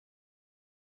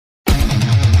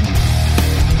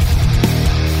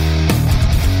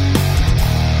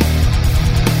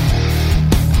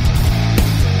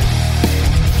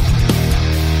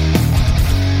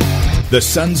The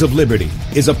Sons of Liberty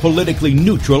is a politically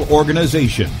neutral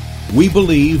organization. We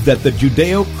believe that the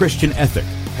Judeo-Christian ethic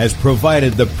has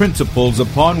provided the principles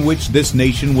upon which this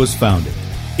nation was founded.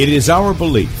 It is our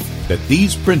belief that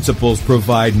these principles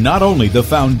provide not only the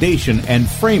foundation and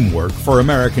framework for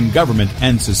American government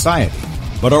and society,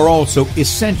 but are also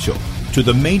essential to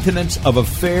the maintenance of a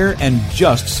fair and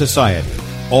just society.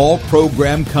 All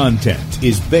program content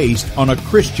is based on a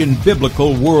Christian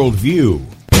biblical worldview.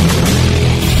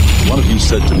 One of you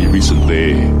said to me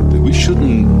recently that we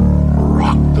shouldn't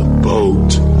rock the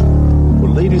boat.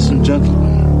 Well, ladies and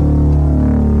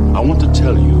gentlemen, I want to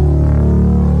tell you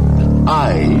that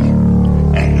I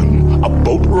am a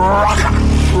boat rocker.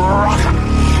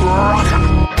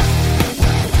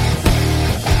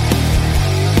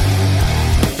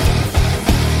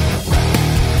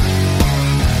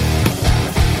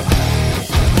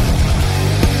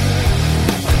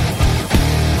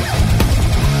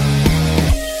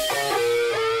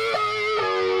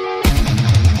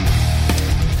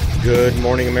 Good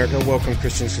morning, America. Welcome,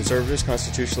 Christians, conservatives,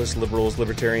 constitutionalists, liberals,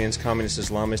 libertarians, communists,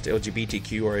 Islamists,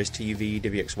 LGBTQ, RSTV,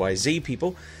 WXYZ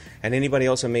people, and anybody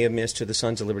else I may have missed to the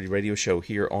Sons of Liberty radio show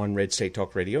here on Red State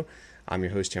Talk Radio. I'm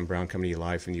your host, Tim Brown, coming to you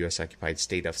live from the U.S.-occupied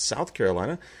state of South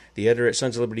Carolina, the editor at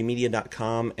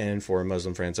sonsoflibertymedia.com, and for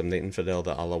Muslim friends, I'm the infidel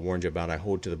that Allah warned you about. I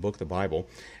hold to the book, the Bible,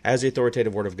 as the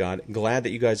authoritative Word of God. Glad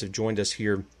that you guys have joined us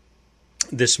here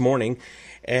this morning,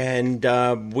 and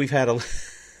we've had a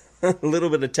little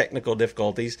bit of technical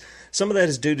difficulties. Some of that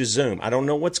is due to Zoom. I don't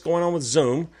know what's going on with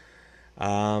Zoom.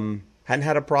 Hadn't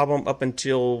had a problem up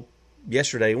until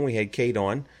yesterday when we had Kate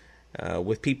on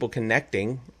with people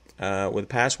connecting with a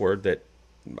password that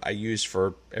I use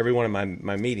for every one of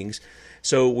my meetings.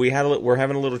 So we're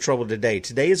having a little trouble today.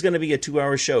 Today is going to be a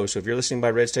 2-hour show. So if you're listening by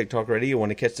Red State Talk Radio, you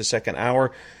want to catch the second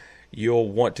hour, you'll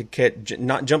want to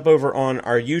not jump over on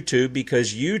our YouTube,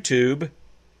 because YouTube,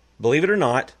 believe it or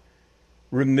not,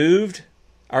 removed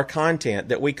our content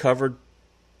that we covered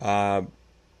for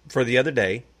the other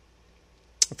day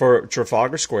for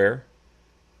Trafalgar Square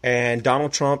and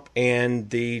Donald Trump and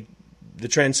the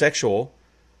transsexual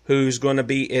who's going to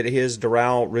be at his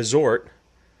Doral resort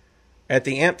at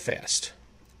the Amp Fest.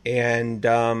 And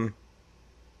they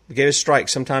gave a strike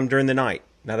sometime during the night.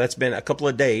 Now, that's been a couple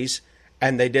of days,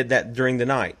 and they did that during the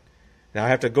night. Now, I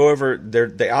have to go over there.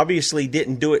 They obviously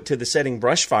didn't do it to the Setting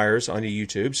Brush Fires on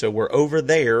YouTube, so we're over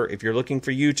there if you're looking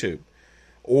for YouTube.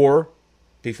 Or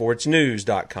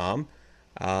beforeitsnews.com.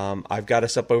 I've got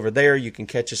us up over there. You can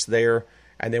catch us there.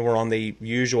 And then we're on the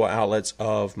usual outlets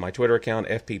of my Twitter account,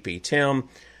 FPP Tim.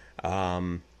 We're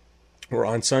on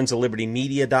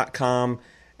sonsoflibertymedia.com,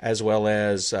 as well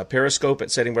as Periscope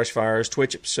at Setting Brush Fires,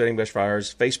 Twitch at Setting Brush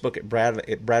Fires, Facebook at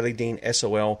Bradley Dean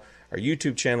SOL. Our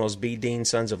YouTube channel is B. Dean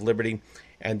Sons of Liberty,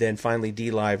 and then finally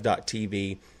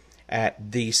DLive.tv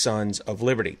at The Sons of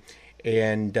Liberty.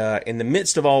 And in the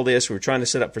midst of all this, we're trying to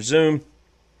set up for Zoom.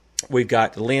 We've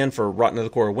got Lynn for Rotten to the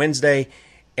Core Wednesday,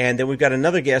 and then we've got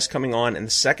another guest coming on in the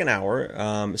second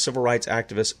hour, civil rights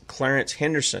activist Clarence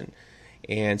Henderson.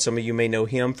 And some of you may know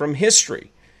him from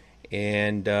history.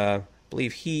 And I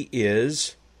believe he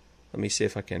is, let me see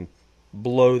if I can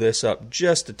blow this up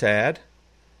just a tad.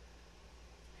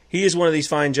 He is one of these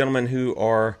fine gentlemen who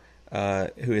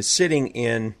is sitting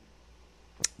in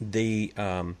the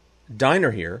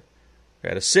diner here. We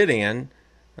had a sit-in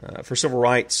for civil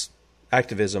rights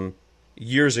activism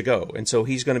years ago, and so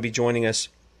he's going to be joining us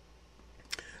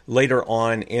later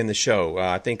on in the show.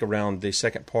 I think around the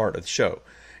second part of the show.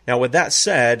 Now, with that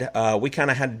said, we kind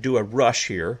of had to do a rush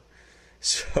here,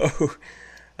 so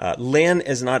Lynn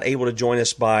is not able to join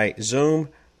us by Zoom.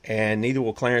 And neither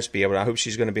will Clarence be able to. I hope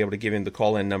she's going to be able to give him the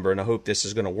call-in number, and I hope this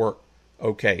is going to work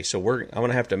okay. So I'm going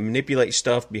to have to manipulate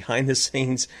stuff behind the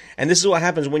scenes, and this is what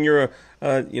happens when you're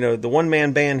the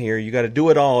one-man band here. You got to do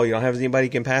it all. You don't have anybody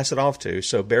you can pass it off to.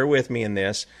 So bear with me in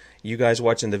this. You guys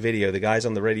watching the video, the guys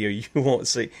on the radio, you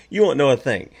won't know a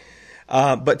thing.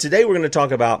 But today we're going to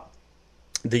talk about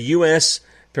the U.S.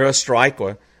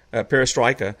 Perestroika.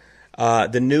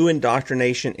 The new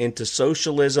indoctrination into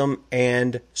socialism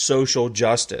and social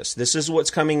justice. This is what's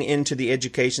coming into the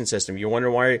education system. You're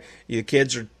wondering why your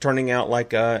kids are turning out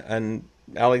like an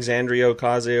Alexandria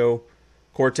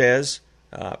Ocasio-Cortez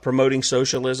promoting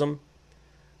socialism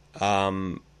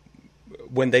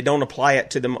when they don't apply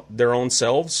it to their own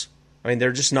selves. I mean,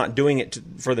 they're just not doing it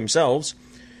for themselves.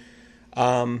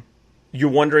 You're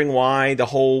wondering why the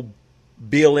whole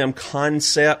BLM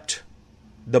concept,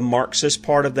 the Marxist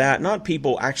part of that, not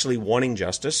people actually wanting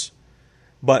justice,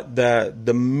 but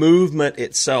the movement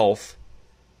itself,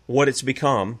 what it's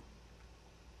become,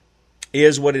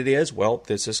 is what it is. Well,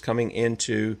 this is coming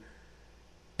into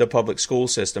the public school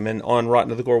system. And on Rotten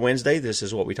to the Core Wednesday, this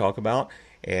is what we talk about.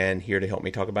 And here to help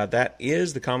me talk about that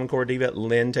is the Common Core diva,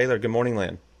 Lynn Taylor. Good morning,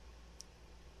 Lynn.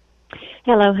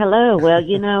 Hello, hello. Well,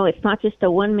 it's not just a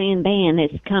one-man band.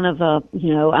 It's kind of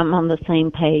I'm on the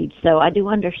same page. So I do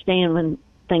understand when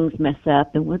things mess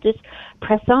up, and we'll just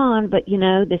press on. But,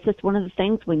 this is one of the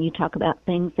things when you talk about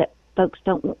things that folks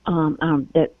don't,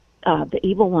 the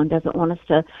evil one doesn't want us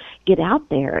to get out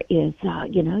there is,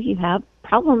 you have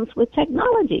problems with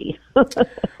technology.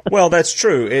 Well, that's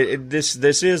true. This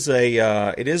is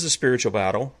a spiritual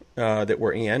battle that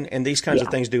we're in, and these kinds of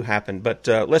things do happen. But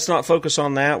let's not focus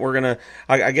on that.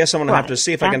 I guess I'm gonna have to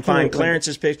see if I can find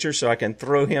Clarence's picture so I can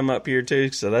throw him up here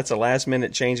too. So that's a last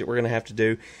minute change that we're gonna have to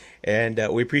do, and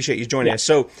we appreciate you joining us.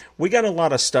 So we got a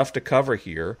lot of stuff to cover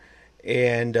here,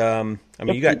 and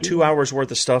you got 2 hours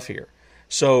worth of stuff here.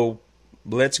 So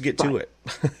let's get to it.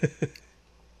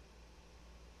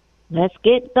 Let's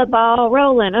get the ball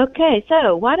rolling. Okay,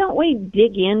 so why don't we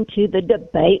dig into the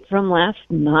debate from last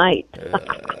night?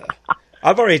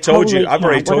 I've already told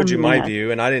you my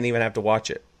view, and I didn't even have to watch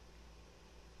it.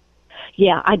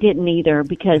 Yeah, I didn't either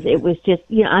because it was just,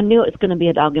 I knew it was going to be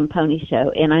a dog and pony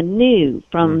show, and I knew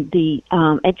from the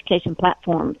education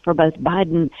platform for both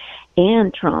Biden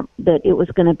and Trump that it was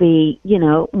going to be,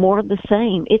 more of the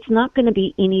same. It's not going to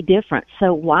be any different.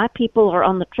 So why people are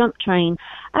on the Trump train,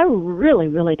 I really,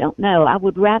 really don't know. I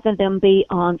would rather them be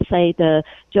on, say, the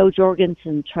Joe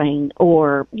Jorgensen train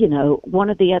or, one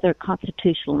of the other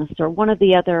constitutionalists or one of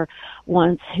the other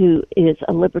ones who is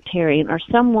a libertarian or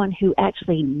someone who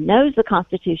actually knows the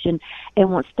Constitution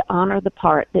and wants to honor the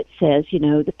part that says,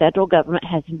 the federal government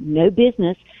has no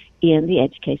business in the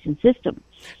education system.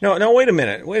 No, wait a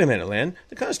minute, Lynn.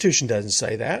 The Constitution doesn't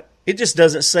say that. It just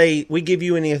doesn't say we give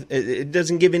you any. It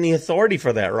doesn't give any authority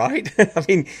for that, right? I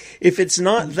mean, if it's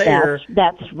not there,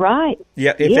 that's right.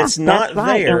 Yeah, if it's not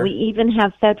right. there, and we even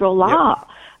have federal law,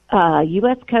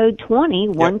 U.S. Code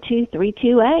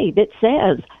 20-1232A, that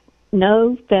says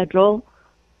no federal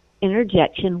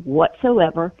interjection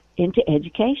whatsoever into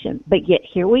education. But yet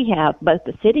here we have both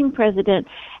the sitting president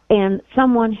and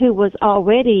someone who was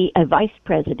already a vice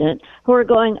president who are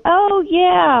going, oh,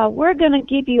 yeah, we're going to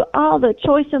give you all the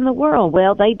choice in the world.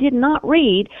 Well, they did not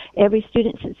read Every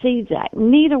Student Succeeds Act.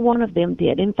 Neither one of them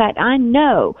did. In fact, I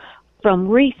know from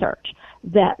research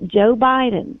that Joe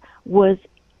Biden was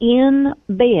in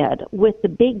bed with the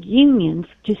big unions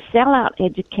to sell out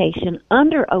education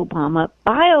under Obama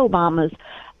by Obama's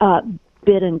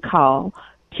bid and call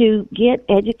to get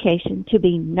education to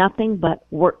be nothing but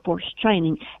workforce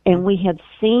training. And we have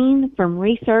seen from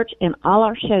research in all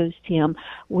our shows, Tim,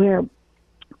 where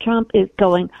Trump is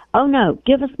going, oh, no,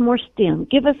 give us more STEM,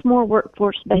 give us more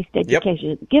workforce-based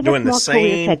education, give us more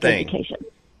career tech education.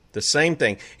 The same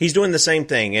thing. He's doing the same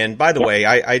thing. And by the way,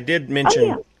 I did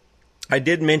mention I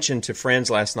did mention to friends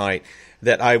last night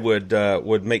that I would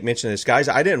make mention of this. Guys,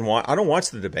 I don't watch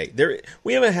the debate.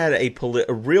 We haven't had a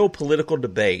real political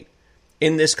debate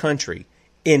in this country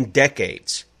in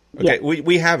decades. Okay,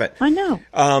 we haven't. I know.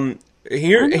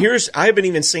 Here's I haven't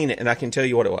even seen it, and I can tell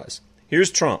you what it was.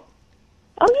 Here's Trump.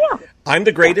 Oh yeah. I'm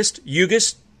the greatest,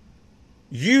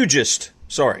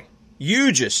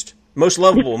 most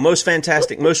lovable, most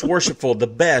fantastic, most worshipful, the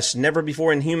best, never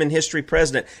before in human history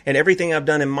president, and everything I've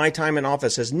done in my time in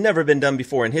office has never been done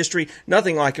before in history.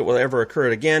 Nothing like it will ever occur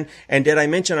again. And did I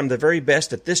mention I'm the very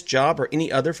best at this job or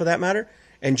any other for that matter?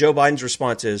 And Joe Biden's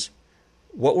response is,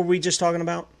 what were we just talking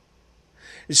about?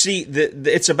 You see,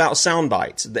 it's about sound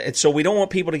bites. So we don't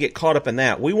want people to get caught up in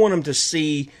that. We want them to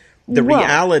see the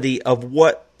reality of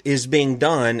what is being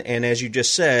done. And as you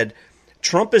just said,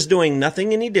 Trump is doing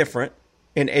nothing any different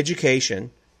in education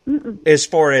as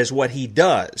far as what he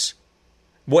does.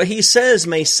 What he says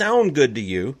may sound good to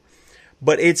you,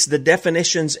 but it's the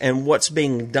definitions and what's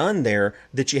being done there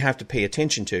that you have to pay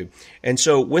attention to. And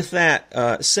so with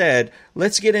that said,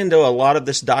 let's get into a lot of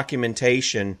this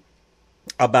documentation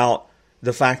about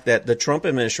the fact that the Trump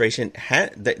administration,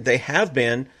 they have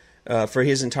been, for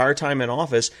his entire time in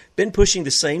office, been pushing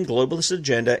the same globalist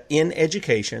agenda in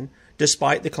education,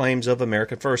 despite the claims of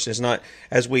America First. It's not,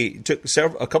 as we took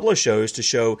a couple of shows to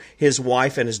show, his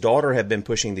wife and his daughter have been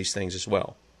pushing these things as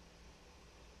well.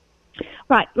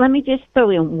 Right. Let me just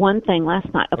throw in one thing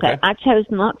last night. Okay. I chose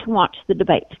not to watch the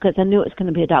debates because I knew it was going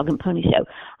to be a dog and pony show.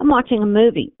 I'm watching a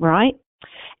movie, right?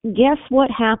 Guess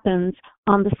what happens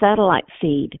on the satellite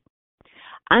feed?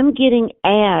 I'm getting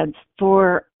ads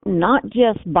for not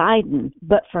just Biden,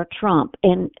 but for Trump.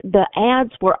 And the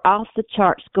ads were off the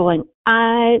charts going,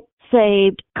 I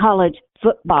saved college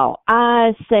football.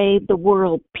 I saved the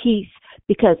world peace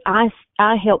because I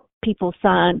helped people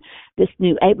sign this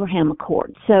new Abraham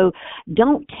Accord. So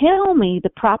don't tell me the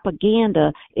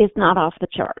propaganda is not off the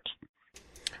charts.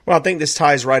 Well, I think this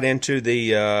ties right into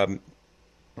the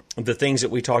things that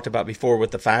we talked about before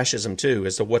with the fascism too,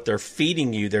 as to what they're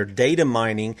feeding you. They're data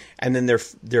mining, and then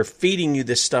they're feeding you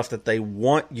this stuff that they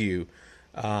want you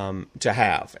to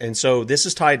have. And so this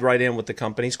is tied right in with the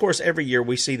companies. Of course, every year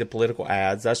we see the political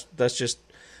ads. That's just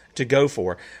to go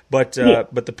for. But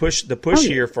but the push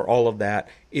here for all of that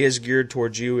is geared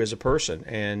towards you as a person,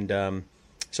 and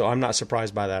so I'm not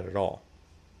surprised by that at all.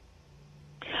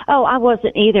 Oh, I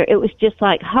wasn't either. It was just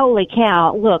like, holy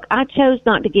cow, look, I chose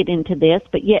not to get into this,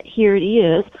 but yet here it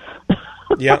is.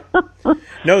 Yeah.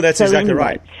 No, that's exactly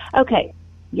right. Okay,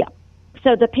 yeah.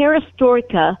 So the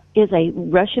perestroika is a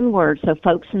Russian word, so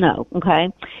folks know, okay?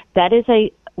 That is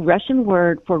a Russian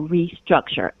word for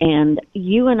restructure. And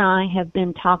you and I have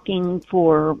been talking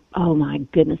for, oh my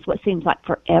goodness, what seems like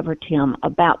forever, Tim,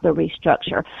 about the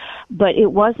restructure. But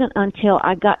it wasn't until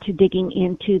I got to digging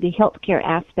into the healthcare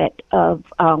aspect of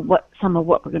some of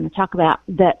what we're going to talk about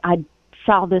that I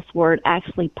saw this word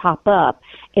actually pop up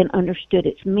and understood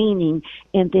its meaning.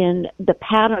 And then the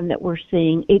pattern that we're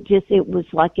seeing, it was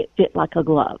like it fit like a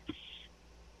glove.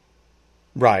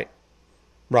 Right.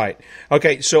 Right.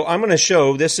 Okay, so I'm going to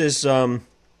show, this is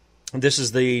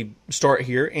the start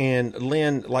here, and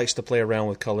Lynn likes to play around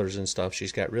with colors and stuff.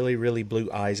 She's got really, really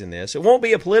blue eyes in this. It won't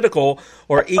be a political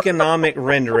or economic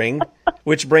rendering,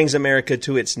 which brings America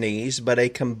to its knees, but a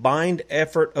combined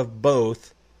effort of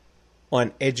both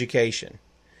on education.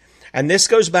 And this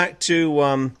goes back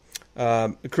to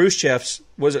Khrushchev's,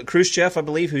 was it Khrushchev, I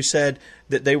believe, who said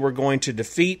that they were going to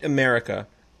defeat America,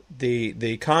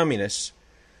 the communists,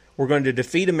 we're going to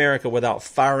defeat America without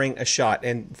firing a shot.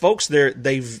 And folks, they're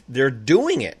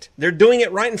doing it. They're doing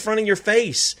it right in front of your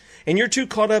face. And you're too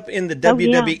caught up in the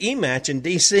WWE match in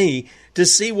D.C. to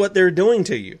see what they're doing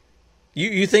to you.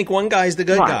 You think one guy's the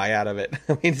good guy out of it.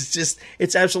 I mean,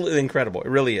 it's absolutely incredible. It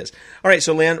really is. All right,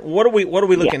 so Lynn, what are we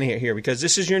looking at here? Because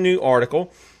this is your new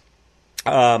article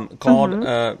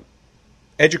called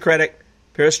Educratic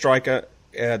Perestroika,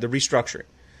 the Restructuring.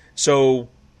 So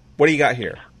what do you got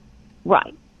here?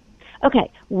 Right.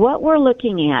 Okay, what we're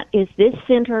looking at is this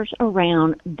centers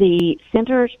around the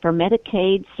Centers for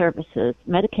Medicaid Services,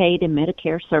 Medicaid and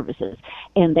Medicare Services,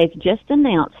 and they've just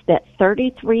announced that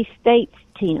 33 states,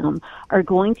 Tim, are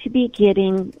going to be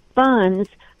getting funds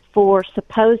for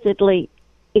supposedly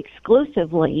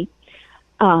exclusively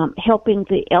helping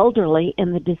the elderly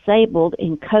and the disabled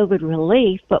in COVID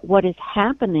relief. But what is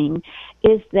happening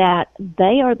is that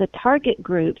they are the target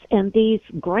groups, and these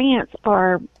grants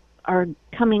are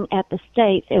coming at the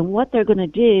states, and what they're going to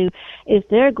do is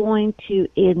they're going to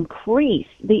increase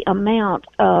the amount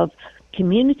of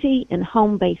community and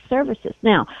home-based services.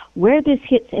 Now, where this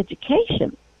hits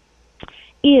education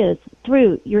is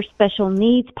through your special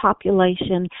needs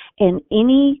population and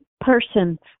any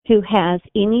person who has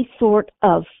any sort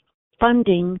of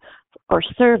funding or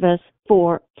service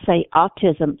for, say,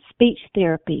 autism, speech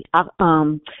therapy,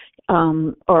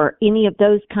 or any of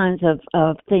those kinds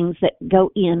of things that go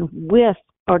in with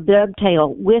or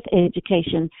dovetail with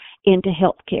education into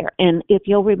healthcare. And if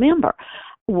you'll remember,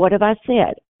 what have I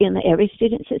said? In the Every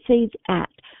Student Succeeds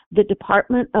Act, the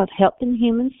Department of Health and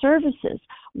Human Services,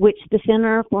 which the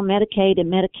Center for Medicaid and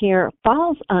Medicare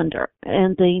falls under,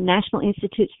 and the National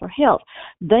Institutes for Health,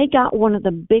 they got one of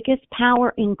the biggest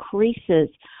power increases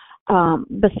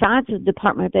besides the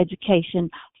Department of Education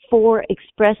for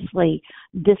expressly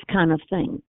this kind of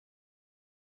thing.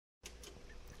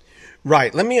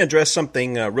 Right. Let me address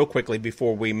something real quickly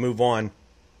before we move on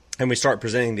and we start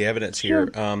presenting the evidence here.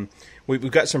 Sure.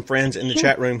 We've got some friends in the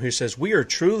chat room who says, we are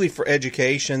truly for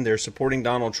education. They're supporting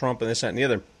Donald Trump and this, that, and the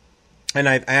other. And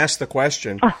I've asked the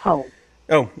question.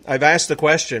 I've asked the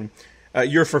question,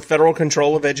 you're for federal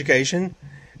control of education?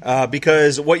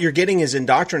 Because what you're getting is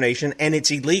indoctrination, and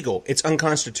it's illegal. It's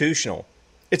unconstitutional.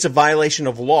 It's a violation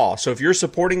of law. So if you're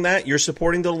supporting that, you're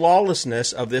supporting the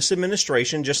lawlessness of this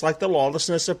administration, just like the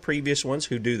lawlessness of previous ones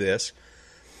who do this.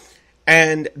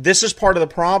 And this is part of the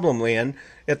problem, Lynn.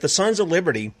 At the Sons of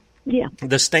Liberty,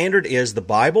 the standard is the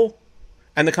Bible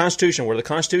and the Constitution. Where the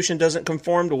Constitution doesn't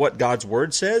conform to what God's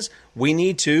Word says, we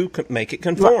need to make it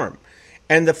conform. Right.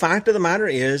 And the fact of the matter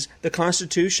is, the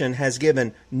Constitution has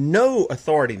given no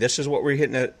authority. This is what we were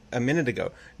hitting at a minute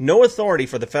ago. No authority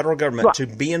for the federal government to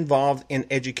be involved in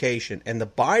education. And the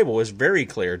Bible is very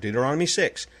clear, Deuteronomy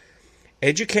 6.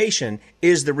 Education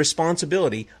is the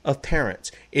responsibility of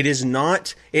parents. It is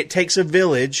not, it takes a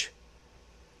village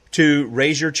to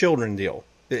raise your children deal.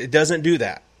 It doesn't do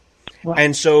that. Right.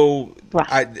 And so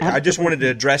right. I just wanted to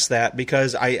address that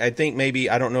because I think maybe,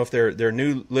 I don't know if they're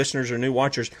new listeners or new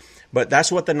watchers, but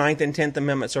that's what the 9th and 10th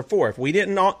Amendments are for. If we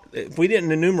didn't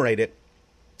enumerate it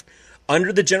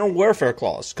under the General Welfare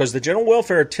Clause, because the General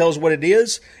Welfare tells what it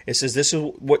is, it says this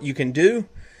is what you can do,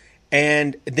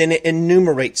 and then it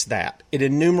enumerates that. It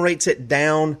enumerates it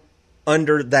down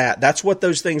under that. That's what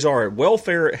those things are.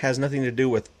 Welfare has nothing to do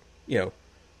with,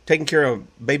 taking care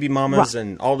of baby mamas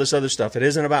and all this other stuff. It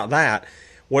isn't about that.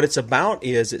 What it's about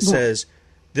is it says,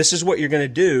 this is what you're going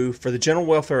to do for the general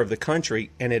welfare of the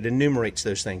country, and it enumerates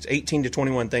those things, 18 to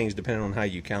 21 things, depending on how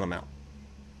you count them out.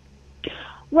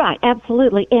 Right,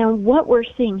 absolutely. And what we're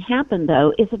seeing happen,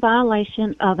 though, is a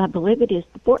violation of, I believe it is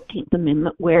the 14th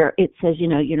Amendment, where it says,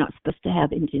 you're not supposed to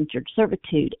have indentured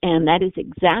servitude. And that is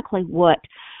exactly what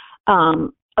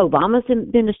Obama's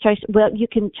administration, well, you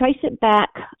can trace it back.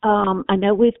 I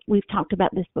know we've talked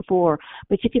about this before,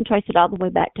 but you can trace it all the way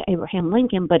back to Abraham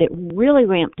Lincoln, but it really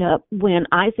ramped up when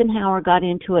Eisenhower got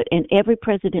into it, and every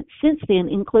president since then,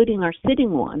 including our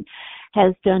sitting one,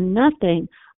 has done nothing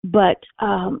but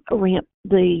ramp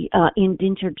the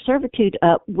indentured servitude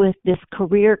up with this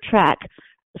career track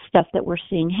stuff that we're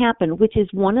seeing happen, which is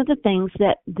one of the things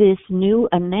that this new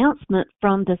announcement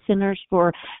from the Centers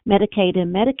for Medicaid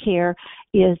and Medicare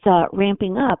is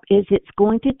ramping up, is it's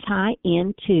going to tie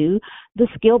into the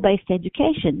skill-based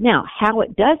education. Now, how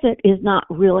it does it is not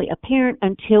really apparent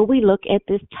until we look at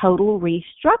this total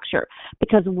restructure,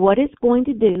 because what it's going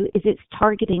to do is it's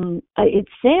targeting, it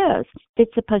says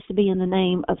it's supposed to be in the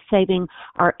name of saving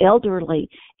our elderly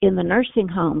in the nursing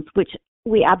homes, which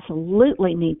we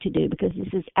absolutely need to do, because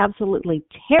this is absolutely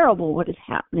terrible what is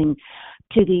happening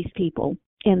to these people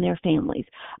and their families.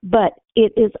 But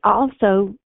it is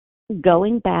also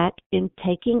going back and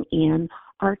taking in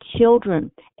our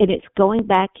children. And it's going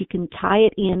back, you can tie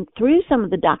it in through some of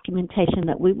the documentation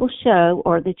that we will show,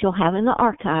 or that you'll have in the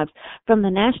archives from the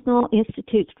National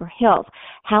Institutes for Health,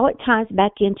 how it ties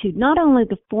back into not only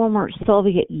the former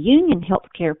Soviet Union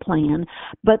healthcare plan,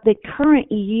 but the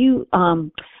current EU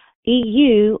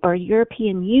or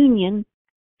European Union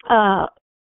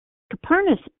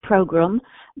Copernicus program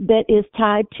that is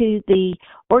tied to the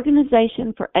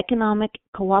Organization for Economic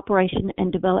Cooperation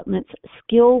and Development's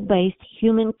Skill-Based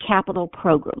Human Capital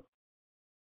Program.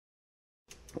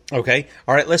 Okay.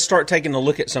 All right. Let's start taking a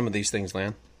look at some of these things,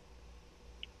 Lan.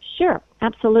 Sure.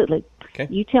 Absolutely. Okay.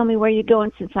 You tell me where you're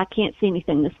going, since I can't see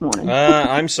anything this morning.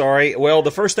 I'm sorry. Well,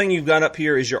 the first thing you've got up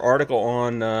here is your article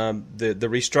on the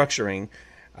restructuring.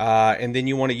 And then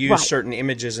you want to use certain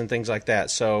images and things like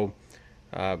that. So,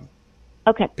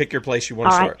 okay, pick your place you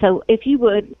want to start. All right. So, if you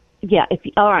would,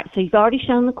 all right. So, you've already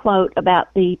shown the quote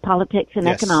about the politics and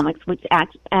economics, which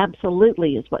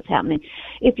absolutely is what's happening.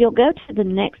 If you'll go to the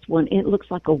next one, it looks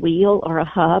like a wheel or a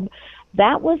hub.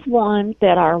 That was one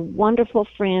that our wonderful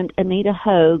friend Anita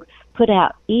Hogue put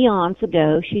out eons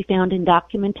ago. She found in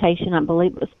documentation, I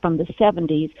believe it was from the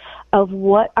 70s, of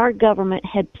what our government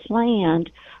had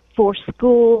planned for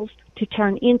schools to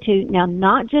turn into, now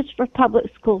not just for public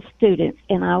school students,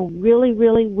 and I really,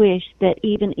 really wish that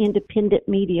even independent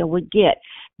media would get,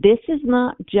 this is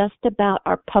not just about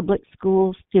our public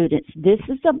school students. This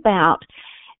is about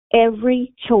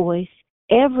every choice,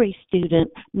 every student,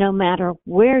 no matter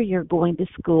where you're going to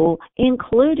school,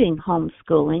 including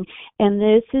homeschooling. And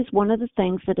this is one of the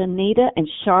things that Anita and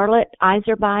Charlotte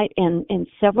Iserbite and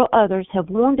several others have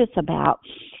warned us about,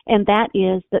 and that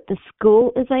is that the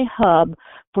school is a hub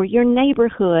for your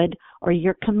neighborhood or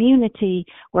your community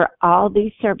where all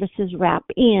these services wrap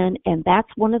in, and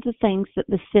that's one of the things that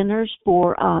the Centers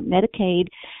for Medicaid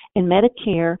and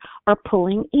Medicare are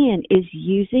pulling in, is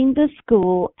using the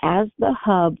school as the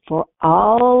hub for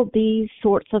all these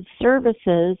sorts of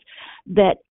services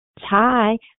that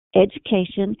tie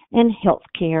education and health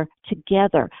care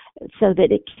together, so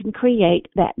that it can create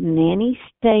that nanny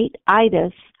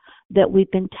state-itis that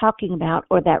we've been talking about,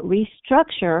 or that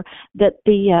restructure that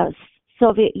the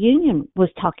Soviet Union was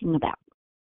talking about.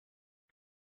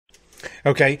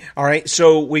 Okay. All right.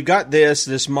 So we've got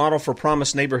this model for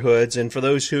promised neighborhoods. And for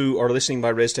those who are listening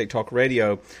by Red State Talk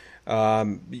Radio,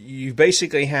 you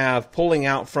basically have pulling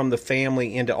out from the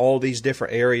family into all these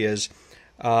different areas.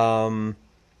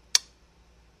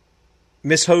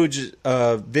 Miss Hoge's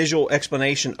visual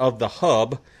explanation of the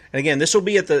hub. And again, this will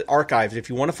be at the archives. If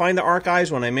you want to find the archives,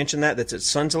 when I mention that's at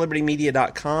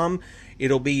sonsoflibertymedia.com.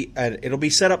 It'll be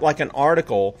set up like an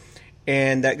article,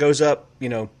 and that goes up,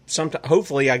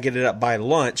 hopefully I get it up by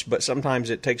lunch, but sometimes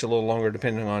it takes a little longer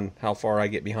depending on how far I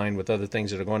get behind with other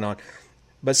things that are going on.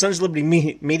 But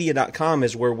sonsoflibertymedia.com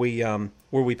is where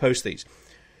we post these.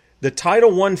 The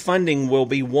Title I funding will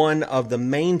be one of the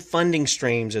main funding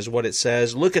streams, is what it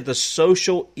says. Look at the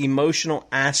social, emotional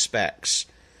aspects.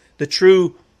 The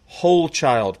true whole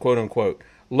child, quote unquote.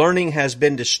 Learning has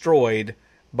been destroyed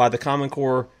by the Common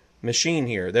Core machine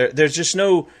here. There's just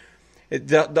no...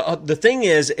 The thing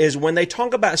is when they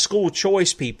talk about school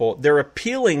choice, people, they're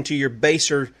appealing to your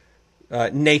baser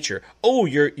nature. Oh,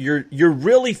 you're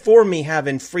really for me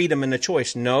having freedom and a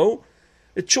choice. No,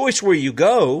 a choice where you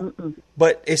go,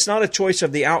 but it's not a choice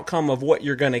of the outcome of what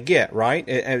you're going to get,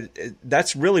 right?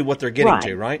 That's really what they're getting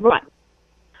to, right? Right.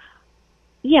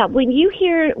 Yeah, when you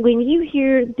hear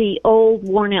the old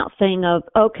worn out thing of,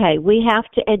 okay, we have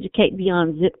to educate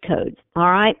beyond zip codes,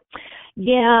 all right?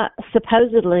 Yeah,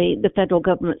 supposedly the federal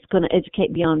government's going to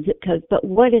educate beyond zip codes, but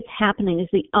what is happening is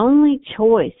the only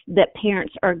choice that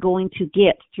parents are going to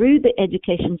get through the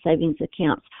education savings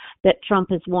accounts that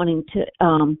Trump is wanting to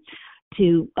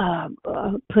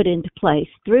put into place,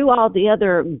 through all the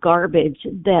other garbage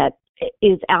that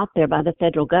is out there by the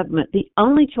federal government, the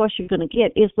only choice you're going to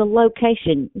get is the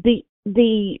location, the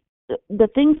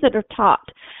things that are taught.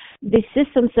 The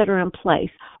systems that are in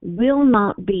place will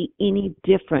not be any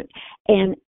different.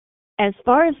 And as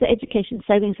far as the education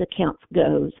savings accounts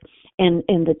goes and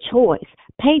the choice,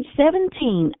 page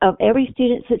 17 of Every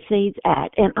Student Succeeds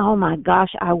Act, and oh my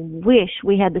gosh, I wish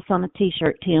we had this on a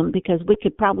t-shirt, Tim, because we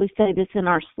could probably say this in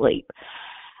our sleep.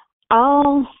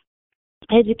 All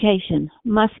education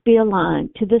must be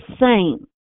aligned to the same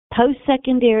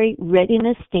post-secondary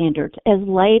readiness standards as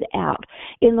laid out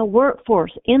in the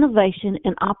Workforce Innovation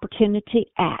and Opportunity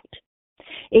Act.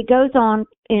 It goes on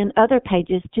in other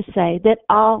pages to say that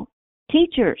all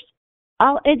teachers,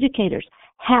 all educators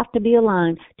have to be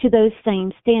aligned to those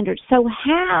same standards. So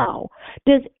how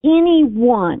does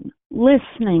anyone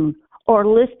listening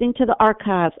to the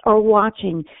archives or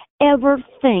watching ever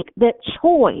think that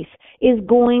choice is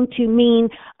going to mean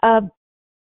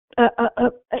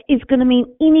is going to mean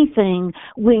anything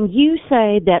when you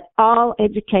say that all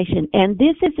education, and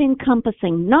this is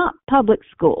encompassing not public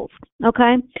schools,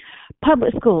 okay?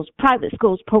 Public schools, private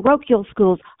schools, parochial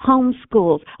schools, home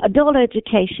schools, adult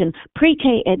education,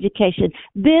 pre-K education.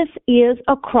 This is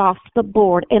across the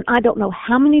board, and I don't know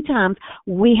how many times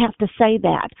we have to say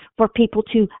that for people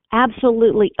to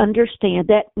absolutely understand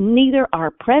that neither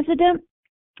our president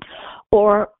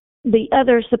or the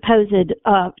other supposed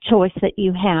choice that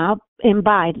you have in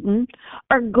Biden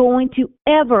are going to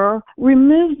ever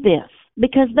remove this,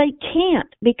 because they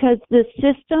can't, because the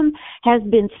system has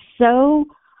been so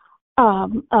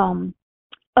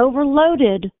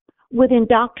overloaded with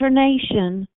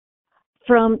indoctrination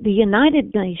from the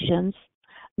United Nations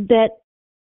that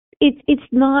it's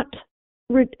not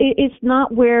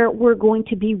where we're going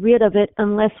to be rid of it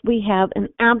unless we have an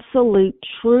absolute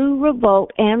true revolt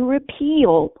and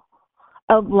repeal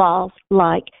of laws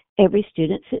like Every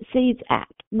Student Succeeds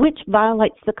Act, which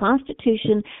violates the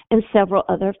Constitution and several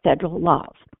other federal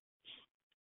laws.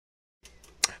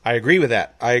 I agree with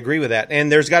that. And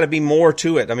there's got to be more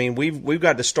to it. I mean, we've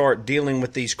got to start dealing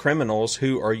with these criminals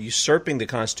who are usurping the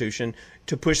Constitution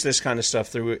to push this kind of stuff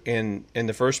through in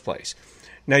the first place.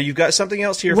 Now, you've got something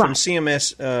else here from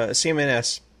CMS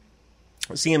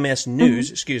News,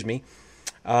 excuse me.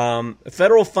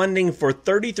 Federal funding for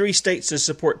 33 states to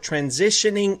support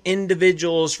transitioning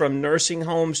individuals from nursing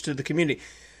homes to the community.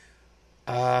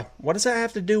 What does that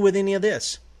have to do with any of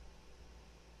this?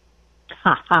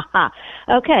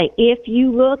 Okay, if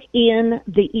you look in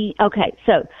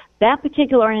so that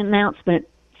particular announcement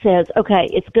says, okay,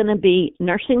 it's going to be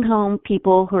nursing home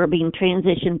people who are being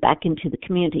transitioned back into the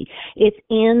community. It's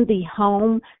in the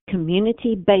home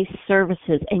community-based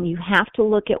services, and you have to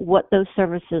look at what those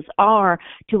services are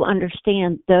to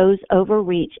understand those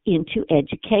overreach into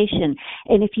education.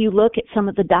 And if you look at some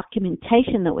of the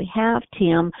documentation that we have,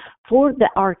 Tim, for the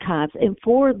archives and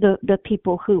for the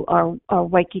people who are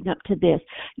waking up to this,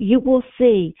 you will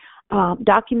see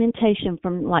documentation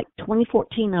from like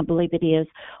 2014, I believe it is,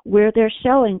 where they're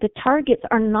showing the targets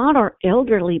are not our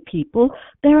elderly people,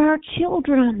 they're our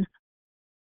children.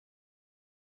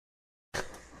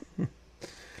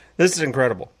 This is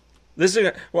incredible.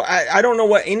 I don't know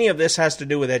what any of this has to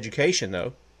do with education,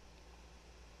 though.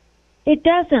 It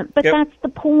doesn't, but that's the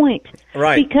point.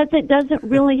 Right. Because it doesn't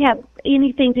really have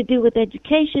anything to do with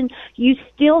education, you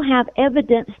still have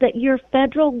evidence that your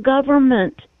federal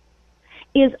government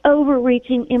is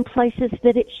overreaching in places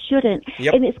that it shouldn't.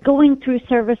 Yep. And it's going through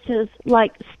services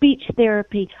like speech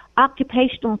therapy,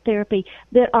 occupational therapy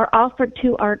that are offered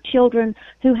to our children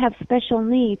who have special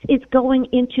needs. It's going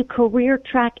into career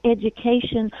track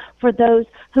education for those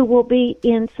who will be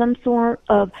in some sort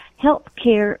of health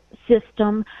care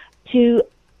system to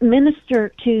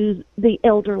minister to the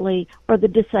elderly or the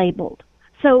disabled.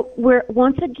 So we're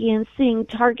once again seeing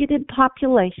targeted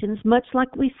populations, much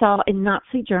like we saw in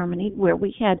Nazi Germany, where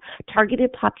we had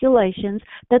targeted populations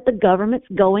that the government's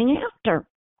going after.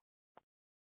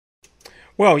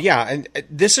 Well, yeah, and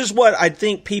this is what I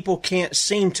think people can't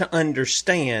seem to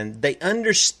understand. They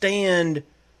understand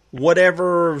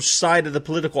whatever side of the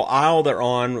political aisle they're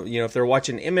on. You know, if they're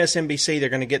watching MSNBC, they're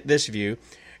going to get this view.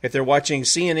 If they're watching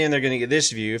CNN, they're going to get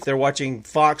this view. If they're watching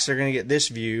Fox, they're going to get this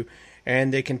view.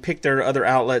 And they can pick their other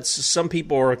outlets. Some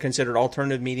people are considered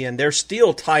alternative media, and they're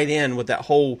still tied in with that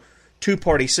whole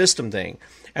two-party system thing.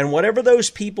 And whatever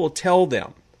those people tell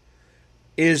them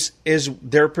is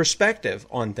their perspective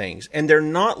on things. And they're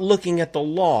not looking at the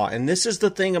law. And this is the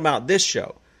thing about this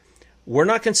show. We're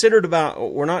not concerned about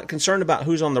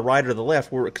who's on the right or the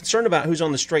left. We're concerned about who's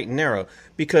on the straight and narrow,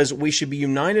 because we should be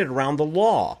united around the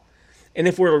law. And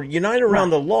if we're united around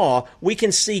the law, we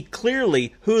can see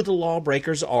clearly who the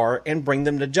lawbreakers are and bring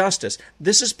them to justice.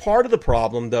 This is part of the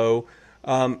problem, though,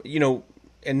 and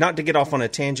not to get off on a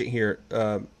tangent here,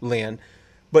 Lynn,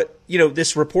 but,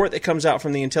 this report that comes out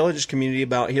from the intelligence community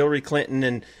about Hillary Clinton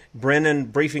and Brennan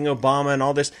briefing Obama and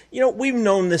all this, we've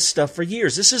known this stuff for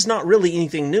years. This is not really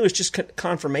anything new. It's just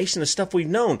confirmation of stuff we've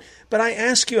known. But I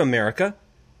ask you, America,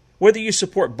 whether you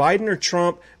support Biden or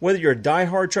Trump, whether you're a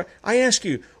diehard Trump, I ask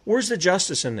you, where's the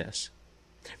justice in this?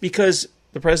 Because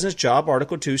the president's job,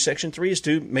 Article 2, Section 3, is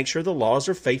to make sure the laws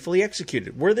are faithfully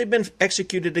executed. Where they've been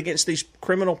executed against these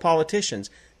criminal politicians,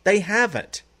 they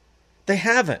haven't. They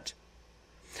haven't.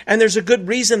 And there's a good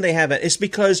reason they haven't. It's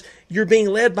because you're being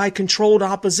led by controlled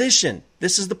opposition.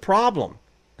 This is the problem.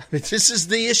 This is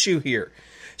the issue here.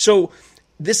 So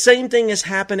the same thing is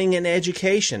happening in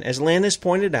education. As Lynn has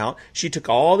pointed out, she took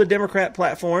all the Democrat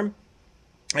platform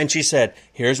and she said,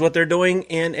 here's what they're doing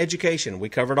in education. We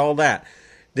covered all that.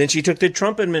 Then she took the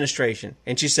Trump administration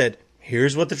and she said,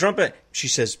 here's what she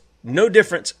says, no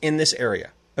difference in this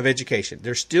area of education.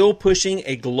 They're still pushing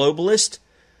a globalist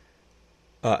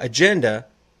agenda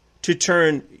to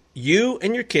turn you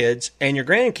and your kids and your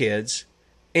grandkids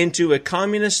into a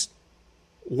communist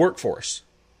workforce.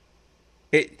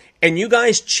 And you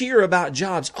guys cheer about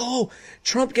jobs. Oh,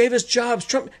 Trump gave us jobs.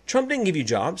 Trump didn't give you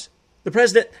jobs. The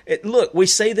president, look, we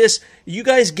say this. You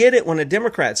guys get it when a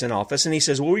Democrat's in office and he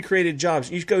says, well, we created jobs.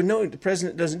 You go, no, the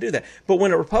president doesn't do that. But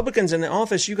when a Republican's in the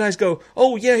office, you guys go,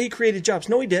 oh, yeah, he created jobs.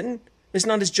 No, he didn't. It's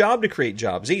not his job to create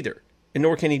jobs either, and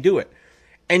nor can he do it.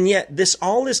 And yet this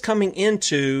all is coming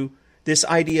into this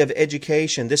idea of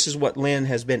education. This is what Lynn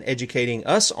has been educating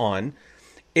us on,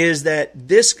 is that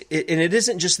this, and it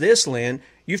isn't just this, Lynn,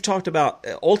 you've talked about,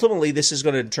 ultimately this is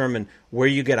going to determine where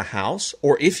you get a house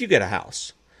or if you get a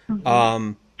house.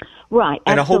 Mm-hmm. Right.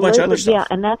 And absolutely. A whole bunch of other stuff. Yeah,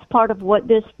 and that's part of what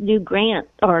this new grant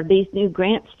or these new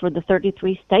grants for the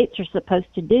 33 states are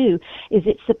supposed to do, is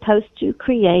it's supposed to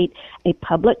create a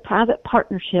public-private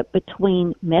partnership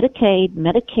between Medicaid,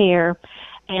 Medicare,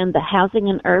 and the Housing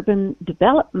and Urban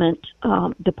Development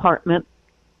Department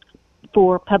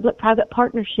for public-private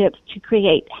partnerships to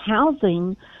create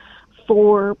housing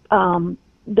for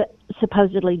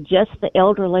supposedly just the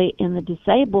elderly and the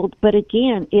disabled. But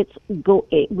again,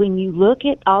 when you look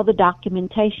at all the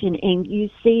documentation and you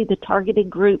see the targeted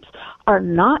groups are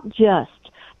not just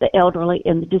the elderly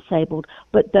and the disabled,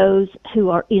 but those who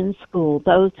are in school,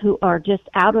 those who are just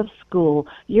out of school,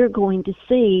 you're going to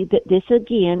see that this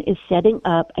again is setting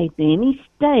up a mini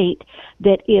state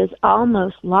that is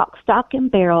almost lock, stock,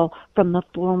 and barrel from the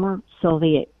former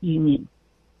Soviet Union.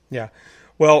 Yeah.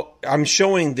 Well, I'm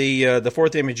showing the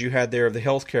fourth image you had there of the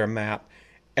healthcare map,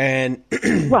 and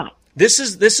right. This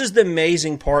is the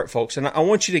amazing part, folks, and I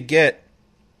want you to get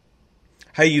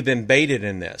how you've been baited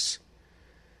in this.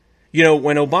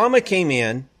 When Obama came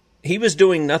in, he was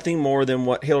doing nothing more than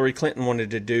what Hillary Clinton wanted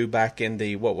to do back in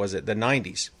the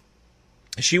 90s.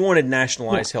 She wanted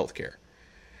nationalized health care.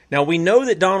 Now, we know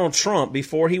that Donald Trump,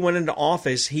 before he went into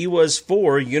office, he was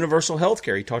for universal health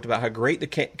care. He talked about how great the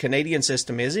Canadian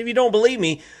system is. If you don't believe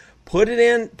me, put it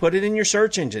in your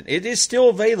search engine. It is still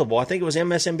available. I think it was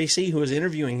MSNBC who was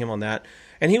interviewing him on that.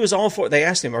 And he was all for it. They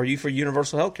asked him, are you for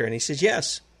universal health care? And he says,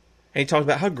 yes. And he talked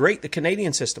about how great the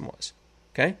Canadian system was.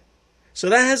 Okay? So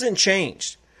that hasn't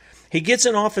changed. He gets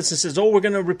in office and says, oh, we're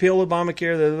going to repeal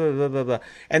Obamacare, blah, blah, blah, blah.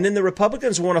 And then the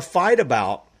Republicans want to fight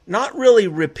about not really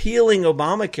repealing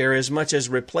Obamacare as much as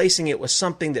replacing it with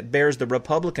something that bears the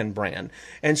Republican brand.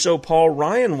 And so Paul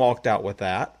Ryan walked out with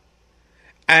that.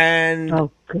 And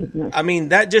oh, goodness. I mean,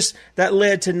 that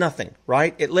led to nothing,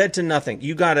 right? It led to nothing.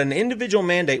 You got an individual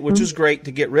mandate, which was great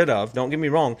to get rid of. Don't get me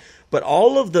wrong. But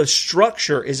all of the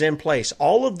structure is in place.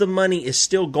 All of the money is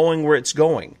still going where it's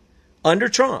going. under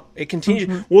Trump. It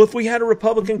continued. Well, if we had a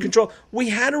Republican control, we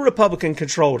had a Republican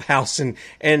controlled House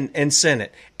and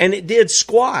Senate, and it did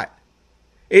squat.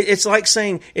 It's like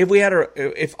saying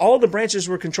if all the branches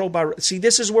were controlled by, see,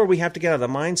 this is where we have to get out of the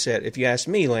mindset. If you ask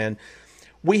me, Lynn,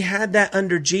 we had that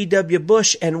under G.W.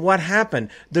 Bush, and what happened?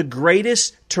 The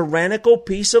greatest tyrannical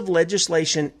piece of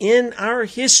legislation in our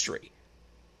history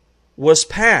was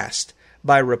passed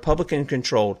by a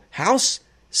Republican-controlled House,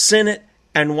 Senate,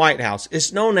 and White House.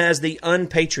 It's known as the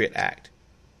Unpatriot Act.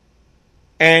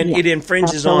 And it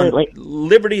infringes on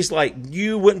liberties like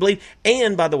you wouldn't believe.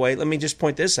 And, by the way, let me just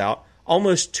point this out.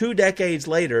 Almost 2 decades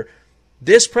later,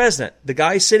 this president, the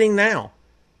guy sitting now,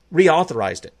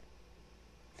 reauthorized it.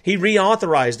 He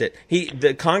reauthorized it.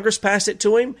 The Congress passed it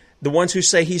to him. The ones who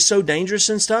say he's so dangerous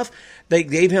and stuff, they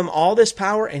gave him all this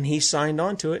power, and he signed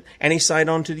on to it. And he signed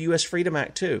on to the U.S. Freedom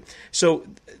Act, too. So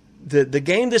the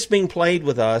game that's being played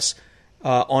with us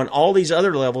on all these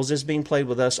other levels is being played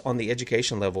with us on the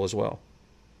education level as well.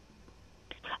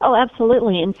 Oh,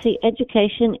 absolutely. And see,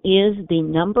 education is the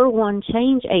number one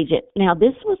change agent. Now,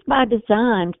 this was by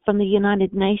design from the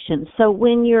United Nations. So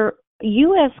when your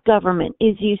U.S. government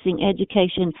is using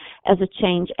education as a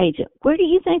change agent, where do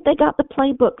you think they got the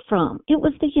playbook from? It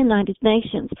was the United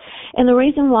Nations. And the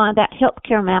reason why that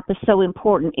healthcare map is so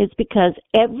important is because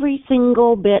every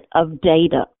single bit of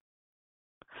data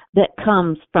that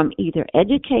comes from either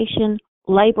education,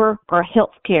 labor, or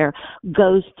healthcare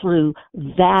goes through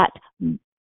that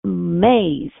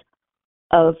maze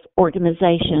of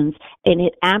organizations, and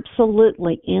it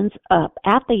absolutely ends up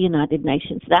at the United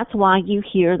Nations. That's why you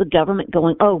hear the government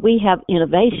going, oh, we have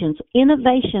innovations.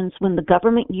 Innovations, when the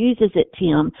government uses it,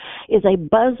 Tim, is a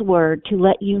buzzword to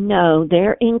let you know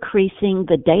they're increasing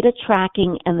the data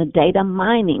tracking and the data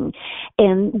mining.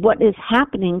 And what is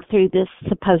happening through this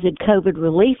supposed COVID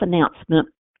relief announcement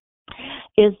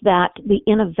is that the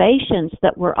innovations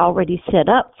that were already set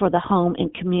up for the home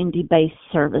and community-based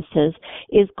services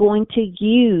is going to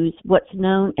use what's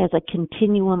known as a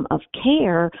continuum of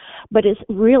care, but it's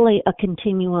really a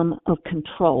continuum of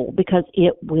control because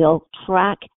it will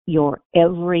track your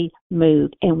every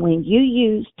move. And when you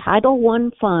use Title I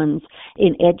funds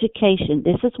in education,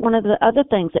 this is one of the other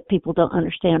things that people don't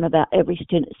understand about Every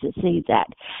Student Succeeds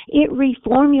Act. It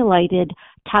reformulated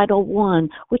Title I,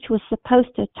 which was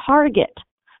supposed to target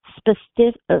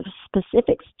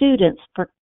specific students for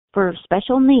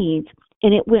special needs,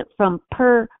 and it went from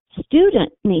per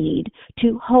student need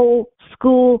to whole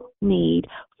school need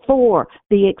for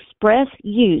the express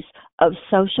use of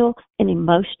social and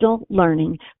emotional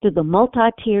learning through the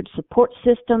multi-tiered support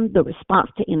system, the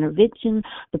response to intervention,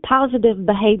 the positive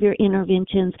behavior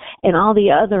interventions, and all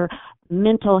the other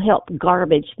mental health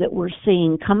garbage that we're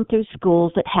seeing come through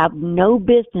schools that have no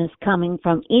business coming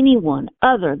from anyone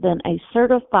other than a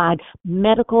certified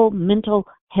medical mental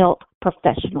health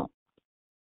professional.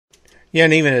 Yeah,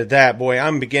 and even at that, boy,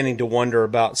 I'm beginning to wonder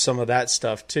about some of that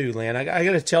stuff too, Lynn. I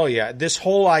got to tell you, this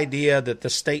whole idea that the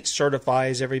state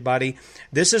certifies everybody,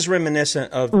 this is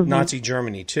reminiscent of Nazi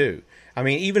Germany too. I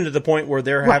mean, even to the point where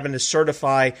they're having to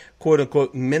certify, quote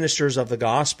unquote, ministers of the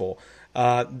gospel.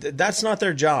 That's not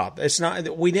their job. It's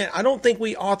not. We didn't. I don't think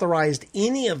we authorized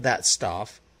any of that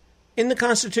stuff in the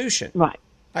Constitution. Right.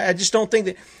 I just don't think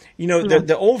that. You know,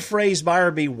 the old phrase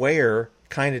 "buyer beware"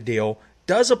 kind of deal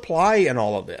does apply in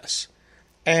all of this.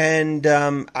 And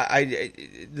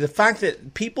the fact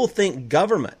that people think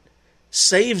government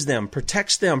saves them,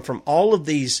 protects them from all of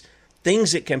these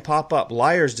things that can pop up,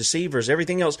 liars, deceivers,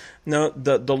 everything else. No,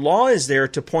 the law is there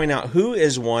to point out who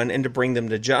is one and to bring them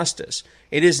to justice.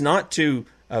 It is not to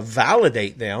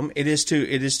validate them. It is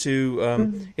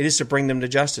to bring them to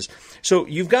justice. So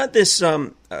you've got this,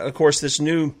 of course, this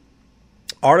new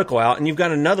article out, and you've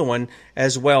got another one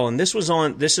as well. And this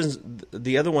is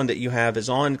the other one that you have is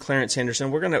on Clarence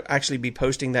Henderson. We're going to actually be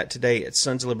posting that today at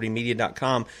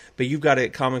sonsoflibertymedia.com, but you've got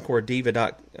it at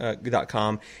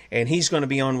commoncorediva.com, and he's going to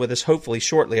be on with us hopefully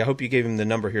shortly. I hope you gave him the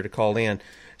number here to call in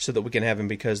so that we can have him,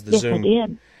 because the Zoom. I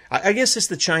did. I guess it's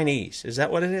the Chinese. Is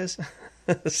that what it is?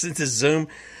 Since it's Zoom.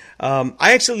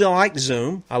 I actually like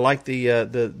Zoom. I like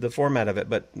the format of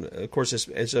it, but of course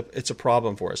it's a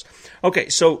problem for us. Okay,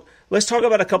 so let's talk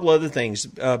about a couple other things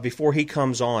before he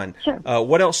comes on. Sure.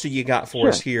 What else do you got for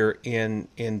us here in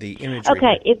the imagery?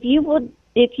 Okay, if you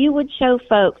would show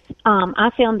folks,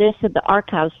 I found this at the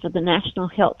archives for the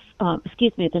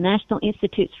the National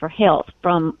Institutes for Health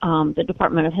from the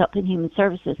Department of Health and Human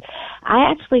Services.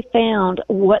 I actually found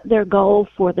what their goal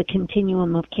for the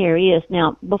continuum of care is.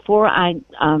 Now, before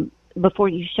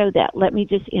you show that, let me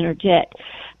just interject.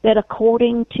 that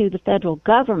according to the federal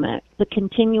government, the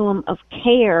continuum of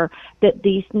care that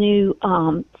these new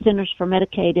Centers for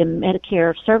Medicaid and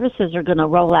Medicare services are going to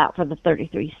roll out for the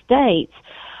 33 states,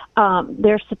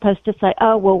 they're supposed to say,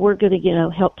 oh, well, we're going to,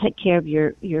 help take care of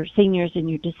your seniors and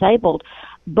your disabled.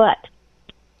 But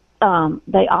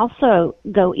they also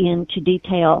go into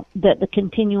detail that the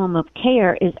continuum of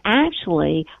care is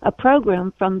actually a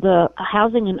program from the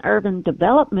Housing and Urban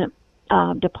Development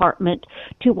Department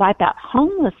to wipe out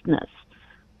homelessness.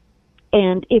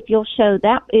 And if you'll show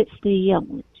that, it's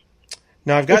the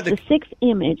now I've got the sixth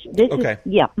image. This okay.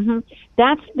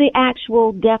 That's the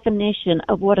actual definition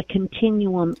of what a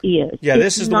continuum is. Yeah, it's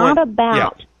this is not the one.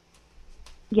 About.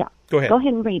 Yeah. Go ahead. Go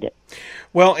ahead and read it.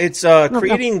 Well, it's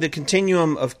creating the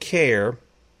continuum of care,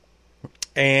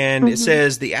 and it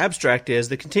says the abstract is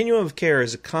the continuum of care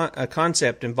is a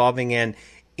concept involving an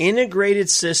integrated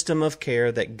system of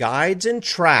care that guides and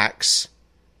tracks,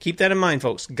 keep that in mind,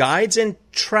 folks, guides and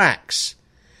tracks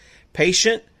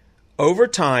patient over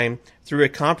time through a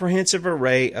comprehensive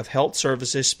array of health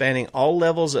services spanning all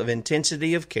levels of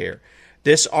intensity of care.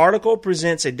 This article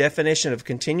presents a definition of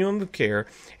continuum of care,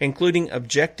 including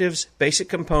objectives, basic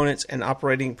components, and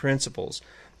operating principles.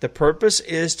 The purpose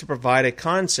is to provide a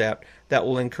concept that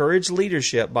will encourage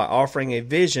leadership by offering a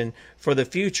vision for the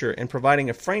future and providing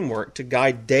a framework to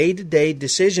guide day-to-day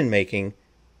decision-making.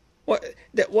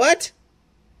 What?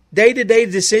 Day-to-day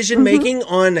decision-making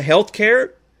on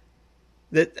healthcare?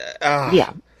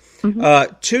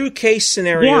 Two case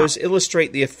scenarios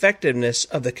illustrate the effectiveness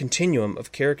of the continuum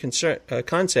of care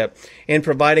concept in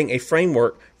providing a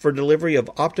framework for delivery of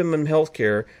optimum health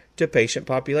care to patient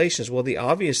populations. Well, the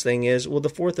obvious thing is, the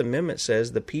Fourth Amendment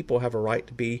says the people have a right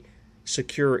to be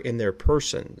secure in their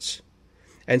persons.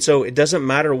 And so it doesn't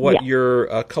matter what your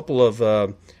a couple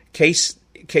of case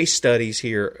studies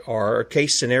here are, or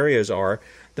case scenarios are.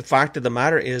 The fact of the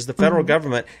matter is the federal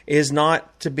government is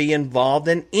not to be involved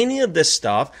in any of this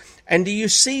stuff. And do you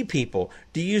see, people,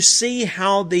 do you see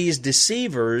how these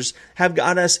deceivers have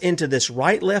got us into this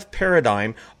right-left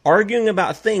paradigm, arguing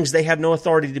about things they have no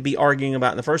authority to be arguing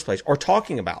about in the first place, or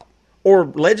talking about, or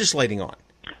legislating on?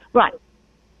 Right.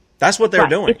 That's what they're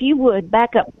doing. If you would,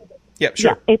 back up. Yep,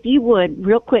 sure. Yeah, if you would,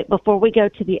 real quick, before we go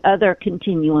to the other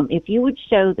continuum, if you would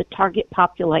show the target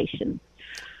population,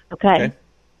 okay?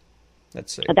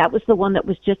 Let's see. That was the one that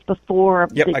was just before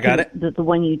I got it. The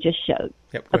one you just showed.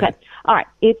 Yep, okay. ahead. All right.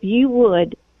 If you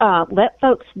would let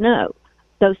folks know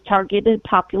those targeted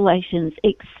populations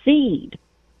exceed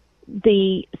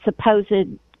the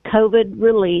supposed COVID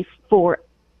relief for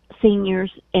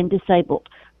seniors and disabled.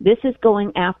 This is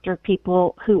going after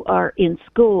people who are in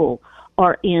school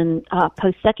or in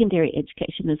post-secondary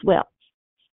education as well.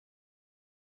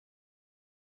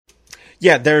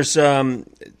 Yeah, there's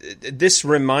this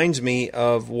reminds me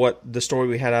of what the story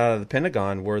we had out of the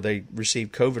Pentagon, where they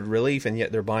received COVID relief, and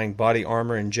yet they're buying body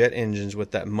armor and jet engines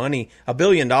with that money, $1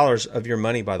 billion of your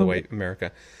money, by the way,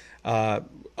 America,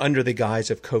 under the guise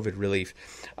of COVID relief.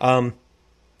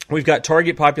 We've got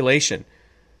target population.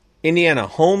 Indiana,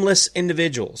 homeless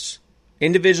individuals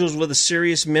with a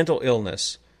serious mental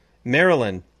illness.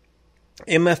 Maryland,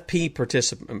 MFP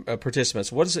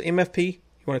participants. What is it, MFP? You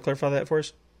want to clarify that for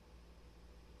us?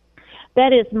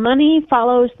 That is money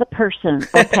follows the person.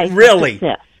 Okay, really?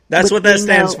 That's what that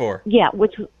stands for. Yeah,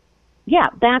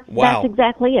 that's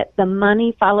exactly it. The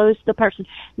money follows the person,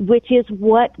 which is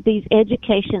what these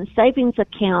education savings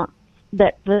accounts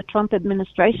that the Trump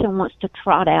administration wants to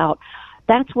trot out.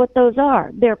 That's what those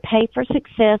are. They're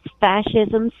pay-for-success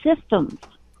fascism systems.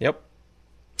 Yep.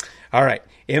 All right.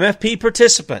 MFP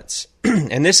participants,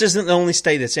 and this isn't the only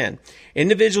state it's in,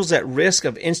 individuals at risk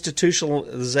of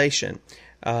institutionalization,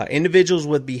 individuals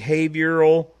with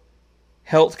behavioral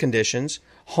health conditions,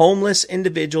 homeless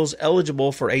individuals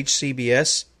eligible for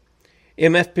HCBS,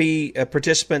 MFP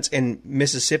participants in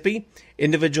Mississippi,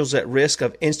 individuals at risk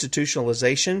of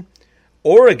institutionalization.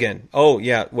 Oregon,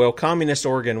 communist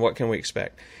Oregon, what can we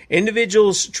expect?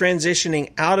 Individuals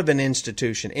transitioning out of an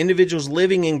institution, individuals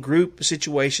living in group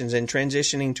situations and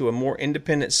transitioning to a more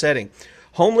independent setting,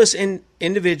 homeless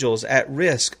individuals at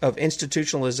risk of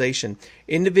institutionalization,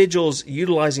 individuals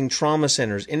utilizing trauma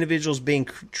centers, individuals being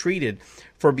treated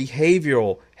for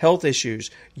behavioral health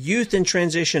issues, youth in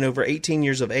transition over 18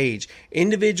 years of age,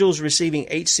 individuals receiving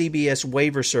HCBS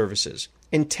waiver services.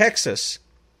 In Texas,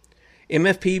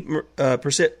 MFP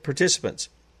participants,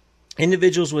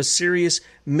 individuals with serious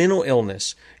mental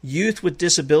illness, youth with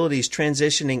disabilities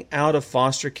transitioning out of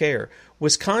foster care.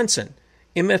 Wisconsin,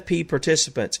 MFP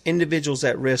participants, individuals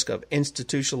at risk of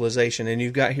institutionalization. And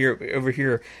you've got over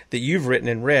here that you've written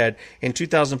and read. In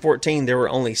 2014, there were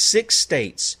only 6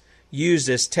 states used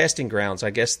as testing grounds, I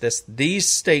guess these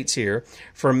states here,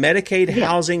 for Medicaid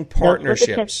housing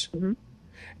partnerships.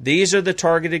 These are the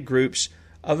targeted groups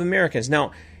of Americans.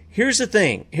 Now, here's the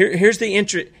thing.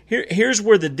 Here's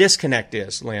where the disconnect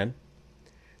is, Lynn.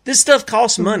 This stuff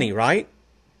costs money, right?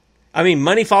 I mean,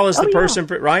 money follows the person,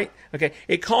 right? Okay,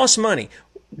 it costs money.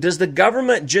 Does the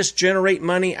government just generate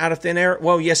money out of thin air?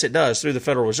 Well, yes, it does through the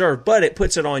Federal Reserve, but it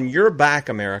puts it on your back,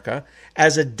 America,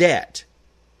 as a debt.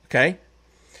 Okay?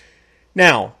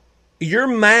 Now, you're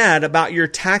mad about your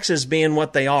taxes being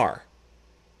what they are.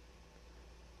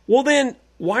 Well, then,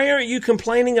 why aren't you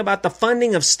complaining about the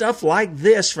funding of stuff like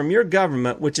this from your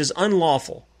government, which is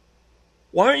unlawful?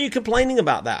 Why aren't you complaining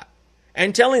about that?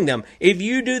 And telling them, if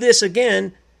you do this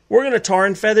again, we're going to tar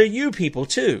and feather you people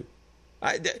too.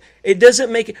 It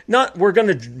doesn't make it, not we're going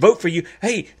to vote for you.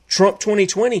 Hey, Trump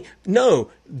 2020.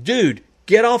 No, dude,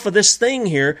 get off of this thing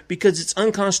here because it's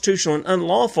unconstitutional and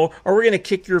unlawful, or we're going to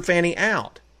kick your fanny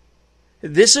out.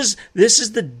 This is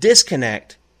the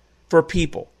disconnect for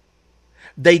people.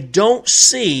 They don't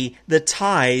see the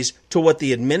ties to what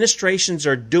the administrations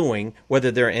are doing,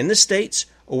 whether they're in the states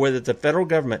or whether the federal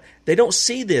government. They don't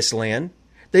see this, Lynn.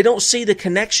 They don't see the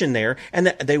connection there, and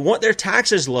they want their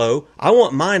taxes low. I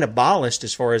want mine abolished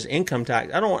as far as income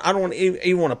tax. I don't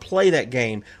even want to play that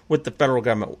game with the federal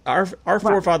government. Our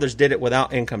forefathers did it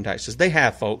without income taxes. They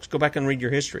have, folks. Go back and read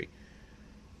your history.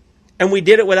 And we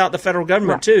did it without the federal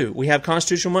government too. We have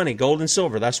constitutional money, gold and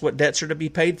silver. That's what debts are to be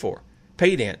paid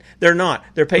in. They're not.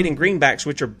 They're paid in greenbacks,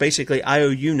 which are basically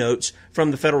IOU notes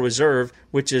from the Federal Reserve,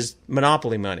 which is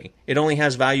monopoly money. It only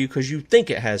has value because you think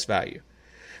it has value.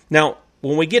 Now,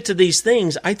 when we get to these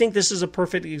things, I think this is a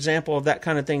perfect example of that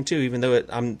kind of thing too, even though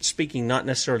I'm speaking not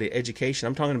necessarily education.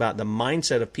 I'm talking about the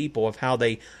mindset of people, of how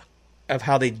they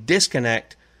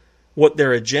disconnect what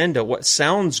their agenda, what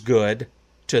sounds good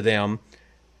to them,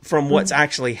 from what's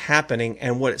actually happening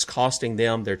and what it's costing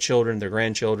them, their children, their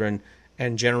grandchildren,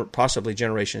 and possibly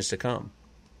generations to come.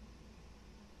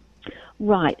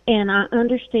 Right, and I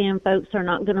understand folks are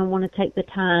not going to want to take the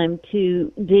time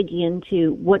to dig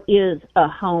into what is a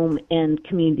home and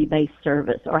community-based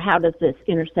service, or how does this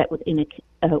intersect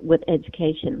with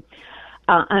education.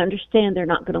 I understand they're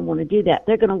not going to want to do that.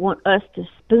 They're going to want us to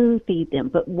spoon-feed them.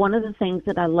 But one of the things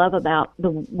that I love about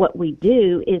what we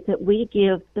do is that we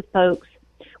give the folks,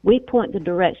 we point the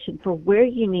direction for where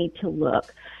you need to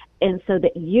look, and so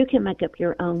that you can make up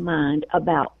your own mind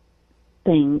about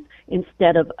things,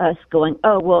 instead of us going,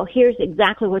 oh, well, here's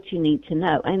exactly what you need to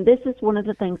know. And this is one of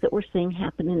the things that we're seeing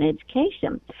happen in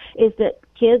education, is that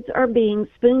kids are being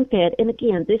spoon-fed. And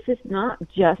again, this is not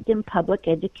just in public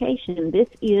education. This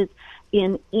is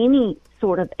in any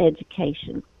sort of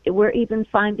education. We're even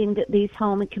finding that these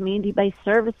home and community-based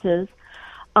services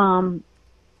are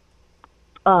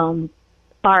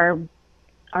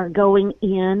going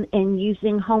in and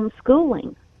using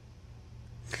homeschooling.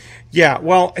 Yeah,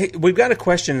 well, we've got a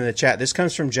question in the chat. This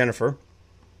comes from Jennifer.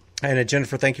 And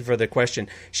Jennifer, thank you for the question.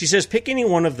 She says, pick any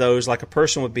one of those, like a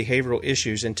person with behavioral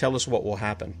issues, and tell us what will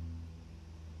happen.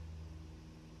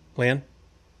 Lynn?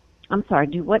 I'm sorry,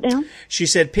 do what now? She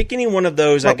said, pick any one of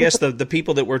those, I guess the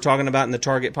people that we're talking about in the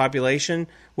target population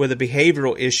with a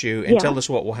behavioral issue, and tell us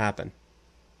what will happen.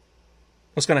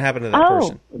 What's going to happen to that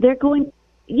person? They're going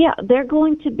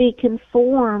to be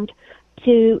conformed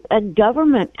to a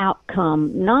government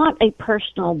outcome, not a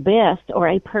personal best or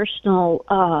a personal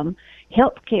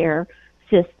healthcare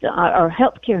system or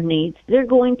healthcare needs. They're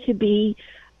going to be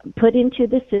put into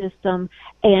the system,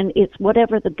 and it's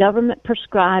whatever the government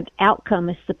prescribed outcome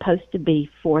is supposed to be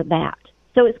for that.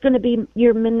 So it's going to be,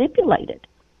 you're manipulated.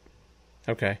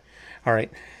 Okay. All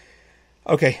right.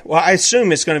 Okay. Well, I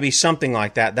assume it's going to be something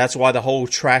like that. That's why the whole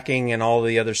tracking and all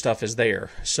the other stuff is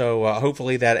there. So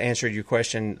hopefully that answered your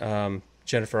question,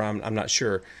 Jennifer. I'm not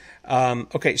sure.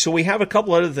 Okay, so we have a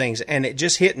couple other things, and it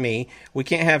just hit me. We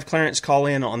can't have Clarence call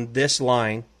in on this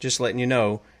line, just letting you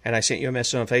know, and I sent you a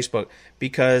message on Facebook,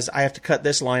 because I have to cut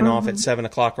this line off at 7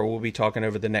 o'clock, or we'll be talking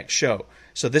over the next show.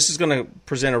 So this is going to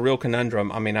present a real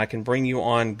conundrum. I mean, I can bring you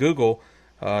on Google,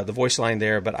 the voice line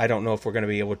there, but I don't know if we're going to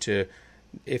be able to.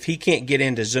 If he can't get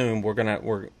into Zoom, we're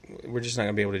just not going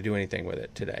to be able to do anything with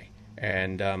it today.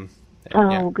 And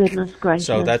goodness gracious!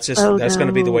 So that's going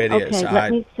to be the way it is. Okay,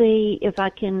 let me see if I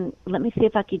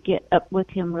could get up with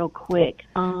him real quick.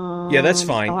 Yeah, that's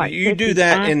fine. Right, you do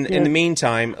that in the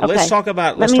meantime. Okay. Let's talk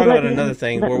about another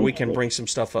thing where we can bring some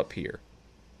stuff up here.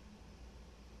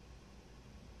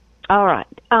 All right.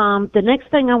 The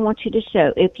next thing I want you to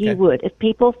show, if you would, if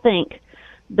people think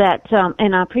that,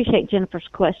 and I appreciate Jennifer's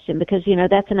question, because,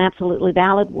 that's an absolutely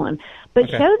valid one. But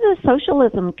show the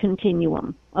socialism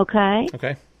continuum, okay?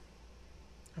 Okay.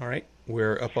 All right.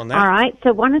 we're up on that. All right.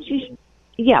 So why don't you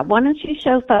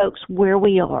show folks where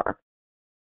we are?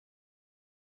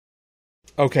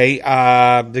 Okay.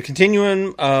 The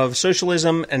Continuum of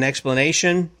Socialism and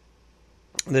Explanation.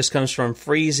 This comes from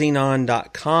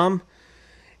freezenon.com.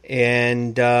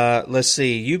 And let's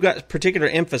see. You got particular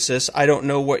emphasis. I don't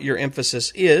know what your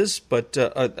emphasis is, but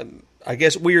I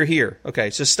guess we're here. Okay.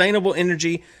 Sustainable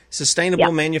energy,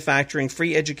 sustainable manufacturing,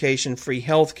 free education, free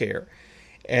healthcare.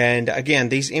 And again,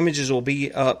 these images will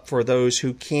be up for those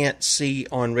who can't see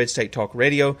on Red State Talk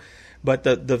Radio. But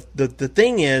the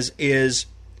thing is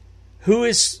who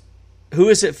is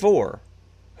it for?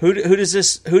 Who does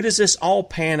this all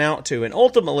pan out to? And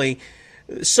ultimately,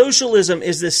 socialism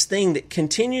is this thing that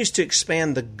continues to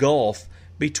expand the gulf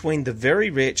between the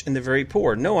very rich and the very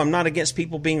poor. No, I'm not against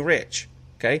people being rich.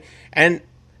 Okay?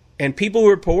 And people who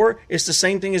are poor, it's the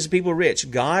same thing as the people rich.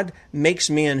 God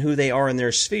makes men who they are in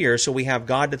their sphere, so we have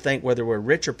God to thank whether we're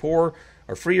rich or poor,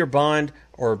 or free or bond,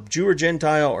 or Jew or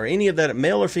Gentile, or any of that,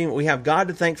 male or female. We have God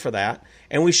to thank for that,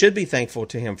 and we should be thankful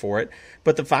to Him for it.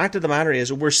 But the fact of the matter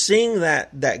is, we're seeing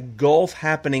that gulf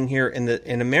happening here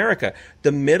in America.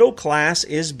 The middle class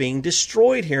is being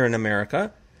destroyed here in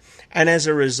America. And as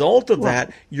a result of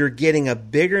that, you're getting a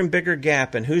bigger and bigger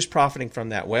gap. And who's profiting from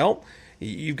that? Well,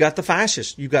 you've got the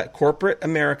fascists. You've got corporate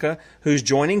America who's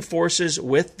joining forces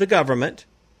with the government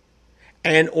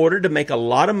in order to make a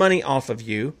lot of money off of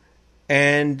you,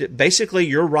 and basically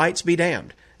your rights be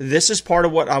damned. This is part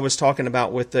of what I was talking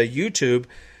about with the YouTube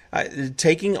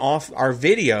taking off our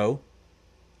video.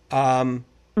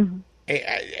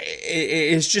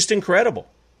 Is just incredible,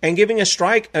 and giving a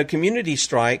community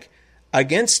strike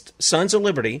against Sons of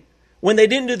Liberty when they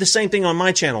didn't do the same thing on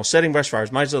my channel, Setting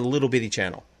Brushfires. Mine's a little bitty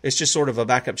channel. It's just sort of a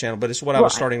backup channel, but it's what I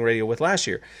was starting radio with last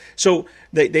year. So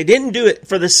they didn't do it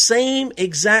for the same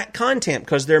exact content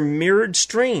because they're mirrored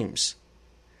streams.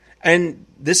 And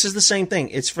this is the same thing.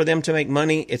 It's for them to make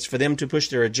money. It's for them to push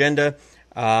their agenda.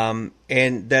 And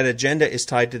that agenda is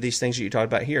tied to these things that you talked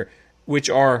about here, which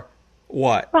are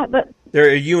what? Right, but they're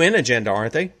a UN agenda,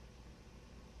 aren't they?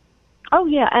 Oh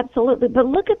yeah, absolutely. But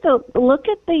look at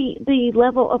the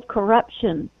level of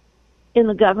corruption in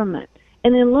the government,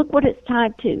 and then look what it's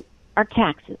tied to: our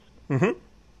taxes. Mm-hmm.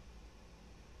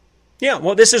 Yeah.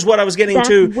 Well, this is what I was getting That's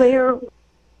to.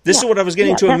 This is what I was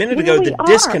getting to a minute ago. The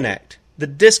disconnect. The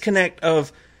disconnect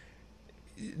of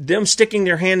them sticking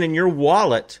their hand in your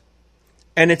wallet.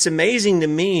 And it's amazing to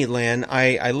me, Lynn.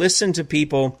 I listened to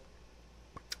people,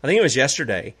 I think it was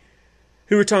yesterday,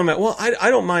 who were talking about, well, I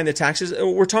don't mind the taxes.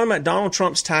 We're talking about Donald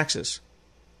Trump's taxes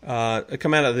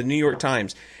come out of the New York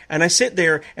Times. And I sit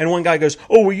there, and one guy goes,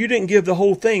 oh, well, you didn't give the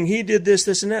whole thing. He did this,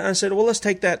 this, and that. And I said, well, let's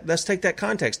take that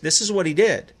context. This is what he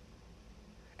did.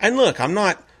 And look, I'm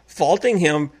not faulting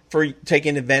him for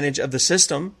taking advantage of the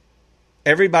system.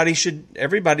 Everybody should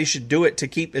do it to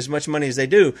keep as much money as they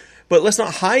do. But let's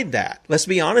not hide that. Let's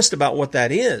be honest about what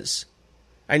that is.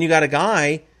 And you got a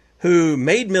guy who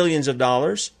made millions of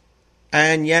dollars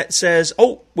and yet says,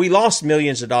 oh, we lost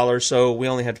millions of dollars, so we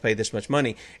only had to pay this much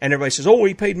money. And everybody says, oh,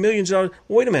 he paid millions of dollars.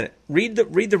 Well, wait a minute. Read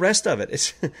the rest of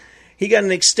it. He got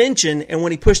an extension, and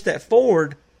when he pushed that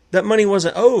forward, that money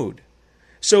wasn't owed.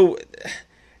 So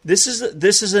this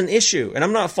is an issue. And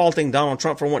I'm not faulting Donald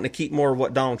Trump for wanting to keep more of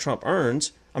what Donald Trump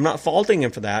earns. I'm not faulting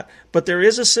him for that. But there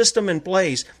is a system in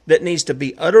place that needs to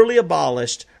be utterly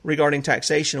abolished regarding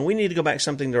taxation. And we need to go back to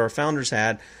something that our founders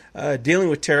had, dealing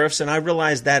with tariffs. And I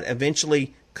realize that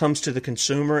eventually comes to the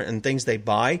consumer and things they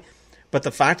buy. But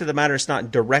the fact of the matter, it's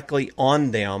not directly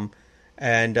on them.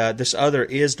 And this other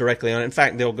is directly on it. In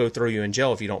fact, they'll go throw you in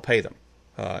jail if you don't pay them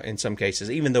in some cases,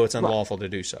 even though it's unlawful to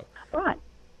do so. Right.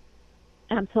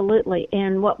 Absolutely.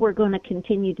 And what we're going to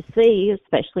continue to see,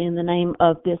 especially in the name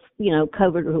of this,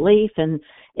 COVID relief and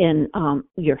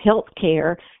your health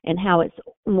care and how it's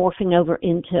morphing over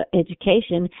into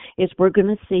education, is we're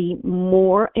going to see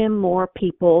more and more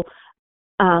people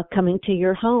coming to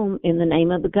your home in the name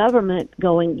of the government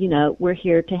going, we're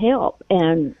here to help.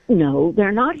 And no,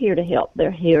 they're not here to help.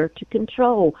 They're here to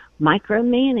control,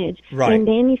 micromanage, and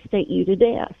nanny state you to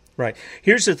death. Right.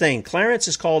 Here's the thing. Clarence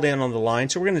is called in on the line,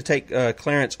 so we're going to take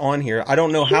Clarence on here. I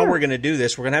don't know how we're going to do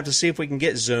this. We're going to have to see if we can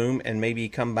get Zoom and maybe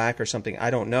come back or something. I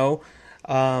don't know.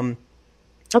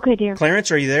 Okay, dear.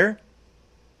 Clarence, are you there?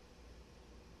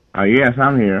 Yes,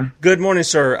 I'm here. Good morning,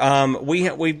 sir.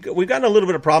 We've got a little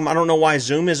bit of problem. I don't know why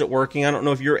Zoom isn't working. I don't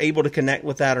know if you're able to connect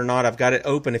with that or not. I've got it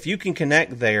open. If you can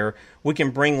connect there, we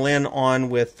can bring Lynn on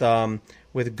with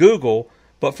Google.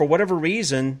 But for whatever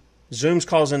reason, Zoom's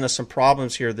causing us some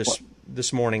problems here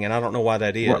this morning, and I don't know why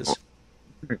that is.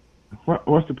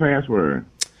 What's the password?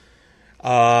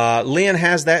 Lynn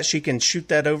has that. She can shoot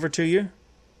that over to you.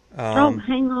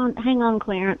 hang on,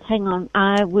 Clarence. Hang on.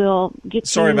 I will get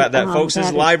Sorry you, about that, folks. This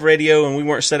is live radio, and we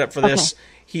weren't set up for this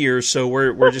here, so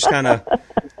we're just kind of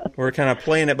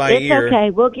playing it by ear. It's okay.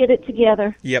 We'll get it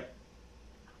together. Yep.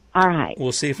 All right.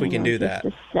 We'll see if we can do that.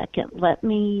 Just a second. Let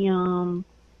me. All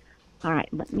right.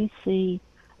 Let me see.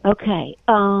 Okay.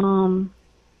 All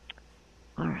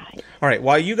right. All right.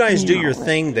 While you guys do your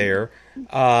thing there,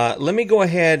 let me go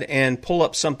ahead and pull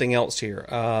up something else here.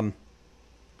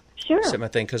 Sure. Set my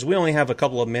thing, because we only have a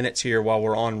couple of minutes here while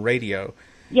we're on radio.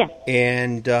 Yes.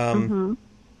 And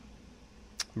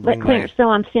But Clarence, so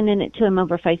I'm sending it to him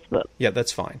over Facebook. Yeah,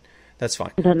 that's fine. That's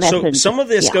fine. The message, so some of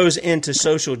this goes into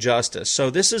social justice. So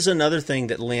this is another thing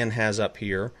that Lynn has up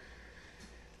here.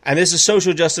 And this is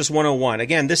Social Justice 101.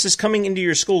 Again, this is coming into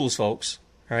your schools, folks.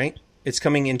 All right? It's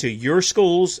coming into your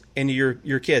schools and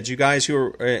your kids. You guys who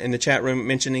are in the chat room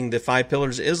mentioning the 5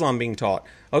 pillars of Islam being taught.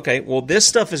 Okay, well, this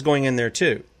stuff is going in there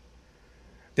too.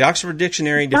 The Oxford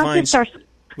Dictionary defines...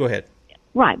 Go ahead.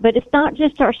 Right, but it's not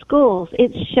just our schools.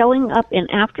 It's showing up in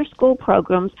after-school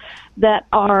programs that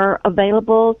are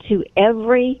available to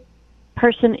every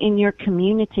person in your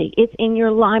community. It's in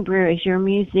your libraries, your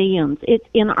museums. It's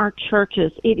in our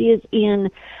churches. It is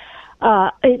in...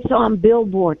 it's on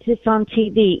billboards. It's on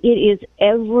TV. It is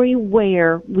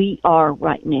everywhere we are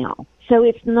right now. So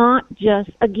it's not just,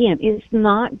 again, it's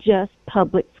not just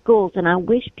public schools. And I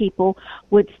wish people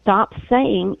would stop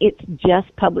saying it's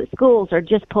just public schools or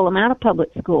just pull them out of public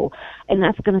school and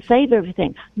that's going to save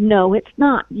everything. No, it's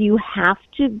not. You have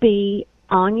to be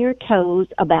on your toes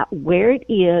about where it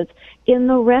is in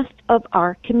the rest of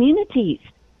our communities.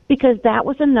 Because that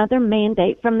was another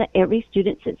mandate from the Every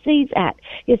Student Succeeds Act,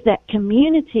 is that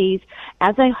communities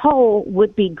as a whole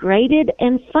would be graded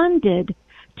and funded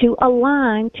to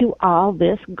align to all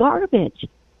this garbage.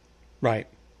 Right.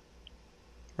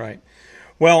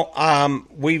 Well,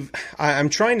 I'm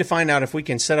trying to find out if we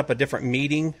can set up a different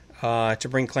meeting to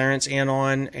bring Clarence in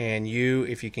on, and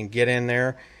if you can get in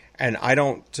there. And I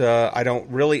don't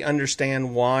really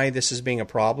understand why this is being a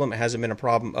problem. It hasn't been a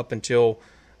problem up until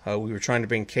we were trying to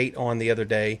bring Kate on the other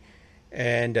day,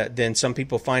 and then some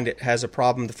people find it has a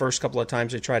problem the first couple of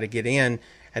times they try to get in,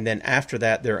 and then after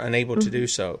that they're unable to do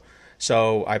so.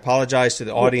 So I apologize to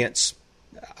the audience.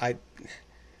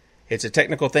 It's a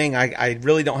technical thing I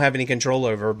really don't have any control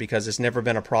over because it's never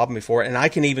been a problem before, and I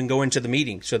can even go into the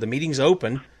meeting. So the meeting's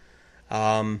open.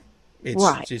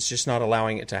 It's just not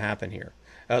allowing it to happen here.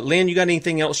 Lynn, you got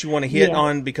anything else you want to hit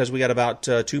on, because we got about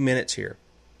 2 minutes here?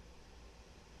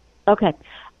 Okay.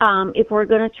 If we're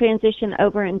going to transition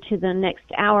over into the next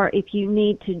hour, if you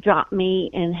need to drop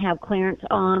me and have Clarence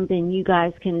on, then you've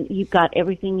got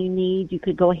everything you need. You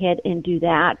could go ahead and do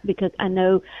that, because I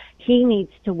know he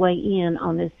needs to weigh in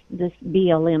on this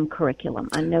BLM curriculum.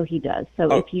 I know he does.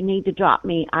 So if you need to drop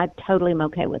me, I totally am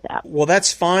okay with that. Well,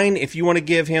 that's fine. If you want to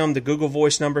give him the Google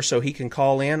Voice number so he can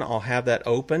call in, I'll have that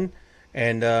open.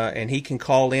 And he can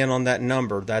call in on that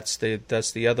number. That's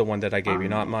the other one that I gave you,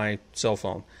 not my cell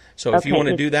phone. So if you want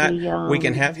to do that, we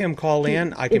can have him call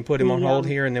in. I can put him on hold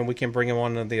here, and then we can bring him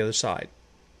on the other side.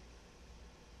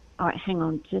 All right, hang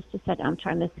on just a second. I'm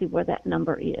trying to see where that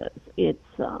number is. It's,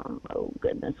 oh,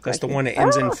 goodness gracious. That's the one that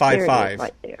ends in 55.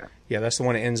 Right there. Yeah, that's the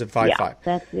one that ends in 55. Yeah,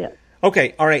 that's it.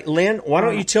 Okay, all right, Lynn, why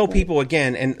don't you tell people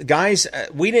again, and guys,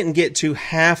 we didn't get to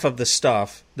half of the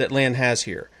stuff that Lynn has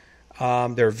here. There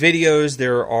are videos,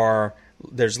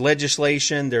 there's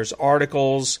legislation, there's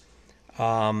articles,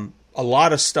 a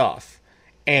lot of stuff.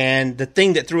 And the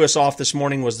thing that threw us off this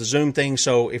morning was the Zoom thing.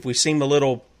 So if we seem a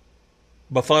little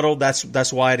befuddled,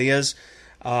 that's why it is.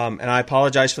 And I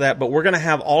apologize for that. But we're going to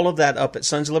have all of that up at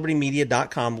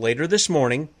sonsoflibertymedia.com later this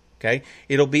morning. Okay,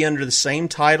 it'll be under the same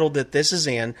title that this is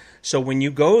in. So when you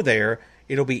go there,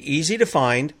 it'll be easy to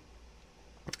find.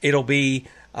 It'll be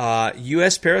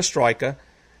U.S. Perestroika,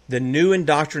 the new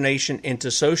indoctrination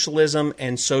into socialism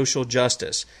and social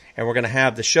justice. And we're going to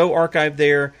have the show archive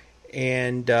there,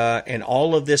 and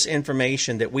all of this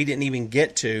information that we didn't even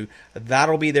get to,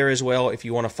 that'll be there as well if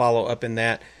you want to follow up in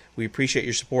that. We appreciate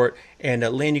your support. And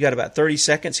Lynn, you got about 30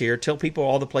 seconds here. Tell people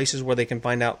all the places where they can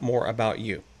find out more about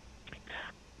you.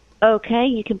 Okay,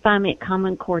 you can find me at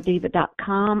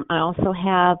commoncorediva.com. I also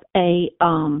have a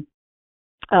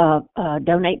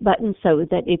donate button so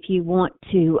that if you want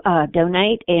to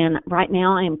donate, and right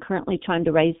now I am currently trying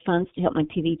to raise funds to help my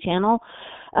TV channel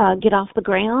get off the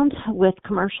ground with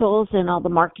commercials and all the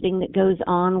marketing that goes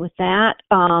on with that.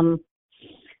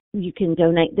 You can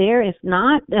donate there. If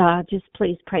not, just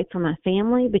please pray for my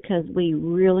family because we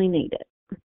really need it.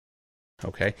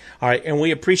 Okay. All right. And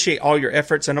we appreciate all your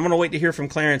efforts. And I'm going to wait to hear from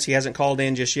Clarence. He hasn't called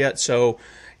in just yet. So,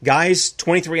 guys,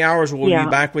 23 hours we'll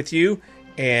be back with you.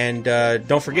 And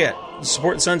don't forget,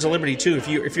 support the Sons of Liberty, too, if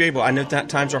you're able. I know that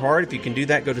times are hard. If you can do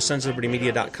that, go to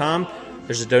sonsoflibertymedia.com.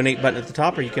 There's a donate button at the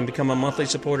top, or you can become a monthly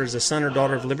supporter as a son or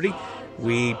daughter of Liberty.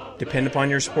 We depend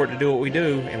upon your support to do what we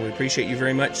do, and we appreciate you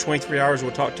very much. 23 hours,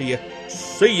 we'll talk to you.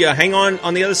 See ya. Hang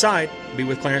on the other side. Be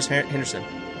with Clarence Henderson.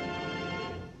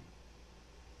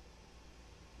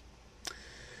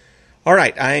 All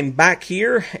right, I'm back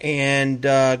here, and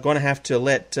going to have to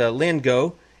let Lynn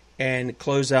go and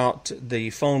close out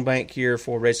the phone bank here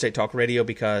for Red State Talk Radio,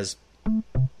 because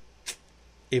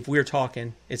if we're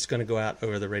talking, it's going to go out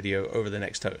over the radio over the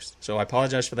next host. So I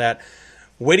apologize for that.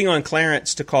 Waiting on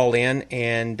Clarence to call in,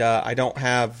 and I don't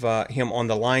have him on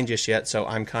the line just yet, so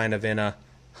I'm kind of in a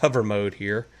hover mode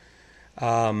here.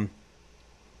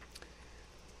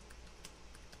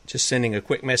 Just sending a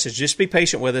quick message. Just be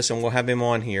patient with us, and we'll have him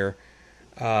on here,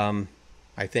 I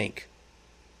think,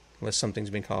 unless something's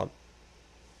been called.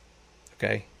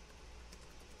 Okay.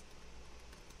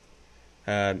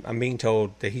 I'm being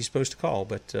told that he's supposed to call,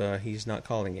 but he's not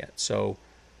calling yet. So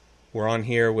we're on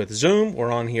here with Zoom,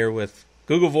 we're on here with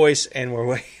Google Voice, and we're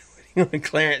waiting on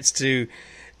Clarence to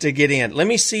get in. Let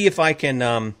me see if I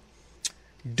can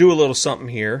do a little something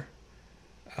here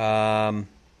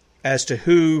as to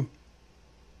who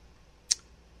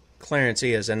Clarence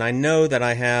is. And I know that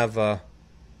I have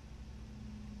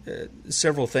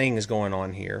several things going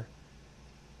on here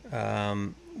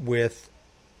with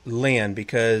Lynn,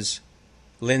 because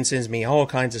Lynn sends me all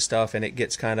kinds of stuff, and it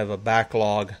gets kind of a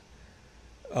backlog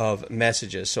of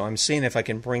messages. So I'm seeing if I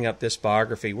can bring up this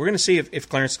biography. We're going to see if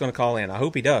Clarence is going to call in. I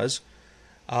hope he does.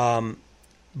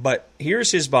 But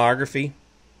here's his biography.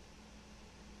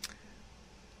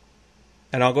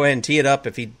 And I'll go ahead and tee it up.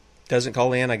 If he doesn't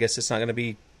call in, I guess it's not going to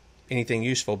be anything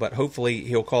useful. But hopefully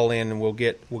he'll call in, and we'll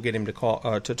get him to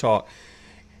call to talk.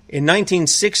 In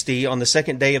 1960, on the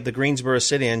second day of the Greensboro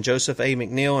sit-in, Joseph A.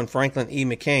 McNeil and Franklin E.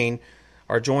 McCain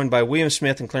are joined by William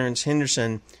Smith and Clarence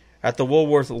Henderson at the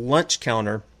Woolworth lunch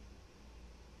counter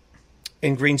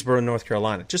in Greensboro, North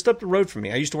Carolina, just up the road from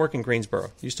me. I used to work in Greensboro.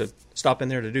 I used to stop in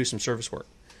there to do some service work.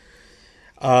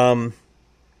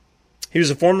 He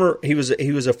was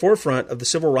a forefront of the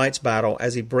civil rights battle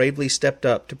as he bravely stepped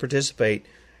up to participate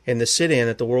in the sit-in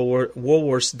at the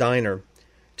Woolworth's diner.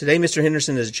 Today, Mr.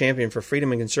 Henderson is a champion for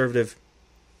freedom and conservative.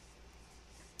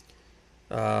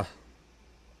 I'm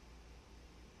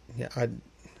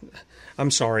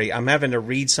sorry. I'm having to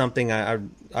read something. I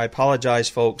apologize,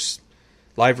 folks.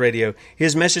 Live radio.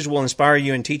 His message will inspire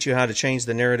you and teach you how to change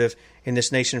the narrative in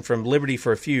this nation from liberty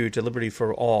for a few to liberty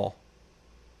for all.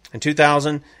 In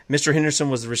 2000, Mr. Henderson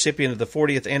was the recipient of the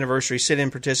 40th Anniversary Sit-In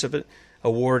Participant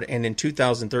Award, and in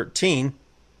 2013,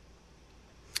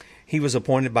 he was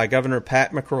appointed by Governor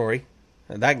Pat McCrory.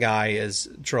 And that guy is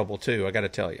trouble, too, I got to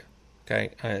tell you.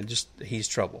 Okay? He's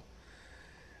trouble.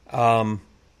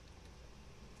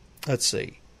 Let's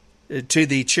see. To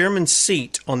the chairman's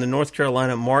seat on the North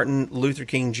Carolina Martin Luther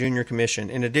King Jr. Commission.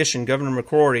 In addition, Governor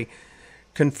McCrory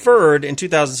conferred in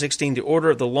 2016 the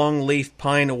Order of the Longleaf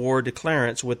Pine Award to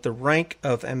Clarence with the rank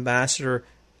of Ambassador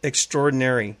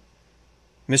Extraordinary.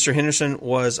 Mr. Henderson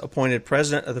was appointed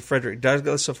president of the Frederick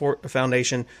Douglass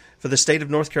Foundation for the state of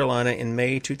North Carolina in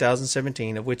May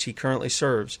 2017, of which he currently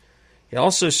serves. He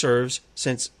also serves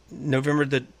since November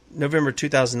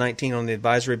 2019 on the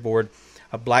advisory board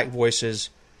of Black Voices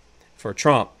for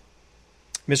Trump.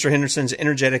 Mr. Henderson's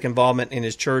energetic involvement in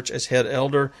his church as head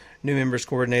elder, new members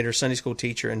coordinator, Sunday school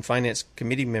teacher, and finance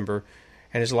committee member,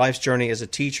 and his life's journey as a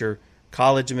teacher,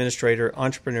 college administrator,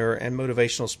 entrepreneur, and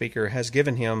motivational speaker has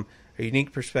given him a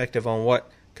unique perspective on what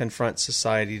confronts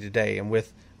society today. And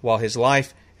while his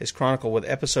life is chronicled with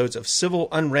episodes of civil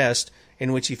unrest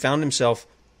in which he found himself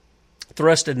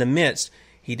thrust in the midst,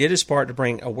 he did his part to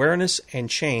bring awareness and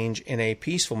change in a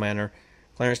peaceful manner.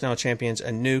 Clarence now champions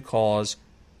a new cause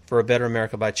for a better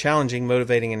America by challenging,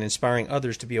 motivating, and inspiring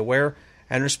others to be aware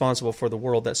and responsible for the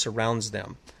world that surrounds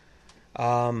them.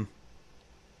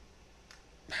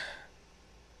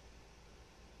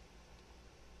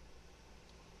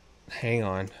 Hang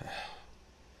on.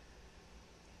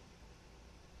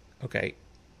 Okay.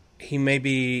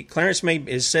 Clarence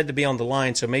is said to be on the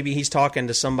line, so maybe he's talking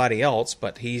to somebody else,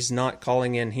 but he's not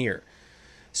calling in here.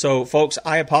 So, folks,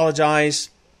 I apologize.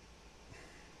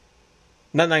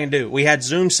 Nothing I can do. We had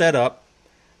Zoom set up,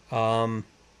 and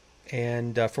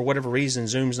for whatever reason,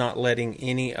 Zoom's not letting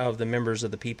any of the members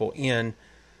of the people in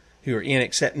who are in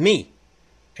except me.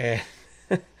 And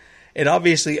it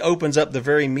obviously opens up the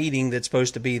very meeting that's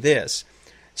supposed to be this.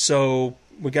 So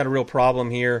we got a real problem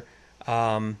here,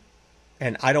 and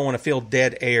I don't want to fill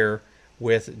dead air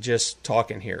with just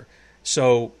talking here.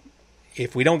 So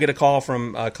if we don't get a call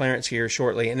from Clarence here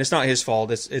shortly, and it's not his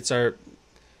fault, it's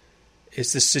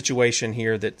this situation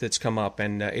here that's come up,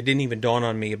 and it didn't even dawn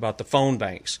on me about the phone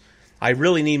banks. I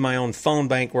really need my own phone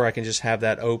bank where I can just have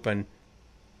that open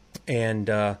and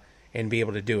be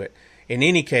able to do it. In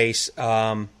any case,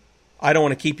 I don't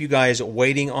want to keep you guys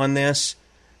waiting on this.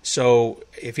 So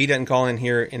if he doesn't call in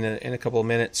here in a couple of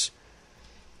minutes,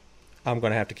 I'm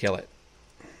going to have to kill it.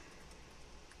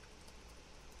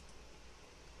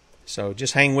 So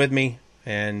just hang with me,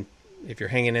 and if you're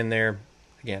hanging in there,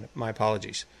 again, my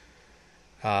apologies.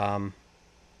 No,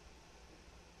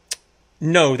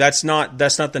 that's not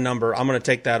the number. I'm going to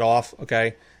take that off.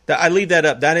 Okay, I leave that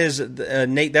up. That is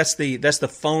Nate. That's the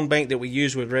phone bank that we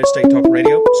use with Red State Talk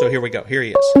Radio. So here we go. Here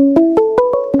he is,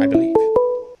 I believe.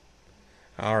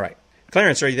 All right,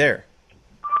 Clarence, are you there?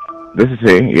 This is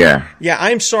he. Yeah. Yeah,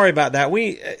 I'm sorry about that.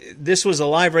 This was a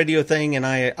live radio thing, and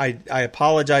I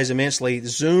apologize immensely.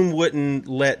 Zoom wouldn't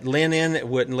let Lynn in. It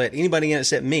wouldn't let anybody in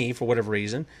except me for whatever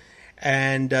reason.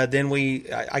 And then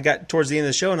I got towards the end of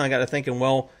the show, and I got to thinking,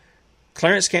 well,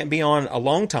 Clarence can't be on a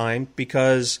long time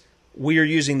because we are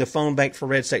using the phone bank for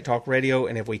Red State Talk Radio,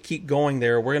 and if we keep going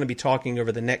there, we're going to be talking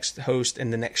over the next host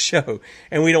and the next show,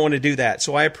 and we don't want to do that.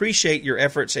 So I appreciate your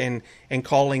efforts and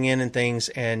calling in and things,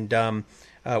 and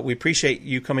we appreciate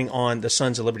you coming on the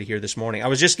Sons of Liberty here this morning. I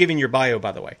was just giving your bio,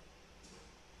 by the way.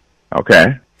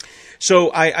 Okay.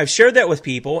 So I've shared that with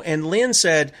people, and Lynn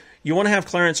said, you want to have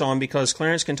Clarence on because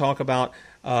Clarence can talk about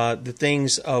the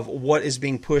things of what is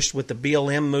being pushed with the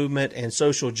BLM movement and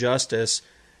social justice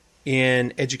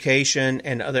in education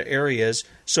and other areas.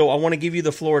 So I want to give you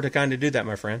the floor to kind of do that,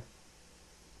 my friend.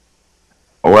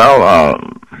 Well,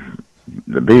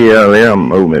 the BLM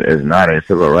movement is not a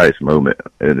civil rights movement.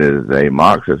 It is a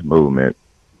Marxist movement.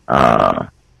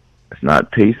 It's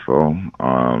not peaceful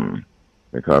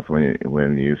because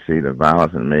when you see the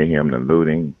violence and mayhem, the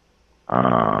looting,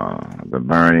 the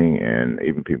burning, and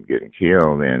even people getting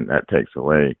killed, then that takes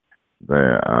away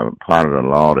the part of the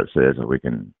law that says that we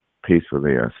can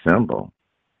peacefully assemble.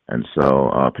 And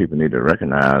so people need to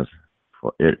recognize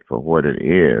it for what it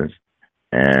is,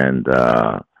 and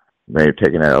they've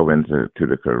taken that over into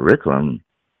the curriculum,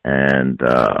 and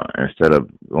instead of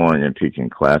going and teaching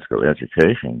classical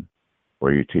education,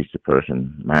 where you teach the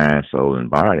person mind, soul, and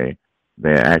body,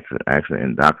 they're actually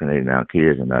indoctrinating our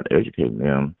kids and not educating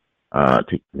them,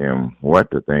 teaching them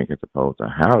what to think as opposed to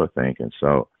how to think. And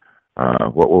so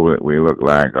what will we look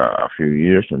like a few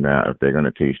years from now if they're going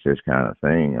to teach this kind of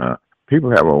thing?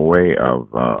 People have a way of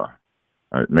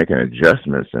making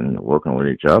adjustments and working with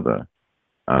each other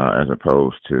as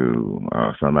opposed to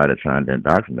somebody trying to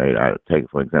indoctrinate. I take,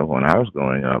 for example, when I was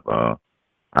growing up,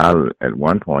 at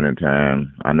one point in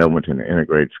time, I never went to an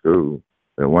integrated school,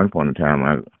 but at one point in time,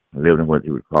 I lived in what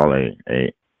you would call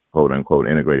a quote-unquote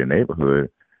integrated neighborhood,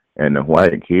 and the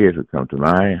white kids would come to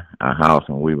my house,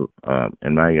 and we would,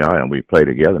 in my yard, and we'd play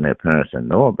together, and their parents didn't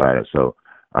know about it. So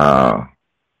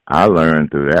I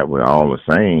learned through that we're all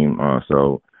the same.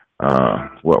 So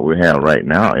what we have right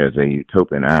now is a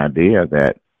utopian idea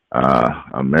that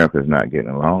America is not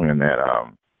getting along, and that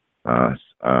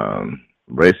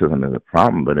racism is a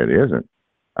problem, but it isn't.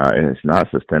 And it's not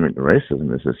systemic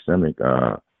racism, it's systemic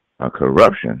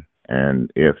corruption.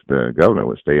 And if the government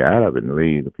would stay out of it and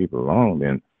leave the people alone,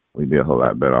 then we'd be a whole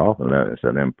lot better off instead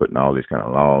of them putting all these kind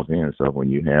of laws in. So when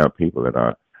you have people that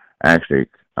are actually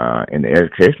in the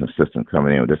educational system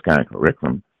coming in with this kind of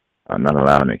curriculum, not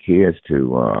allowing the kids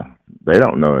to, they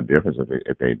don't know the difference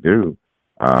if they do.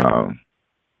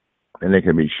 Then they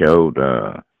can be showed,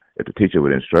 if the teacher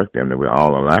would instruct them that we're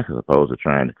all alike as opposed to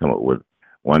trying to come up with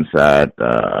one side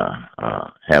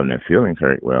having their feelings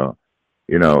hurt. Well,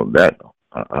 you know, that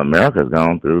America's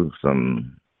gone through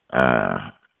some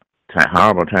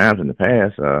horrible times in the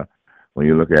past when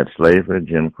you look at slavery,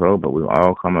 Jim Crow, but we've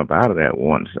all come up out of that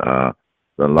once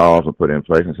the laws were put in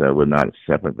place and said we're not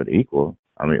separate but equal.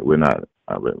 I mean, we're not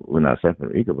separate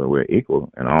but equal, but we're equal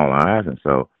in all eyes. And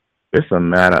so it's a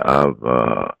matter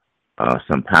of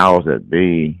some powers that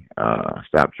be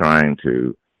stop trying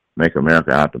to make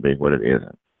America out to be what it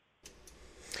isn't.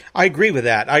 I agree with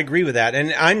that.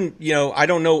 And I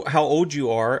don't know how old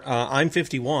you are. I'm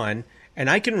 51, and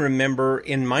I can remember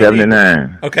in my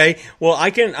 79. Okay. Well,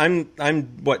 I'm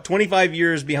what, 25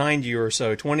 years behind you or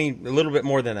so, a little bit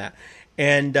more than that.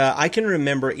 And I can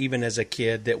remember even as a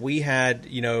kid that we had,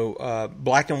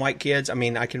 black and white kids. I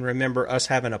mean, I can remember us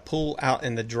having a pool out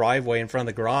in the driveway in front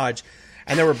of the garage.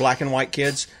 And there were black and white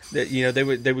kids that,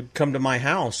 they would come to my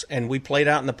house, and we played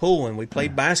out in the pool, and we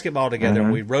played basketball together,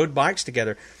 and we rode bikes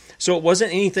together. So it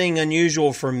wasn't anything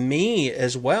unusual for me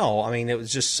as well. I mean, it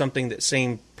was just something that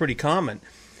seemed pretty common.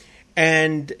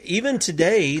 And even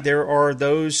today, there are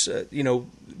those,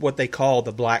 what they call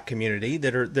the black community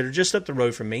that are just up the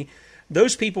road from me.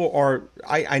 Those people are,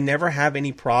 I never have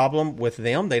any problem with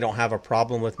them. They don't have a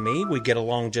problem with me. We get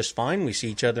along just fine. We see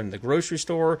each other in the grocery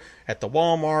store, at the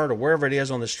Walmart, or wherever it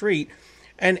is on the street,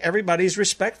 and everybody's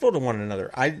respectful to one another.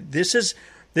 This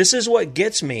is what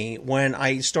gets me when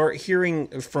I start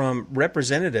hearing from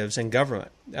representatives in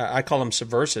government. I call them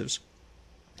subversives,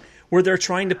 where they're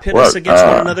trying to pit us against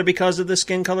one another because of the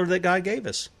skin color that God gave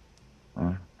us.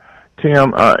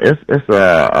 Tim, it's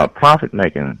a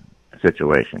profit-making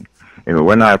situation. If it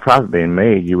were not a profit being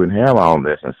made, you wouldn't have all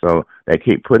this. And so they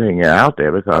keep putting it out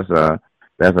there because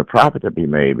there's a profit to be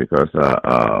made. Because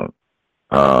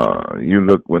you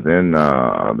look within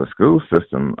the school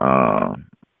system,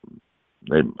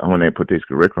 when they put these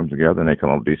curriculums together and they come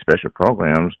up with these special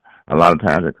programs, a lot of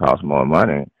times it costs more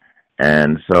money.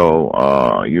 And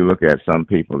so you look at some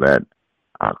people that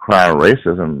cry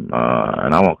racism,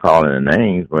 and I won't call any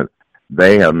names, but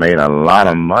they have made a lot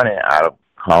of money out of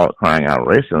crying out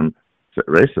racism.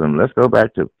 Let's go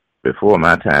back to before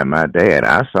my time. My dad,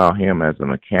 I saw him as a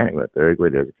mechanic with third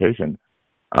grade education.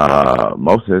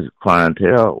 Most of his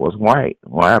clientele was white.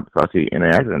 Why? Because he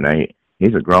interacted, and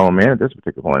he's a grown man at this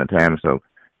particular point in time. So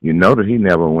you know that he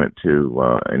never went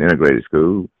to an integrated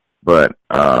school, but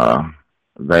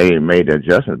they made the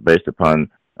adjustments based upon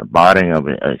a bartering of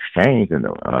an exchange, and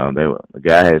the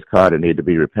guy had his car that needed to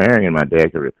be repairing, and my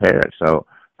dad could repair it. So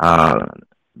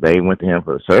they went to him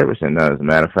for the service, and as a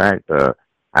matter of fact,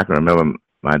 I can remember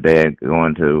my dad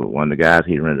going to one of the guys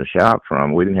he rented a shop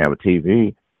from. We didn't have a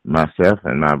TV. Myself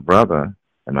and my brother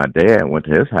and my dad went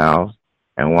to his house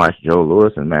and watched Joe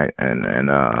Louis and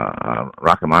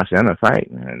Rocky Marciano fight.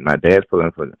 And my dad's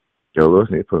pulling for Joe Louis,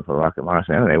 and he pulling for Rocky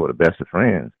Marciano. They were the best of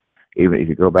friends. Even if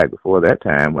you go back before that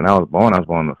time, when I was born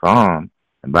on the farm.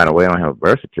 And by the way, I don't have a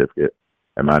birth certificate.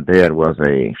 And my dad was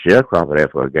a sharecropper there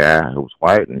for a guy who was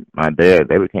white. And my dad,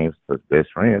 they became such best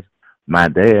friends. My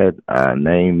dad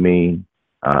named me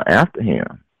after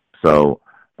him. So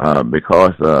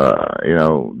because,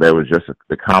 there was just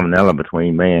the common element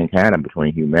between mankind and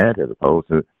between humanity as opposed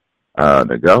to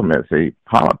the government. See,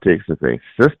 politics is a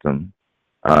system.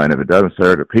 And if it doesn't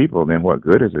serve the people, then what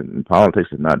good is it? And politics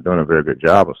is not doing a very good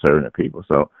job of serving the people.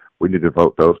 So we need to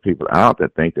vote those people out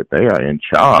that think that they are in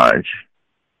charge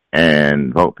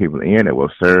and vote people in that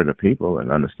will serve the people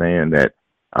and understand that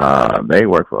they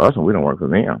work for us and we don't work for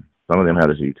them. Some of them have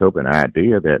this utopian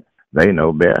idea that they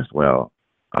know best. Well,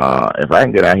 if I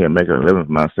can get out here and make a living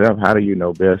for myself, how do you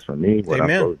know best for me what Amen.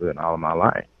 I'm supposed to do in all of my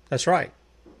life? That's right.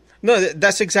 No,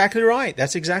 that's exactly right.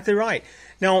 That's exactly right.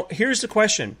 Now, here's the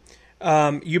question.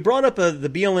 You brought up the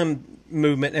BLM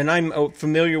movement, and I'm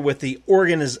familiar with the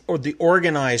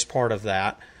organized part of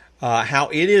that, how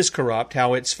it is corrupt,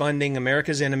 how it's funding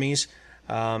America's enemies,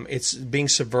 it's being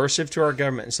subversive to our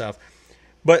government and stuff.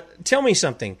 But tell me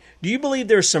something. Do you believe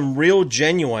there's some real,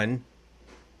 genuine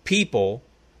people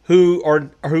who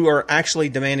are actually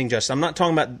demanding justice? I'm not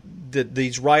talking about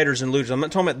these rioters and looters. I'm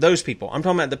not talking about those people. I'm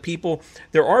talking about the people.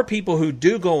 There are people who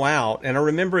do go out, and I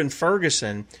remember in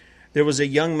Ferguson, there was a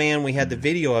young man, we had the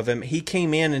video of him, he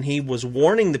came in and he was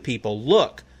warning the people,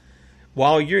 look,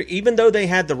 even though they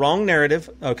had the wrong narrative,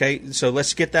 okay, so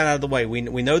let's get that out of the way.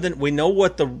 We know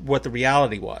what the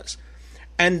reality was.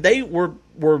 And they were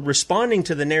responding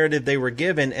to the narrative they were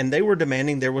given, and they were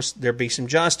demanding there be some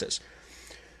justice.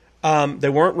 They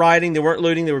weren't rioting, they weren't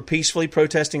looting, they were peacefully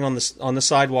protesting on the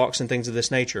sidewalks and things of this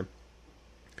nature.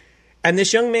 And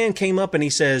this young man came up and he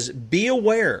says, be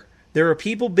aware. There are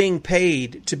people being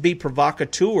paid to be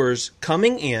provocateurs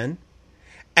coming in,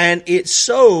 and it's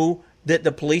so that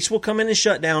the police will come in and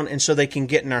shut down and so they can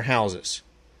get in our houses.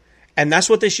 And that's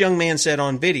what this young man said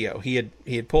on video. He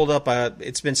had pulled up,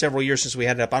 it's been several years since we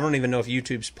had it up. I don't even know if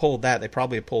YouTube's pulled that. They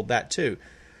probably have pulled that too.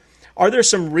 Are there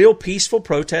some real peaceful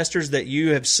protesters that you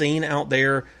have seen out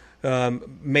there,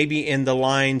 maybe in the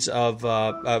lines of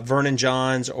Vernon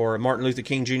Johns or Martin Luther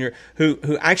King Jr.,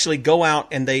 who actually go out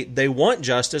and they want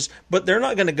justice, but they're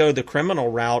not going to go the criminal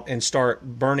route and start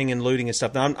burning and looting and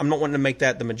stuff? Now, I'm not wanting to make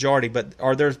that the majority, but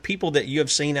are there people that you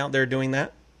have seen out there doing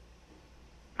that?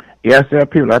 Yes, there are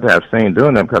people that I've seen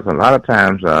doing them because a lot of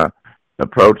times the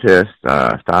protests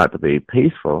start to be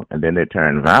peaceful and then they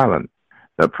turn violent.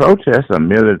 The protests are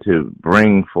merely to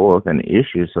bring forth an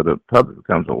issue so the public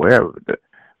becomes aware of it.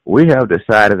 We have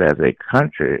decided as a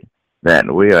country that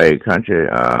we are a country,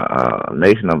 a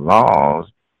nation of laws,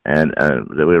 and that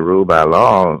we're ruled by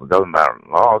laws, governed by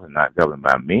laws, and not governed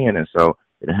by men. And so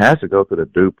it has to go through the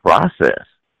due process.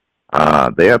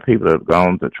 There are people that have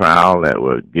gone to trial that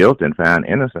were guilty and found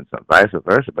innocent, and vice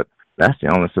versa. But that's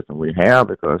the only system we have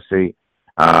because, see,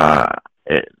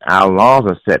 our laws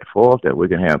are set forth that we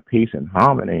can have peace and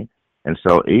harmony. And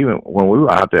so even when we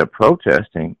were out there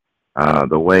protesting,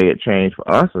 the way it changed for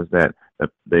us was that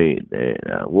the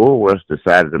Woolworths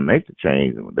decided to make the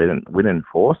change. We didn't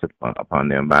force it upon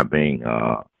them by being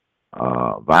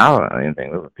violent or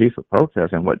anything. It was a peaceful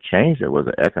protest, and what changed it was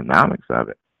the economics of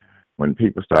it. When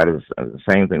people started the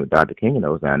same thing with Dr. King and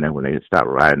those down there, when they stopped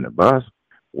riding the bus,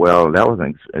 well, those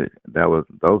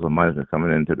were money that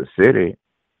coming into the city,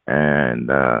 and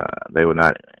they were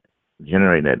not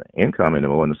generating that income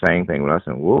anymore. And the same thing with us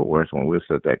in Woolworths, when we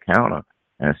sit at that counter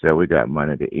and said we got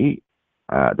money to eat,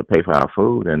 to pay for our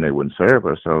food, and they wouldn't serve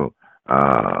us. So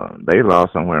they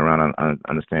lost somewhere around, I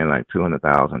understand, like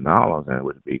 $200,000, and it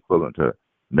would be equivalent to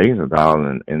millions of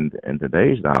dollars in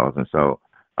today's dollars. And so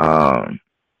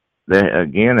there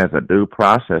again, there's a due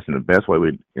process, and the best way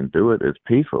we can do it is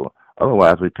peaceful.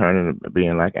 Otherwise, we turn into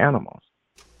being like animals.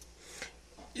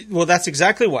 Well, that's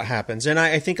exactly what happens. And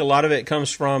I think a lot of it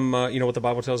comes from, what the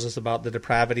Bible tells us about the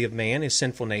depravity of man, his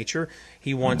sinful nature.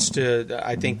 He wants to,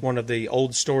 I think one of the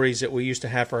old stories that we used to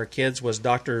have for our kids was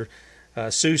Dr.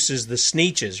 Seuss's The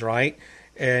Sneetches, right?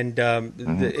 And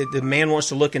the man wants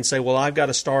to look and say, well, I've got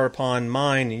a star upon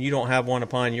mine and you don't have one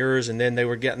upon yours. And then they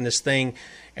were getting this thing.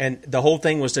 And the whole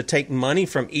thing was to take money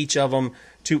from each of them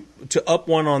to up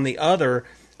one on the other,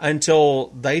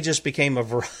 until they just became a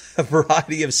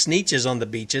variety of Sneetches on the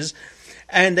beaches.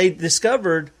 And they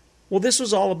discovered, well, this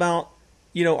was all about,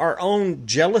 our own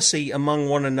jealousy among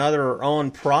one another, our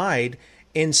own pride,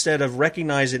 instead of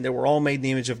recognizing that we're all made in the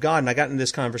image of God. And I got in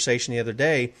this conversation the other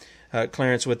day,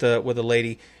 Clarence, with a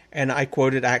lady, and I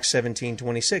quoted Acts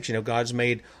 17:26. God's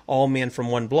made all men from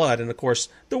one blood. And, of course,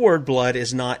 the word blood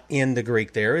is not in the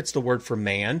Greek there. It's the word for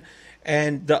man.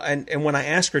 And when I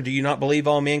asked her, do you not believe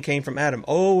all men came from Adam?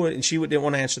 Oh, and she didn't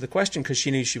want to answer the question because she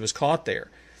knew she was caught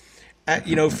there.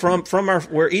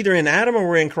 We're either in Adam or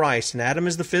we're in Christ, and Adam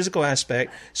is the physical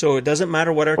aspect. So it doesn't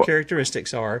matter what our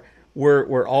characteristics are.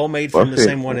 We're all made from the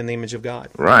same one in the image of God.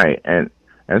 Right, and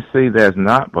see, there's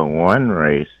not but one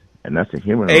race, and that's the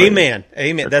human race. Amen.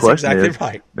 That's exactly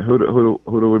right. Who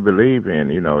do we believe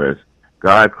in? Is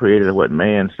God created what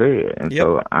man said. And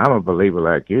so I'm a believer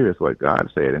like you. It's what God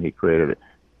said. And he created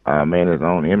man in his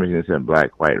own image. And it's in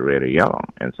black, white, red, or yellow.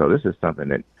 And so this is something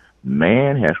that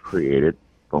man has created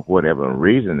for whatever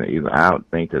reason. Either I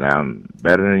think that I'm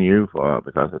better than you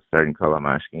because of a certain color of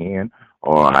my skin,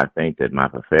 or I think that my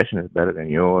profession is better than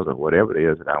yours, or whatever it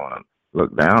is that I want to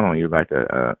look down on you, like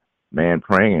a man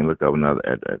praying and looked over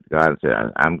at God and said,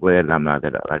 I'm glad that I'm not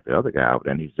like the other guy, but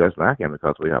then he's just like him,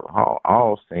 because we have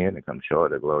all sinned and come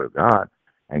short of the glory of God.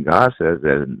 And God says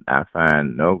that I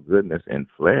find no goodness in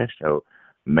flesh. So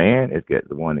man is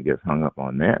the one that gets hung up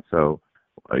on that. So,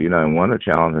 and one of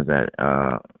the challenges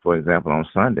that, for example, on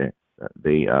Sunday,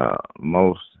 the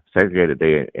most segregated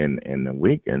day in the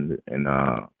week in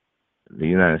the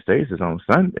United States is on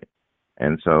Sunday.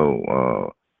 And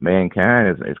so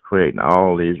mankind is creating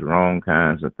all these wrong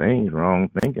kinds of things, wrong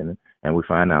thinking, and we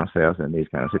find ourselves in these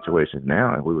kind of situations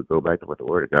now. If we would go back to what the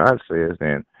Word of God says,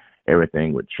 then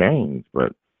everything would change.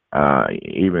 But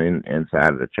even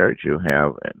inside of the church,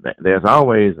 there's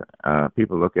always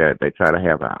people they try to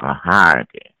have a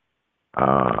hierarchy.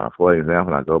 For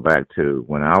example, I go back to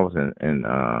when I was in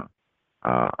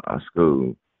a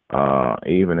school.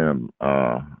 Even in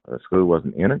the school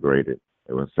wasn't integrated;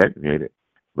 it was segregated.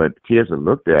 But kids are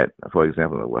looked at, for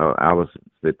example, well, I was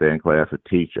sit there in class with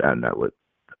teachers, I know with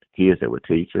kids that were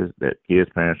teachers, that kids'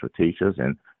 parents were teachers,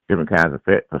 and different kinds of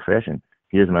profession.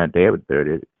 Here's my dad with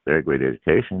third grade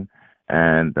education,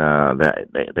 and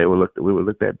we were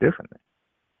looked at differently.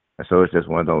 And so it's just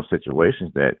one of those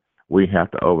situations that we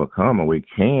have to overcome, and we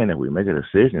can if we make a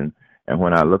decision. And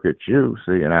when I look at you,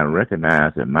 see, and I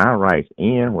recognize that my rights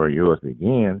end where yours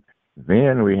begin,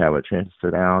 then we have a chance to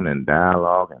sit down and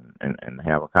dialogue and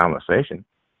have a conversation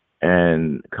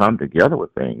and come together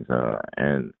with things.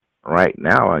 And right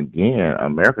now, again,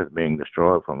 America's being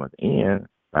destroyed from within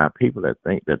by people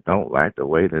that don't like the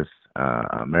way this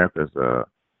America's the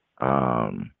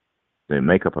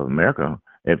makeup of America.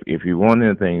 If you want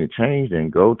anything to change, then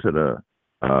go to the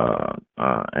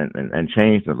and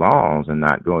change the laws and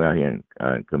not go out here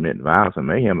and commit violence and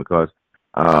mayhem, because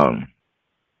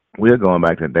we're going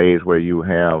back to days where you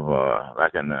have,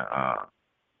 like in the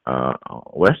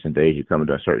Western days, you come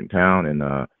into a certain town and,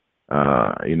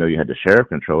 you had the sheriff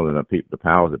controlling the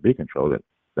powers that be controlling it.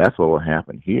 That's what will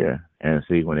happen here. And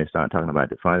see, when they start talking about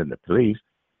defunding the police,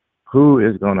 who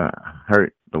is going to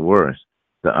hurt the worst?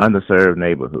 The underserved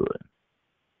neighborhood.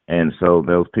 And so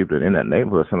those people that in that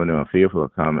neighborhood, some of them are fearful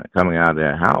of coming out of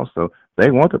their house. So they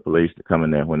want the police to come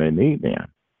in there when they need them.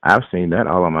 I've seen that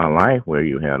all of my life where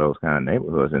you have those kind of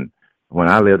neighborhoods. And when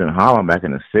I lived in Harlem back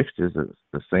in the 60s,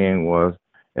 the saying was,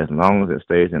 as long as it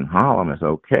stays in Harlem, it's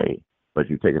okay. But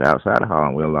you take it outside of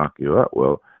Harlem, we'll lock you up.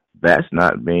 Well, that's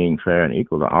not being fair and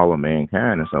equal to all of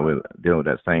mankind. And so we're dealing with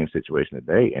that same situation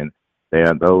today. And there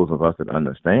are those of us that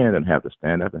understand and have to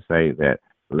stand up and say that,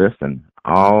 listen,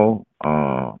 all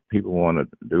people want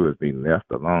to do is be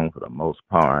left alone for the most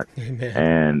part. Amen.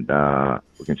 And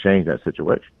we can change that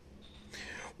situation.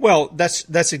 Well,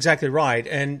 that's exactly right.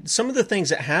 And some of the things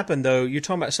that happen, though, you're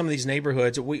talking about some of these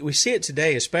neighborhoods, we see it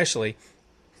today especially.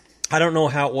 I don't know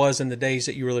how it was in the days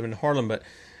that you were living in Harlem, but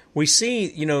we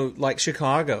see, like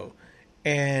Chicago,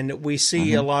 and we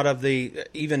see a lot of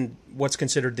even what's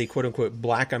considered the quote-unquote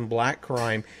black-on-black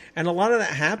crime. And a lot of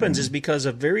that happens is because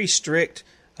of very strict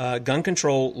gun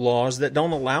control laws that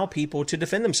don't allow people to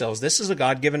defend themselves. This is a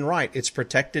God-given right. It's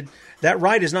protected. That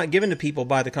right is not given to people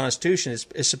by the Constitution.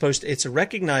 It's a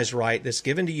recognized right that's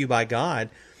given to you by God,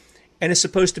 and it's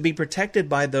supposed to be protected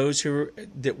by those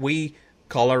that we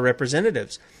call our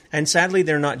representatives. And sadly,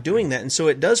 they're not doing that. And so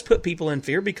it does put people in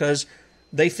fear because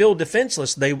they feel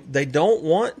defenseless. They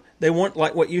want,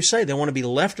 like what you say, they want to be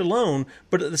left alone.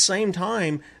 But at the same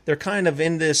time, they're kind of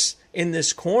in this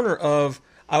corner of,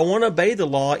 I want to obey the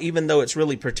law, even though it's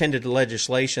really pretended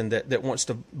legislation that wants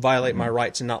to violate my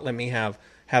rights and not let me have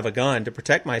a gun to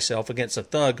protect myself against a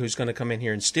thug who's going to come in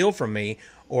here and steal from me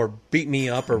or beat me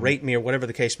up or rape me or whatever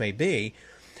the case may be,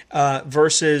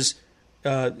 versus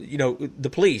the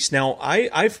police. Now,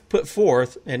 I've put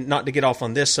forth, and not to get off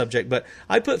on this subject, but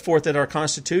I put forth that our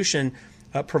Constitution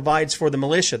provides for the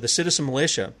militia, the citizen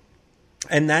militia,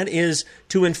 and that is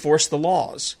to enforce the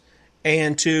laws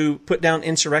and to put down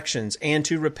insurrections and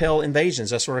to repel invasions.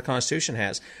 That's what our Constitution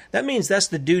has. That means that's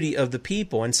the duty of the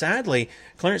people. And sadly,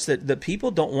 Clarence, the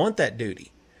people don't want that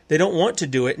duty. They don't want to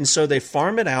do it, and so they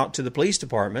farm it out to the police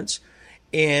departments.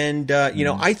 And,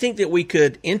 I think that we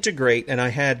could integrate, and I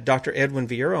had Dr. Edwin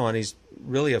Vieira on. He's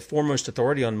really a foremost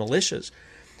authority on militias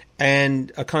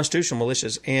and constitutional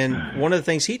militias. And one of the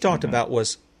things he talked about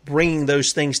was bringing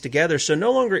those things together. So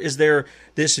no longer is there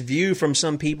this view from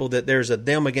some people that there's a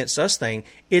them against us thing.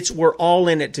 It's we're all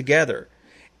in it together.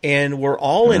 And we're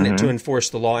all in it to enforce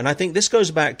the law. And I think this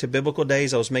goes back to biblical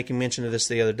days. I was making mention of this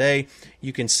the other day.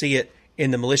 You can see it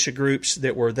in the militia groups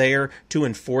that were there to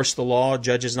enforce the law.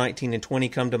 Judges 19 and 20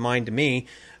 come to mind to me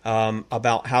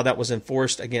about how that was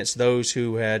enforced against those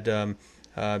who had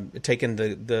taken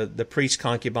the priest's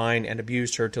concubine and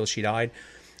abused her till she died.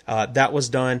 That was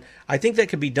done. I think that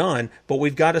could be done, but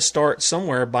we've got to start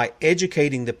somewhere by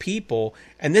educating the people.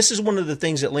 And this is one of the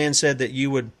things that Lynn said that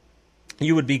you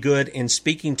would be good in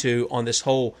speaking to on this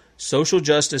whole social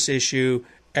justice issue,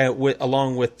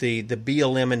 along with the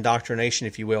BLM indoctrination,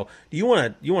 if you will. Do you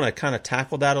want to kind of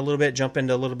tackle that a little bit, jump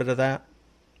into a little bit of that?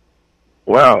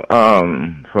 Well,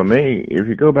 for me, if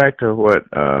you go back to what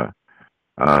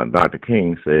Dr.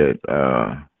 King said,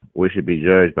 we should be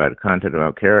judged by the content of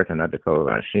our character, not the color of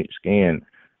our skin.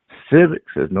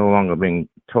 Civics is no longer being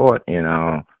taught in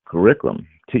our curriculum,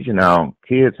 teaching our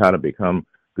kids how to become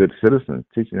good citizens,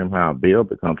 teaching them how a bill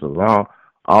becomes a law,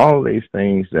 all these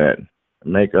things that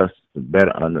make us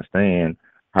better understand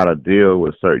how to deal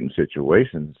with certain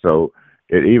situations. So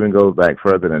it even goes back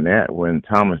further than that when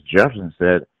Thomas Jefferson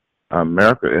said,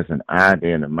 America is an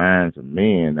idea in the minds of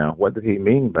men. Now, what did he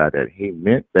mean by that? He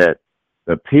meant that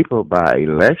the people by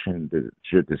election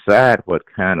should decide what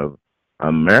kind of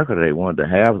America they wanted to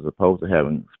have, as opposed to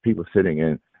having people sitting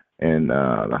in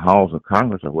the halls of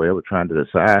Congress or wherever trying to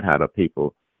decide how the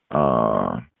people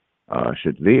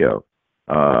should live.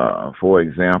 For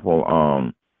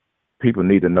example, people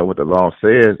need to know what the law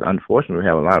says. Unfortunately, we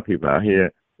have a lot of people out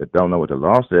here that don't know what the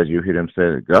law says. You hear them say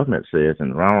the government says,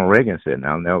 and Ronald Reagan said, and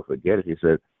I'll never forget it, he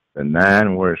said, the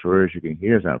 9 worst words you can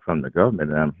hear is from the government,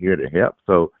 and I'm here to help.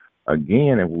 So,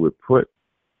 again, if we would put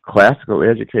classical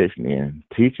education in,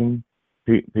 teaching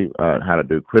people how to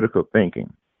do critical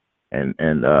thinking and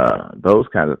those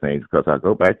kinds of things, because I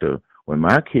go back to when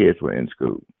my kids were in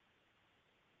school,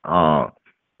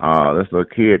 this little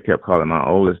kid kept calling my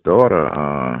oldest daughter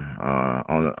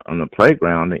on the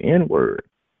playground the N-word.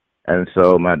 And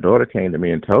so my daughter came to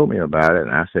me and told me about it, and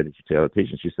I said, did you tell the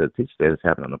teacher? She said, teacher said it's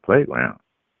happened on the playground.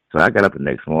 So I got up the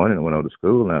next morning and went over to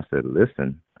school, and I said,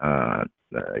 listen, I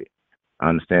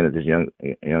understand that this young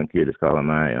kid is calling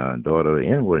my daughter the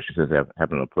N-word. She says it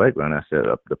happened on the playground. I said,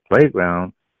 the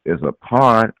playground is a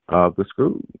part of the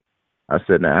school. I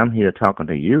said, now I'm here talking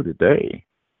to you today.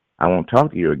 I won't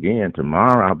talk to you again.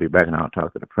 Tomorrow I'll be back and I'll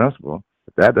talk to the principal.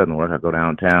 If that doesn't work, I'll go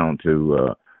downtown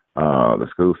to the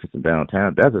school system downtown.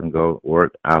 If that doesn't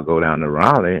work, I'll go down to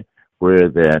Raleigh, where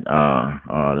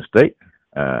the state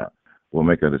will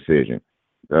make a decision.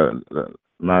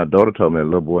 My daughter told me a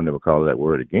little boy never called that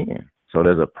word again. So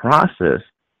there's a process,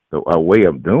 a way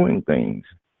of doing things.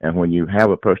 And when you have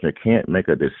a person that can't make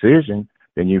a decision,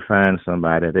 then you find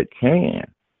somebody that can.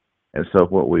 And so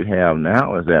what we have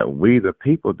now is that we, the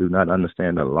people, do not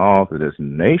understand the laws of this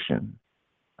nation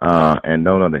and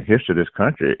don't know the history of this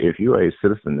country. If you are a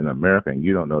citizen in America and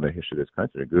you don't know the history of this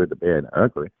country, the good, the bad, and the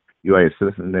ugly, you are a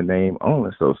citizen in name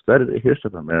only. So study the history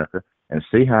of America and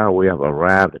see how we have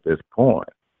arrived at this point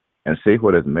and see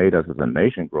what has made us as a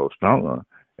nation grow stronger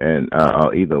and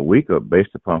either weaker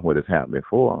based upon what has happened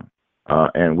before.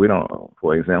 And we don't,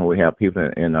 for example, we have people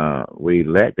we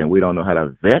elect and we don't know how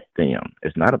to vet them.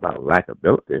 It's not about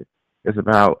likability. It's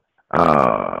about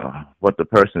what the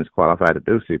person is qualified to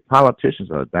do. See,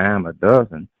 politicians are a dime a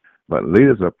dozen, but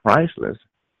leaders are priceless.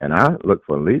 And I look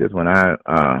for leaders. When I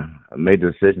made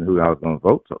the decision who I was going to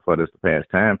vote for this past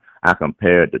time, I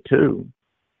compared the two.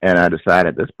 And I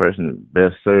decided this person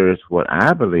best serves what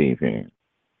I believe in.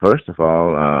 First of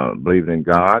all, believing in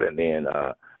God, and then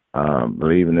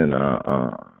believing in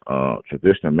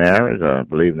traditional marriage,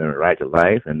 believing in the right to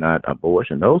life and not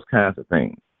abortion, those kinds of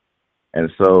things.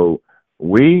 And so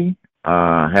we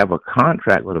have a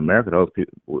contract with America, those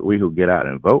people, we who get out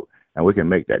and vote, and we can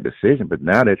make that decision. But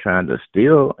now they're trying to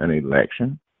steal an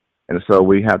election. And so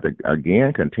we have to,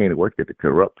 again, continue to work to get the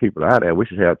corrupt people out there. We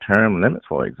should have term limits,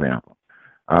 for example.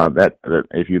 That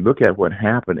if you look at what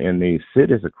happened in these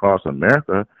cities across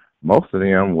America, most of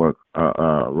them were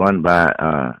run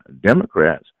by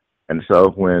Democrats. And so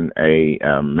when a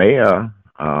mayor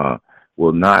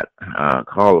will not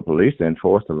call the police to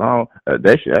enforce the law,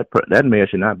 that mayor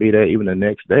should not be there even the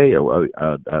next day or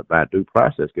by due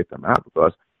process get them out,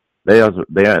 because they are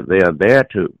there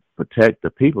to protect the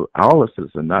people, all the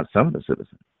citizens, not some of the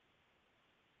citizens.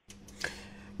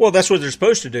 Well, that's what they're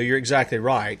supposed to do. You're exactly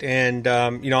right. And,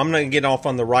 I'm not going to get off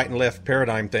on the right and left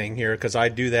paradigm thing here because I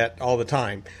do that all the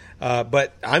time.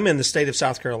 But I'm in the state of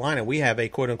South Carolina. We have a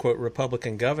quote-unquote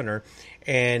Republican governor,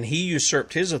 and he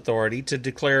usurped his authority to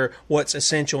declare what's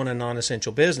essential and a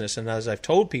non-essential business. And as I've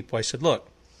told people, I said, look,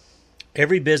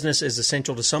 every business is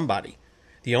essential to somebody.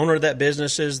 The owner of that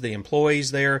business is, the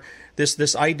employees there.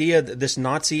 This idea, this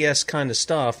Nazi-esque kind of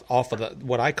stuff off of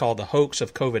what I call the hoax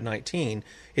of COVID-19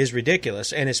 is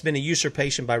ridiculous. And it's been a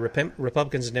usurpation by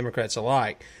Republicans and Democrats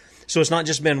alike. So it's not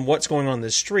just been what's going on in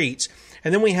the streets.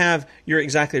 And then we have, you're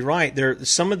exactly right,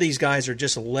 some of these guys are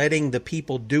just letting the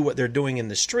people do what they're doing in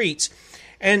the streets.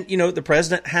 And, the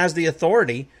president has the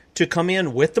authority to come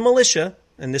in with the militia,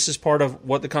 and this is part of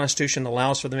what the Constitution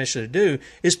allows for the militia to do,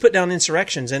 is put down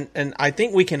insurrections. And I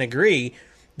think we can agree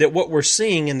that what we're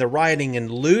seeing in the rioting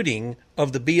and looting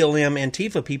of the BLM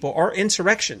Antifa people are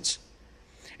insurrections.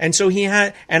 And so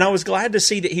and I was glad to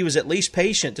see that he was at least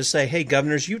patient to say, hey,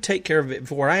 governors, you take care of it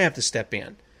before I have to step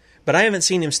in. But I haven't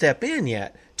seen him step in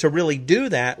yet to really do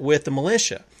that with the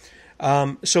militia.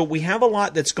 So we have a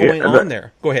lot that's going on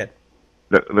there. Go ahead.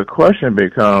 The question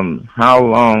becomes, how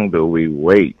long do we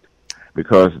wait?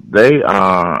 Because they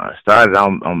started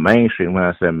on Main Street. When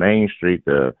I said Main Street,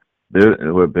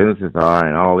 where businesses are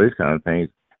and all these kind of things,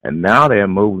 and now they're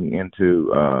moving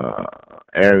into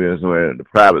areas where the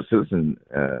private citizens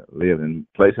live, and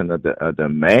placing a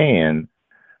demand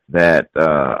that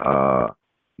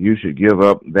you should give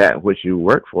up that which you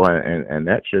work for, and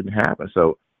that shouldn't happen.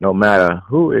 So no matter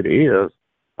who it is,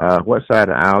 what side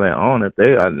of the aisle they're on, if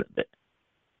they are,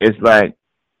 it's like,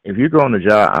 if you go on a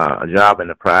job in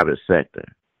the private sector,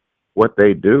 what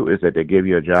they do is that they give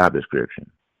you a job description.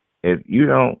 If you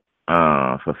don't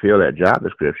fulfill that job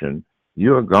description,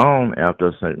 you're gone after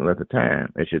a certain length of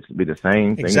time. It should be the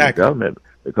same thing in the government,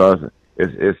 because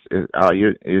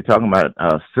you're talking about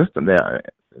a system there.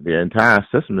 The entire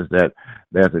system is that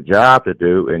there's a job to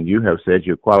do, and you have said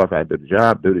you're qualified to do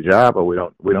the job, or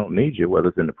we don't need you, whether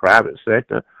it's in the private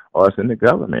sector or it's in the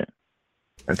government.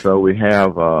 And so we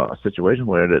have a situation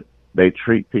where that they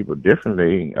treat people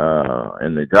differently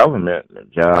in the government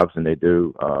jobs than they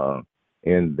do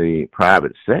in the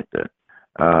private sector.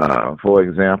 For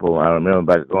example, I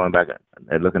remember going back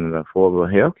and looking at the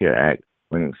Affordable Health Care Act,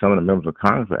 when some of the members of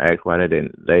Congress were asked why they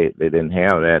didn't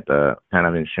have that kind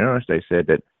of insurance. They said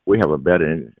that we have a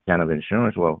better kind of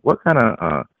insurance. Well, what kind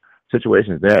of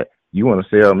situation is that? You want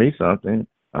to sell me something,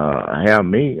 have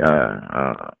me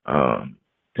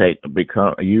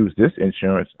use this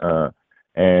insurance,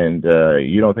 and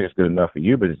you don't think it's good enough for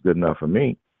you, but it's good enough for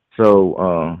me.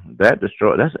 So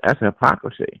that's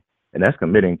hypocrisy, and that's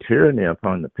committing tyranny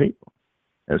upon the people.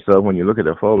 And so when you look at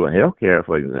affordable health care,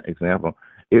 for example,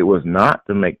 it was not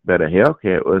to make better health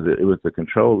care. It was to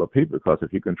control the people, because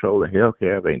if you control the health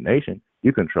care of a nation,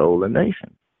 you control the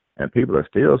nation. and people are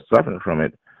still suffering from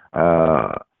it.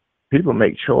 People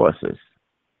make choices.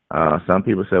 Some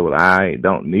people say, "Well, I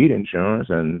don't need insurance,"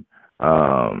 and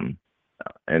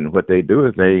what they do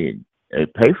is they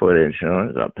pay for their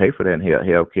insurance or pay for their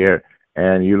health care.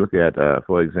 And you look at,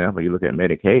 for example, you look at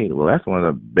Medicaid. Well, that's one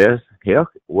of the best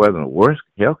one of the worst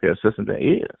healthcare systems there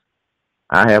is.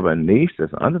 I have a niece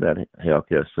that's under that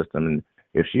healthcare system, and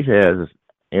if she has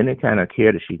any kind of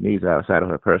care that she needs outside of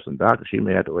her personal doctor, she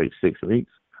may have to wait 6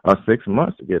 weeks or 6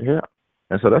 months to get help.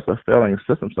 And so that's a failing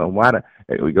system. So why do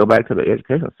we go back to the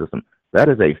education system? That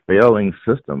is a failing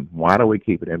system. Why do we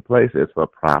keep it in place? It's for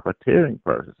profiteering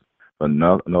purposes, for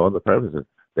no other purposes.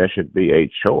 There should be a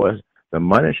choice. The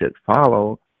money should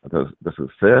follow the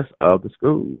success of the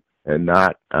school and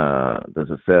not the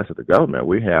success of the government.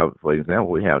 We have, for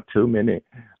example, too many.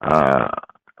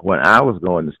 When I was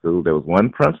going to school, there was one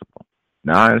principal.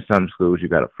 Now in some schools, you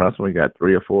got a principal, you got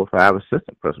 3 or 4 or 5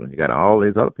 assistant principals, you got all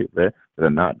these other people there that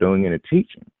are not doing any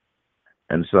teaching.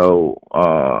 And so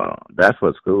that's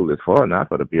what school is for, not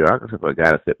for the bureaucracy, for a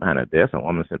guy to sit behind a desk, a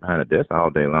woman to sit behind a desk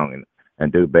all day long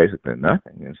and do basically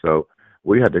nothing. And so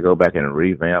we have to go back and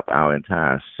revamp our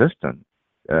entire system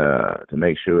to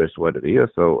make sure it's what it is.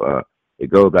 So it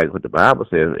goes back to what the Bible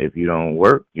says: if you don't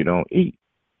work, you don't eat.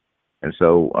 And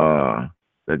so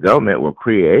the government will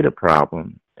create a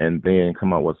problem and then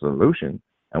come up with a solution,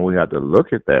 and we have to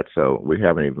look at that. So we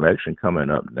have an election coming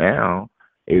up now,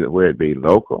 either where it be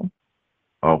local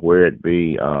or where it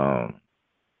be a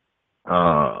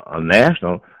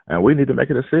national, and we need to make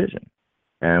a decision.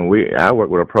 And I work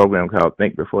with a program called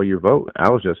Think Before You Vote. I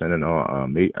was just in a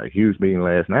huge meeting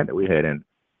last night that we had in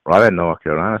Raleigh, North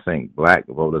Carolina, saying Black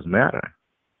voters matter.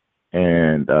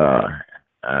 And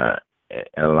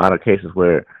in a lot of cases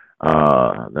where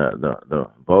the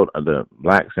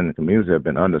blacks in the community have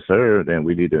been underserved, and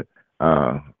we need to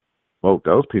vote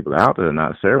those people out that are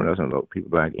not serving us and vote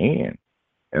people back in.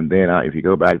 And then if you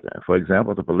go back, for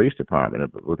example, the police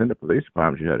department, within the police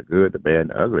department, you had the good, the bad,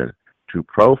 and the ugly. To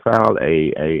profile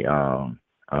a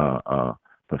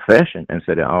profession and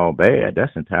say they're all bad,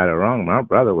 that's entirely wrong. My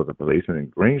brother was a policeman in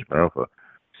Greensboro for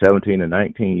 17 to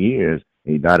 19 years.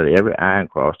 He dotted every I and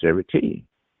crossed every T.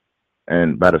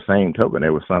 And by the same token,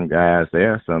 there were some guys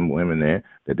there, some women there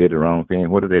that did the wrong thing.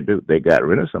 What did they do? They got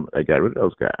rid of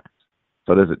those guys.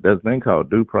 So there's a thing called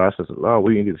due process of law.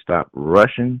 We need to stop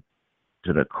rushing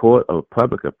to the court of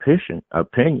public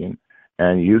opinion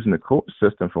and using the court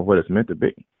system for what it's meant to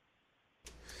be.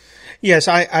 Yes,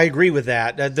 I agree with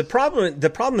that. The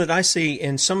problem that I see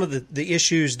in some of the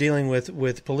issues dealing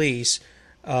with police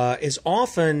is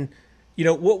often,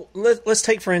 let's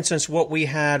take for instance what we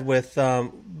had with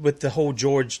the whole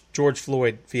George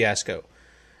Floyd fiasco,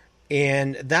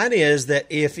 and that is that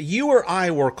if you or I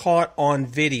were caught on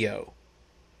video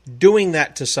doing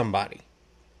that to somebody,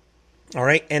 all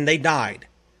right, and they died,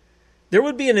 there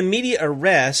would be an immediate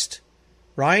arrest.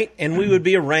 Right? And we would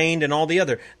be arraigned and all the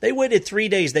other. They waited 3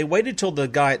 days. They waited till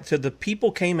the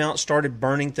people came out, started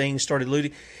burning things, started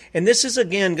looting. And this is,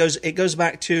 again, goes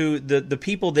back to the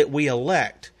people that we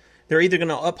elect. They're either going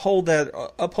to uphold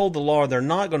the law or they're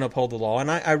not going to uphold the law. And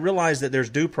I realize that there's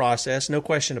due process, no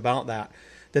question about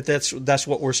that's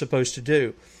what we're supposed to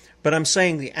do. But I'm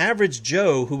saying the average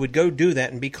Joe who would go do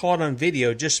that and be caught on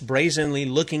video just brazenly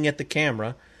looking at the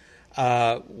camera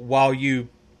while you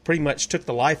pretty much took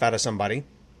the life out of somebody,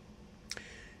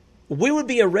 we would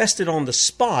be arrested on the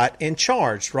spot and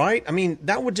charged, right? I mean,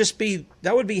 that would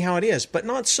be how it is, but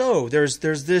not so. There's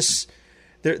this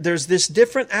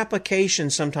different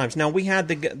application sometimes. Now, we had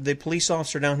the police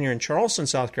officer down here in Charleston,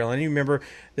 South Carolina. You remember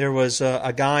there was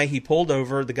a guy he pulled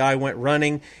over. The guy went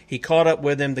running. He caught up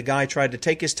with him. The guy tried to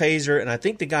take his taser, and I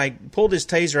think the guy pulled his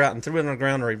taser out and threw it on the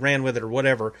ground, or he ran with it or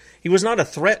whatever. He was not a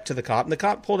threat to the cop, and the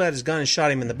cop pulled out his gun and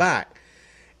shot him in the back.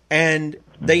 And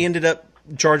they ended up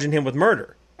charging him with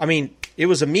murder. I mean, it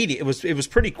was immediate. It was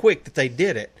pretty quick that they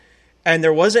did it. And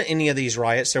there wasn't any of these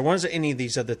riots. There wasn't any of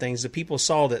these other things. The people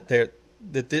saw that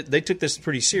they took this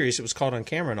pretty serious. It was caught on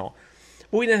camera and all.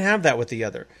 But we didn't have that with the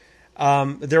other.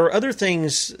 There are other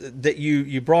things that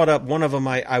you brought up. One of them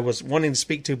I was wanting to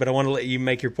speak to, but I want to let you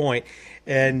make your point.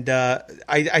 And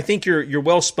I think you're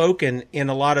well spoken in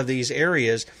a lot of these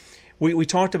areas. We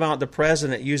talked about the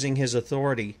president using his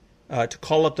authority to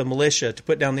call up the militia, to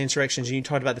put down the insurrections, and you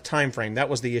talked about the time frame. That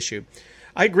was the issue.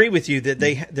 I agree with you that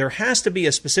there has to be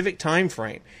a specific time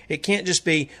frame. It can't just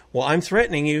be, well, I'm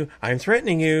threatening you, I'm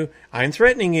threatening you, I'm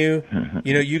threatening you.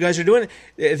 You guys are doing it.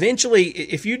 Eventually,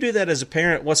 if you do that as a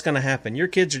parent, what's going to happen? Your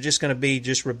kids are just going to be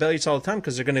just rebellious all the time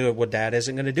because they're going to go, well, Dad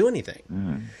isn't going to do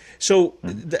anything. So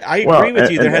I agree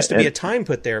with you. There has to be a time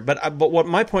put there. But what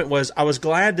my point was, I was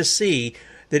glad to see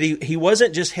that he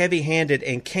wasn't just heavy-handed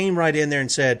and came right in there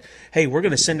and said, hey, we're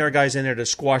going to send our guys in there to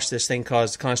squash this thing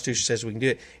because the Constitution says we can do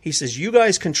it. He says, you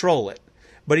guys control it.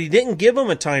 But he didn't give them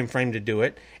a time frame to do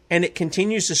it, and it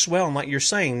continues to swell. And like you're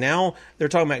saying, now they're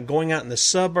talking about going out in the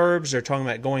suburbs. They're talking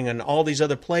about going in all these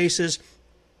other places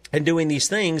and doing these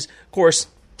things. Of course,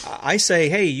 I say,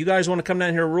 hey, you guys want to come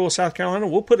down here to rural South Carolina?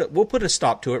 We'll put a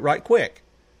stop to it right quick.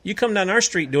 You come down our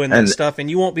street doing that stuff,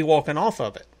 and you won't be walking off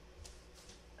of it.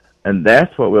 And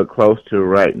that's what we're close to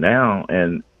right now.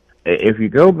 And if you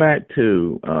go back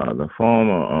to the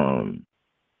former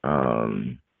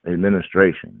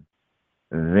administration,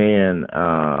 then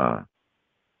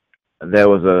there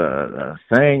was a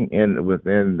saying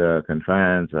within the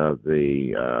confines of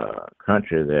the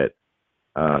country that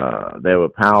there were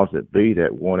powers that be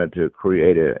that wanted to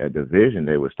create a division.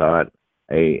 They would start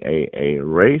a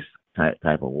race type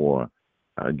of war.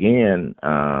 Again,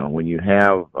 when you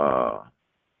have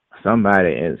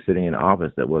somebody sitting in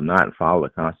office that will not follow the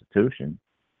Constitution,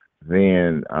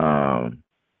 then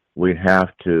we have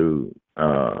to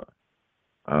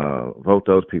vote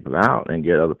those people out and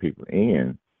get other people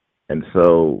in. And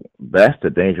so that's the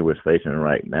danger we're facing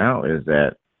right now, is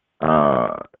that,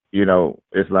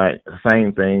 it's like the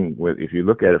same thing with, if you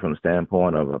look at it from the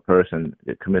standpoint of a person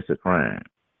that commits a crime.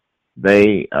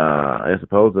 They are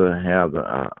supposed to have,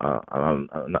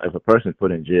 if a person is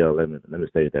put in jail, let me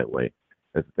say it that way,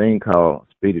 there's a thing called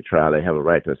speedy trial. They have a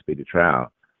right to a speedy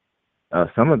trial.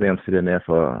 Some of them sit in there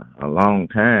for a long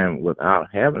time without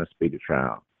having a speedy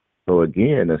trial. So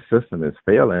again, the system is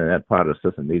failing, and that part of the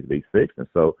system needs to be fixed. And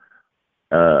so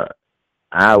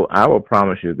I will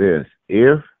promise you this: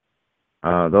 if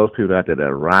those people out there that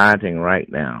are rioting right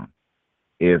now,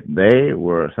 if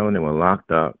some of them were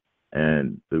locked up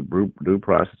and through due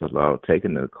process of law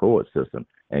taken to the court system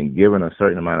and given a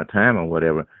certain amount of time or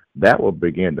whatever, that will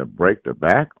begin to break the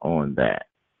back on that.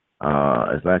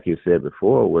 It's like you said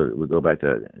before, we go back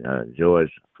to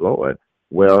George Floyd.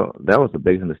 Well, that was the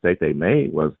biggest mistake they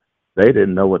made, was they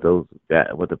didn't know what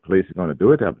the police are going to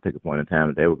do at that particular point in time,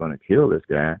 that they were going to kill this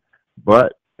guy.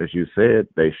 But as you said,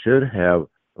 they should have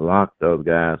locked those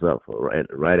guys up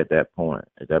right at that point,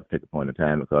 at that particular point in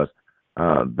time, because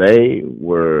they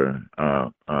were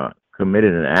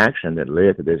committed an action that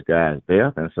led to this guy's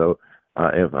death. And so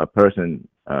if a person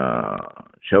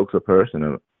chokes a person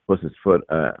or puts his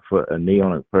a knee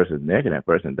on a person's neck and that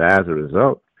person dies as a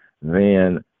result,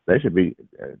 then they should be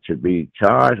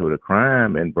charged with a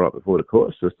crime and brought before the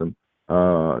court system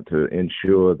to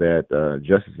ensure that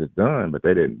justice is done. But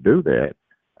they didn't do that.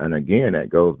 And again, that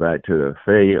goes back to the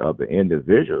failure of the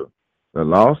individual. The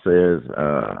law says,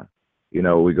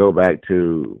 we go back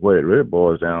to what it really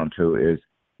boils down to is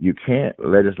you can't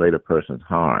legislate a person's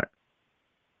heart.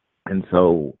 And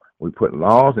so we put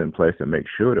laws in place to make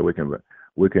sure that we can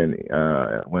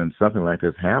when something like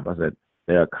this happens, that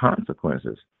there are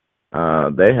consequences.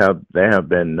 There have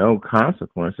been no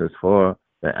consequences for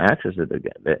the actions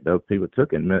that those people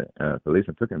took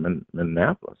policemen took in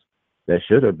Minneapolis. There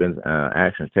should have been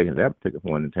actions taken at that particular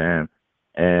point in time,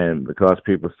 and because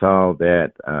people saw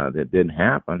that that didn't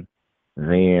happen,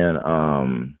 then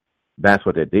that's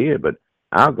what they did. But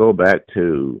I'll go back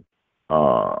to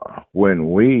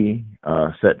when we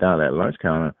sat down at lunch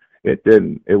counter.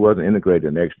 It wasn't integrated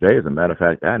the next day. As a matter of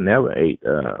fact, I never ate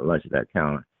lunch at that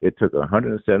counter. It took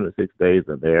 176 days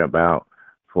or thereabout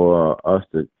for us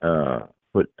to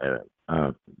put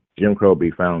Jim Crow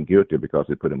be found guilty because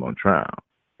we put him on trial.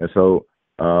 And so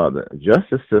the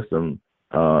justice system,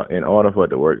 in order for it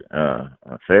to work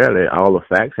fairly, all the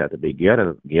facts have to be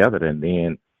gathered, and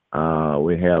then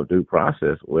we have due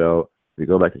process. Well, if you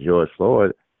go back to George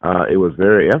Floyd, it was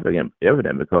very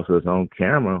evident because it was on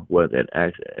camera what had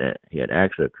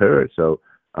actually occurred. So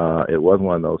it wasn't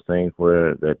one of those things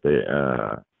where that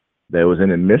there was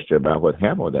any mystery about what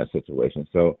happened with that situation.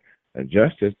 So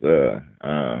justice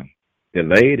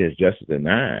delayed is justice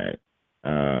denied.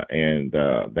 And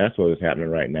that's what is happening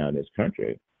right now in this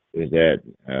country, is that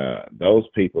those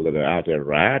people that are out there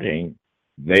rioting,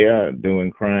 they are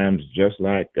doing crimes just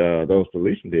like those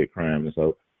policemen did crimes. And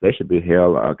so they should be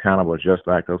held accountable just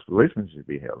like those policemen should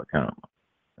be held accountable.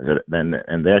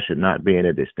 And there should not be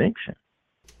any distinction.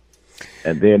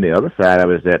 And then the other side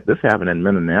of it is that this happened in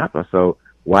Minneapolis, so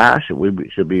why should we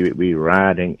be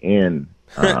rioting in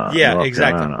North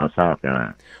Carolina or South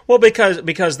Carolina? Well,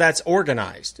 because that's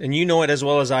organized, and you know it as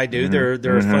well as I do. Mm-hmm.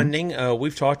 They're funding.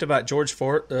 We've talked about George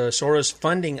Soros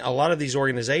funding a lot of these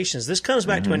organizations. This comes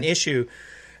back to an issue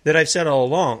that I've said all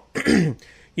along.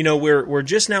 we're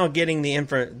just now getting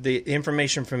the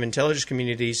information from intelligence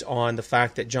communities on the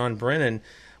fact that John Brennan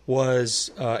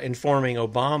was informing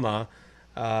Obama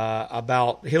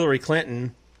about Hillary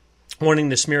Clinton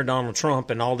wanting to smear Donald Trump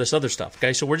and all this other stuff.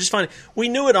 Okay, so we're just finding, we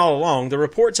knew it all along. The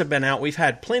reports have been out. We've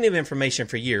had plenty of information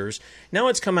for years. Now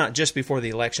it's come out just before the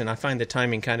election. I find the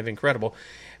timing kind of incredible.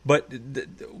 But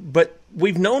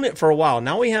we've known it for a while.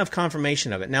 Now we have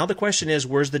confirmation of it. Now the question is,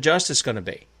 where's the justice going to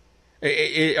be?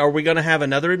 Are we going to have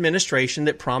another administration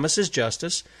that promises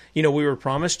justice? We were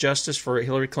promised justice for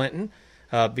Hillary Clinton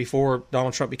before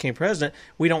Donald Trump became president.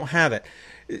 We don't have it.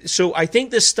 So I think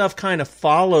this stuff kind of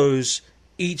follows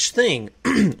each thing.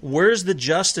 Where's the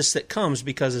justice that comes?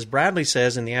 Because as Bradley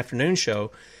says in the afternoon show,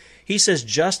 he says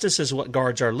justice is what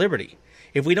guards our liberty.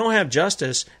 If we don't have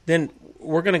justice, then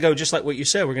we're going to go just like what you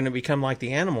said. We're going to become like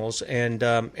the animals, and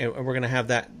we're going to have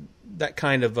that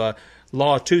kind of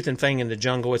law of tooth and fang in the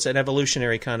jungle. It's an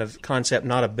evolutionary kind of concept,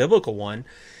 not a biblical one.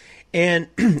 And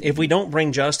if we don't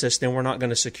bring justice, then we're not going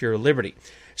to secure liberty.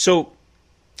 So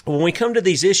when we come to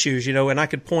these issues, and I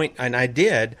could point, and I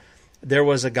did. There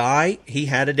was a guy, he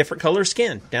had a different color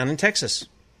skin down in Texas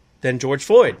than George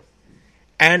Floyd.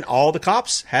 And all the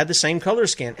cops had the same color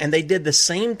skin. And they did the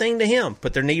same thing to him,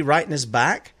 put their knee right in his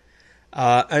back,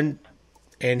 and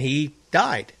he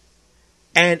died.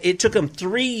 And it took them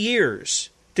 3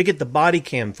 years to get the body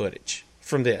cam footage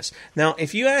from this. Now,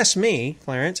 if you ask me,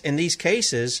 Clarence, in these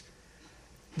cases,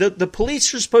 the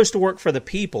police are supposed to work for the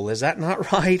people. Is that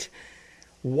not right?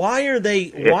 Why are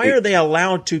they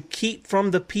allowed to keep from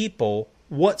the people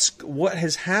what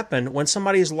has happened when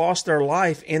somebody has lost their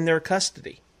life in their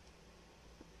custody?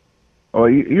 Oh,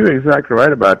 you're exactly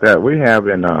right about that. We have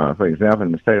for example,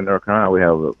 in the state of North Carolina, we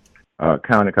have a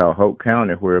county called Hope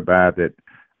County, whereby that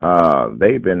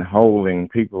they've been holding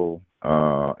people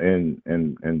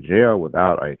in jail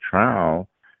without a trial,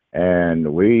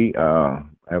 and we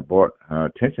have brought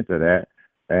attention to that,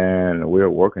 and we're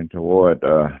working toward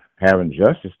having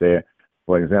justice there.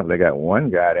 For example, they got one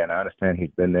guy there, and I understand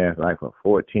he's been there for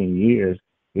 14 years.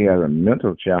 He has a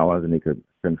mental challenge, and he could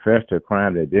confess to a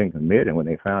crime that he didn't commit, and when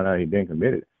they found out he didn't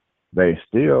commit it, they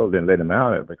still didn't let him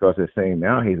out because they're saying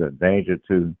now he's a danger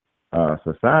to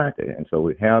society. And so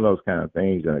we have those kind of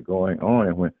things that are going on,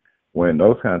 and when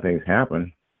those kind of things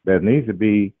happen, there needs to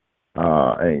be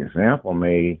an example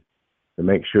made to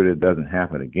make sure that it doesn't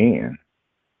happen again.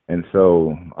 And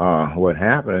so what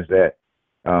happened is that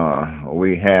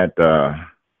we had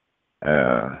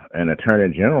an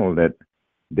attorney general that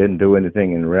didn't do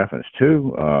anything in reference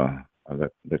to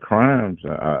the crimes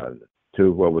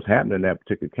to what was happening in that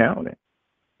particular county.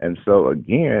 And so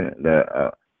again,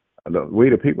 we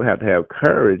the people have to have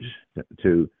courage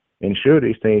to ensure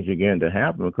these things begin to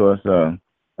happen, because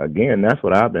again, that's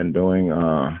what I've been doing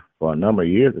for a number of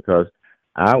years, because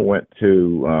I went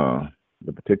to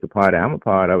the particular party I'm a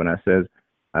part of, and I said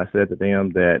to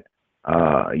them that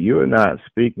you're not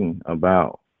speaking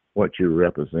about what you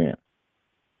represent.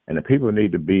 And the people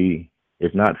need to be,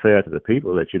 it's not fair to the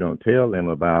people that you don't tell them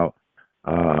about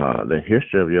the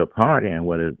history of your party and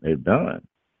what they've done.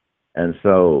 And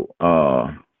so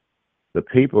the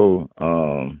people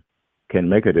can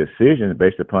make a decision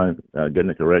based upon getting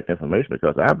the correct information,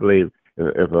 because I believe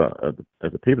if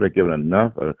the people are given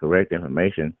enough of the correct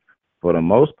information, for the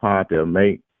most part, they'll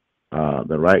make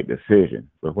the right decision.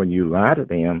 But when you lie to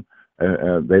them,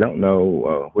 they don't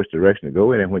know which direction to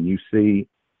go in. And when you see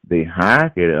the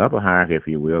hierarchy, the upper hierarchy, if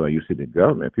you will, or you see the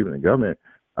government, people in the government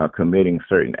committing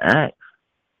certain acts,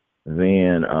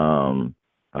 then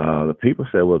the people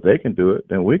say, well, if they can do it,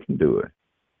 then we can do it.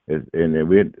 And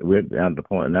we're down to the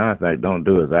point now, it's like, don't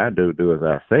do as I do, do as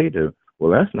I say do.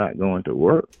 Well, that's not going to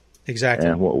work. Exactly.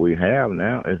 And what we have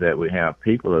now is that we have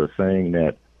people that are saying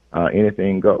that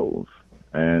anything goes.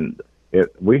 And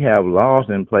we have laws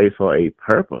in place for a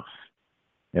purpose.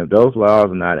 If those laws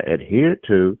are not adhered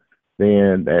to,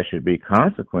 then there should be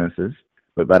consequences.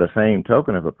 But by the same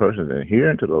token, if a person is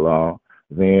adhering to the law,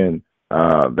 then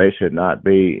they should not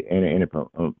be any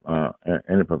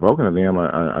provoking of them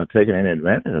or taking any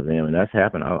advantage of them. And that's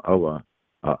happened over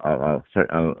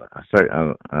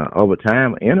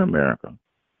time in America.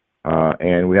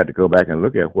 And we have to go back and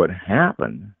look at what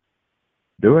happened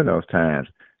during those times.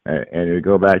 And we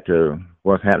go back to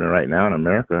what's happening right now in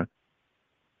America.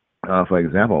 For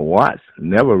example, Watts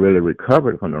never really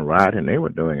recovered from the rioting they were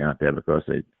doing out there, because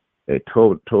they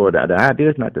tore down. The idea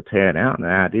is not to tear down. The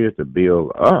idea is to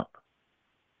build up.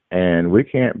 And we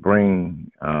can't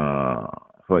bring,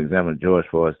 for example, George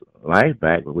Floyd's life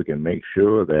back, but we can make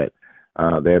sure that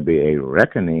there be a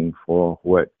reckoning for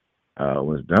what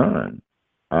was done.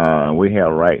 We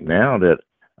have right now that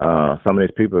some of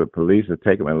these people, the police will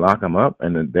take them and lock them up,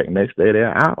 and the next day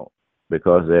they're out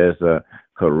because there's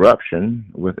corruption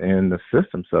within the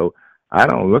system. So I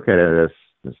don't look at it as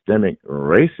systemic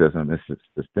racism. It's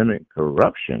systemic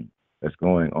corruption that's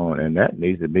going on, and that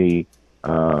needs to be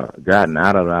gotten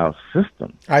out of our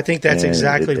system. I think that's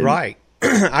exactly right.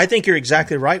 I think you're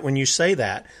exactly right when you say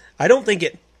that. I don't think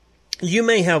you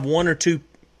may have one or two,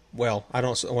 well, I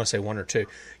don't want to say one or two.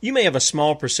 You may have a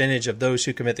small percentage of those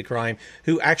who commit the crime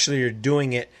who actually are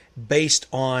doing it based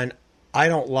on, I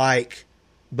don't like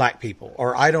black people,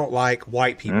 or I don't like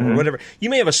white people, or whatever. You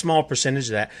may have a small percentage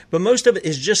of that, but most of it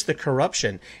is just the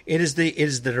corruption. It is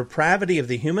the depravity of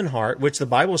the human heart, which the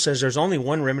Bible says there's only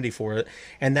one remedy for it,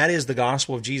 and that is the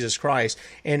gospel of Jesus Christ.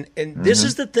 And this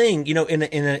is the thing,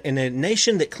 in a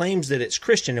nation that claims that it's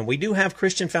Christian, and we do have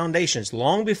Christian foundations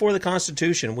long before the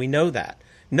Constitution. We know that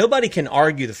nobody can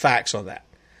argue the facts on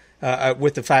that.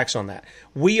 With the facts on that,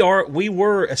 we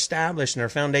were established, and our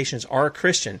foundations are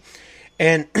Christian.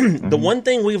 And the one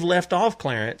thing we've left off,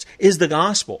 Clarence, is the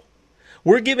gospel.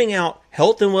 We're giving out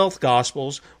health and wealth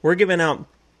gospels. We're giving out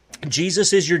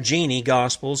Jesus is your genie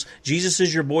gospels. Jesus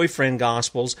is your boyfriend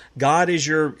gospels. God is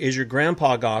your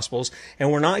grandpa gospels.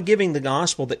 And we're not giving the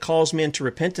gospel that calls men to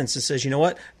repentance and says, you know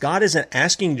what? God isn't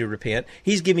asking you to repent.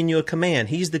 He's giving you a command.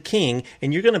 He's the king,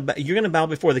 and you're going to bow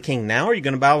before the king now, or you're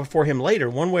going to bow before him later,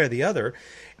 one way or the other.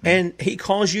 And he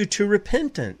calls you to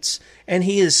repentance. And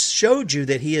he has showed you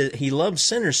that he loves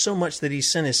sinners so much that he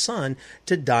sent his son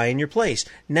to die in your place.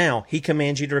 Now, he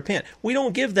commands you to repent. We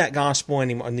don't give that gospel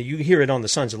anymore. And you hear it on the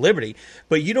Sons of Liberty,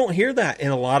 but you don't hear that in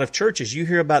a lot of churches. You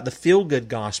hear about the feel-good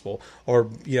gospel, or,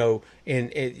 you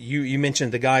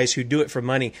mentioned the guys who do it for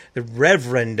money, the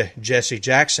Reverend Jesse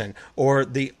Jackson, or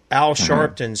the Al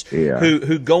Sharptons,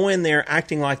 who go in there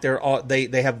acting like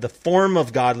they have the form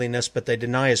of godliness, but they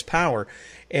deny his power.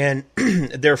 And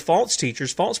they're false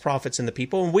teachers, false prophets in the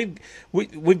people, and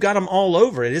we've got them all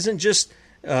over. It isn't just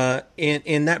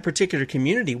in that particular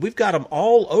community. We've got them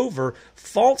all over,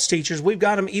 false teachers. We've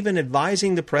got them even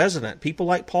advising the president, people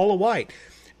like Paula White,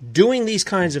 doing these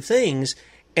kinds of things,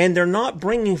 and they're not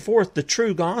bringing forth the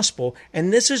true gospel.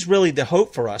 And this is really the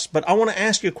hope for us. But I want to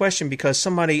ask you a question, because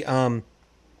somebody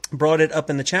brought it up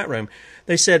in the chat room.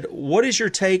 They said, what is your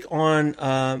take on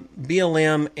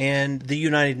BLM and the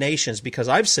United Nations? Because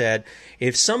I've said,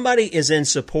 if somebody is in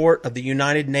support of the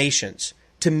United Nations,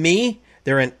 to me,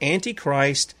 they're an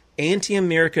anti-Christ,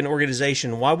 anti-American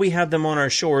organization. Why we have them on our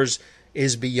shores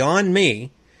is beyond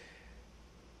me.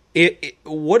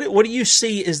 What do you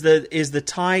see is the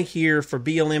tie here for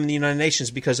BLM and the United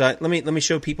Nations? Because let me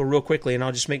show people real quickly, and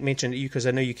I'll just make mention to you because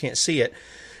I know you can't see it.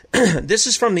 This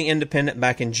is from the Independent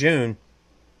back in June,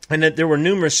 and there were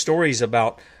numerous stories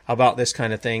about this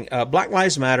kind of thing. Black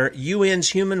Lives Matter, UN's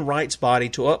human rights body,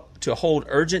 to hold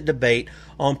urgent debate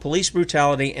on police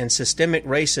brutality and systemic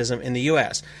racism in the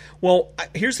U.S. Well,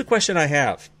 here's the question I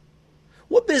have.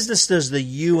 What business does the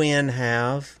UN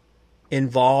have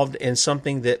involved in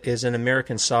something that is an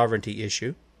American sovereignty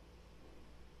issue?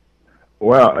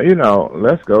 Well,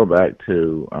 let's go back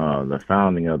to the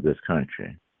founding of this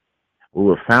country. We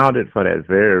were founded for that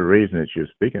very reason that you're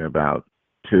speaking about,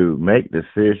 to make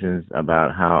decisions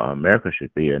about how America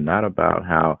should be, and not about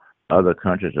how other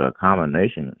countries or a common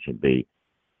nation should be.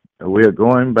 We are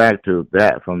going back to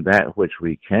that, from that which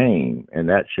we came, and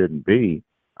that shouldn't be.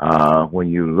 When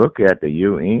you look at the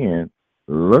UN,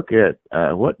 look at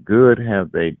what good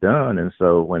have they done. And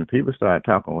so when people start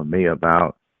talking with me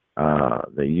about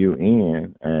the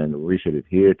UN and we should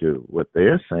adhere to what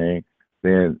they're saying,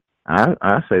 then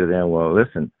I say to them, well,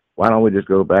 listen, why don't we just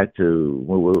go back to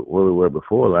where we were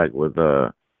before, like with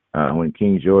when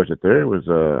King George III was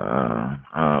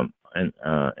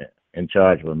in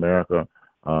charge of America,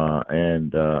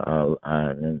 and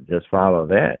just follow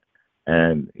that.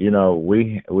 And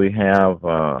we have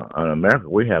in America,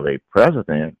 we have a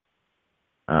president,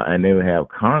 and then we have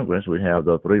Congress. We have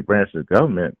the three branches of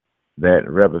government that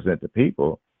represent the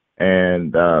people.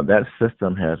 And that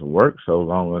system has worked so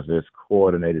long as it's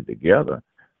coordinated together.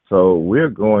 So we're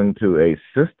going to a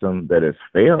system that is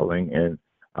failing, and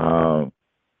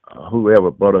whoever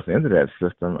brought us into that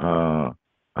system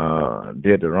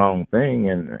did the wrong thing,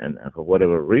 and for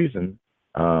whatever reason.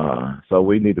 So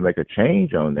we need to make a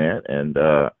change on that.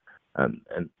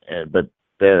 But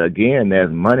there again,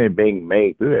 there's money being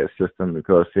made through that system,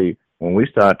 because see, when we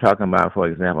start talking about, for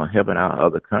example, helping out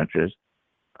other countries,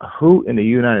 who in the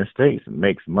United States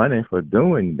makes money for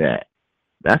doing that?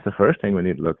 That's the first thing we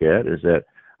need to look at, is that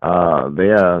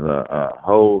there are a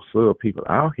whole slew of people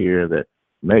out here that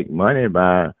make money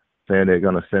by saying they're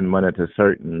going to send money to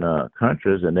certain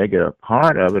countries, and they get a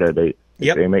part of it, or they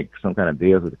Yep. They make some kind of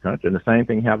deals with the country. And the same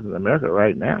thing happens in America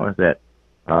right now is that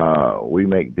we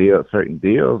make certain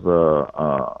deals,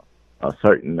 a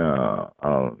certain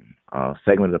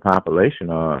segment of the population,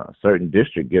 a certain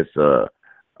district gets a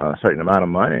certain amount of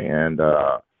money, and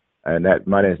that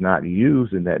money is not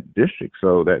used in that district.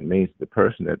 So that means the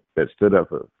person that stood up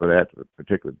for that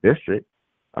particular district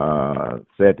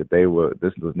said that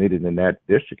this was needed in that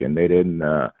district, and they didn't.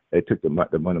 They took when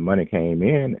the money came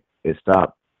in, it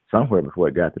stopped somewhere before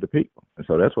it got to the people, and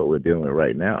so that's what we're dealing with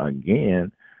right now.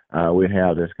 Again, we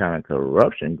have this kind of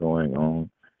corruption going on,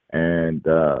 and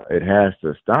it has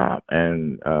to stop.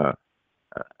 And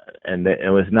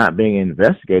it's not being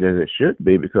investigated as it should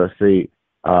be, because see,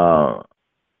 how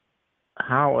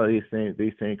are these things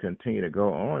continue to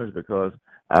go on is because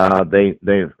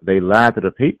they lie to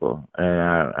the people. And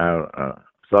I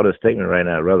saw this statement right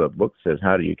now. I read a book that says,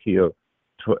 how do you kill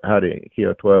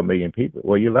 12 million people?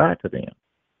 Well, you lie to them.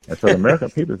 And so the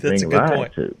American people is being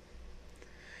lied to.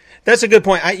 That's a good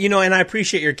point. And I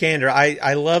appreciate your candor.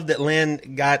 I love that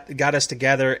Lynn got us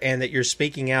together and that you're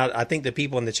speaking out. I think the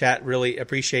people in the chat really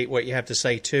appreciate what you have to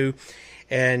say too.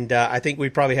 And I think we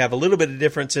probably have a little bit of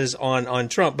differences on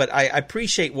Trump, but I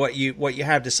appreciate what you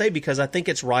have to say, because I think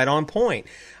it's right on point.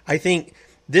 I think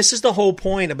this is the whole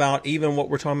point about even what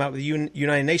we're talking about with the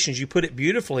United Nations. You put it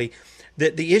beautifully,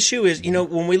 that the issue is,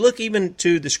 when we look even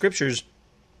to the scriptures,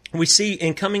 we see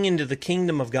in coming into the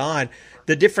kingdom of God,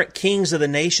 the different kings of the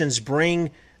nations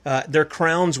bring their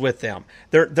crowns with them.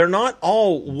 They're not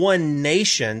all one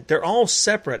nation. They're all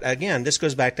separate. Again, this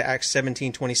goes back to Acts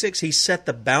 17:26. He set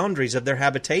the boundaries of their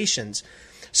habitations.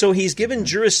 So he's given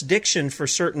jurisdiction for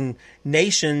certain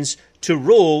nations to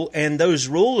rule, and those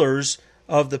rulers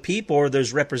of the people, or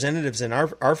those representatives in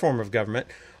our form of government,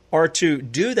 are to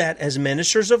do that as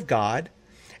ministers of God.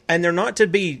 And they're not to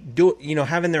be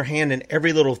having their hand in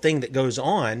every little thing that goes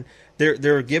on.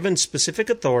 They're given specific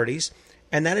authorities,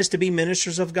 and that is to be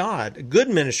ministers of God, good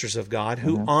ministers of God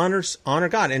who honor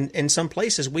God. And in some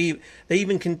places, they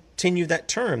even continue that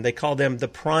term. They call them the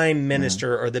prime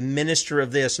minister or the minister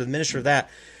of this or the minister of that.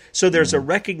 So there's a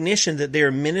recognition that they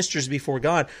are ministers before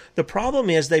God. The problem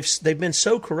is they've been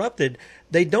so corrupted,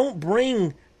 they don't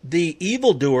bring the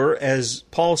evildoer, as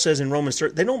Paul says in Romans 3,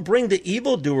 they don't bring the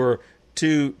evildoer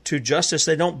to justice.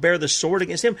 They don't bear the sword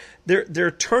against him.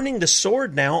 They're turning the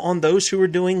sword now on those who are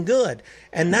doing good,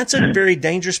 and that's a very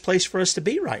dangerous place for us to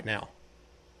be right now.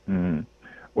 Mm-hmm.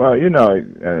 Well,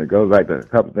 it goes back to a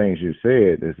couple of things you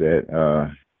said. Is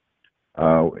that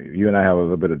you and I have a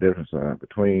little bit of difference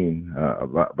between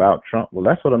about Trump. Well,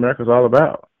 that's what America's all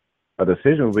about. A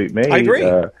decision will be made. I agree.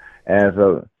 As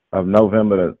of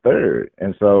November the 3rd,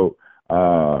 and so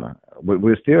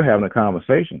we're still having a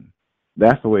conversation.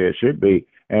 That's the way it should be.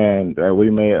 And we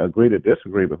may agree to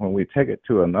disagree, but when we take it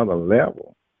to another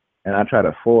level, and I try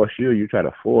to force you try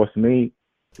to force me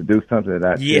to do something that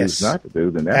I choose not to do,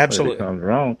 then that's when it becomes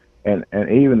wrong. And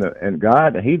even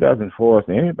God, He doesn't force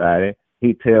anybody.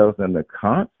 He tells them the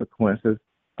consequences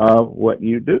of what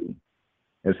you do.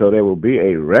 And so there will be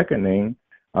a reckoning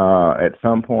at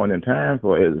some point in time.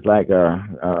 For it's like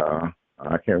I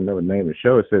can't remember the name of the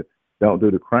show. It says, "Don't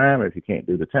do the crime if you can't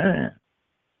do the time."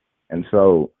 And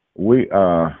so we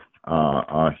are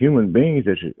human beings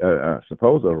that are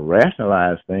supposed to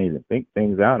rationalize things and think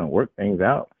things out and work things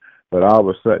out. But all of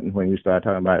a sudden, when you start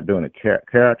talking about doing a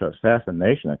character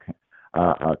assassination,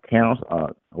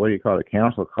 council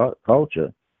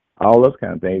culture, all those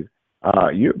kind of things,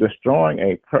 you're destroying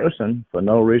a person for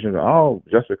no reason at all,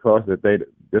 just because that they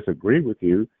disagree with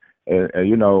you.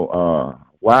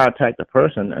 Why attack the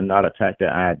person and not attack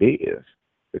their ideas?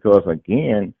 Because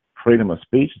again, freedom of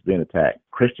speech is being attacked.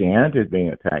 Christianity is being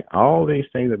attacked. All these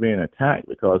things are being attacked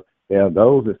because there are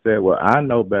those that say, well, I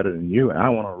know better than you, and I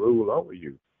want to rule over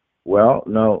you. Well,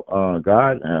 no,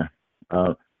 God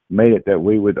made it that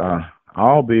we would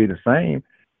all be the same.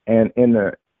 And in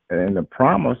the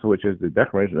promise, which is the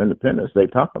Declaration of Independence, they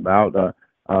talk about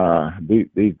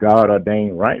these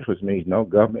God-ordained rights, which means no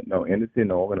government, no entity,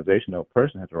 no organization, no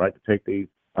person has the right to take these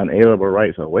unalienable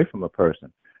rights away from a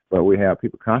person. But we have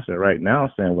people constantly right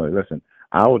now saying, well, listen,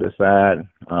 I will decide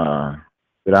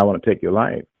that I want to take your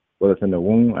life, whether it's in the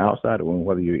womb, outside the womb,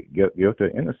 whether you're guilty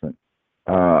or innocent.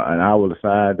 And I will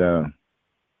decide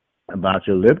about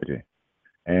your liberty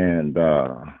and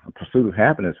pursuit of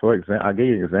happiness. For example, I'll give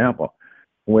you an example.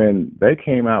 When they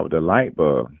came out with the light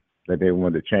bulb that they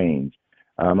wanted to change,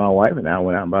 my wife and I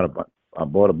went out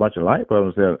and bought a bunch of light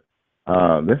bulbs and said,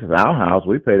 this is our house.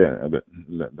 We pay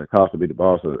the cost to be the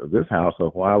boss of this house.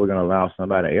 So why are we going to allow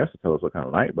somebody else to tell us what kind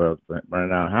of light bulbs burn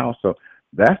in our house? So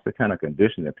that's the kind of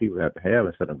condition that people have to have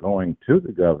instead of going to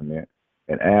the government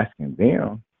and asking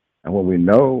them And when we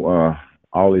know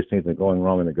all these things are going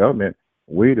wrong in the government,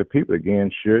 we, the people,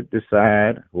 again, should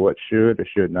decide what should or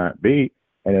should not be.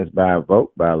 And it's by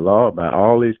vote, by law, by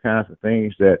all these kinds of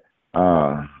things that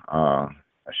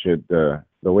should the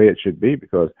way it should be.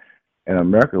 Because in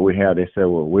America, they say,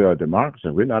 well, we're a democracy.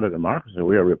 We're not a democracy.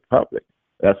 We're a republic.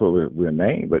 That's what we're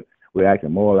named. But we're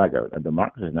acting more like a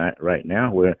democracy right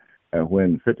now, where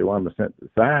when 51%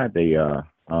 decide, the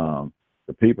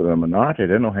people, the minority,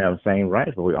 they don't have the same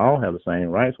rights, but we all have the same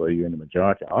rights, whether you're in the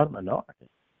majority or the minority.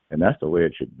 And that's the way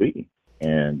it should be.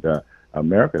 And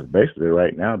America is basically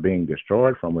right now being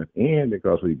destroyed from within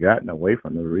because we've gotten away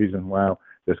from the reason why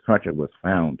this country was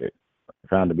founded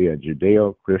to be a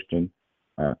Judeo-Christian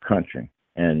country.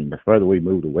 And the further we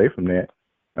moved away from that,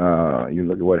 you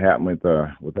look at what happened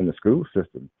within the school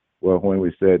system. Well, when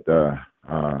we said God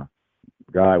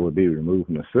would be removed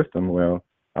from the system, well,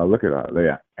 look at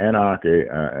the anarchy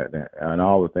and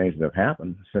all the things that have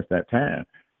happened since that time.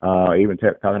 Even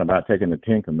talking about taking the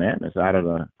Ten Commandments out of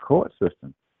the court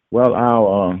system. Well,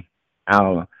 our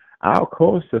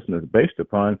court system is based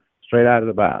upon straight out of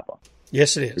the Bible.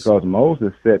 Yes, it is. Because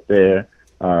Moses sat there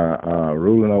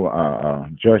ruling over,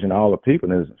 judging all the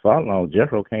people, and his father-in-law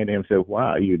Jethro came to him and said, "Why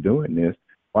are you doing this?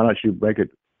 Why don't you break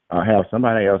it? Have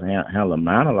somebody else handle the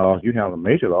minor laws? You handle the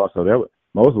major laws." So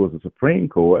Moses was the Supreme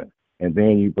Court, and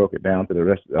then you broke it down to the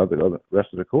rest of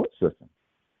the court system.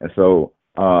 And so,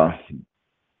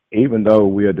 even though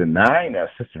we are denying that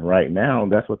system right now,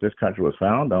 that's what this country was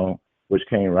founded on, which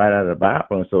came right out of the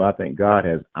Bible. And so I think God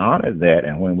has honored that.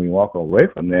 And when we walk away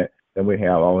from that, then we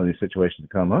have all of these situations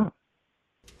come up.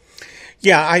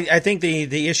 Yeah, I think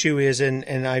the issue is,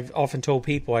 and I've often told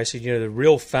people, I said, the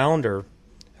real founder,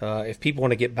 if people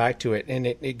want to get back to it, and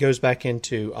it goes back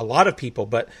into a lot of people,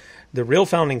 but the real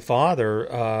founding father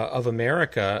of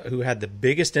America, who had the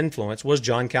biggest influence, was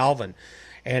John Calvin.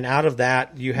 And out of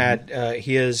that, you had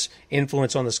his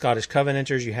influence on the Scottish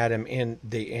Covenanters. You had him in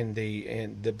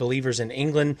the believers in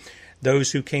England,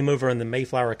 those who came over in the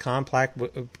Mayflower Compact,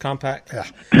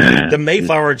 the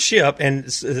Mayflower ship,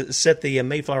 and set the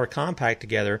Mayflower Compact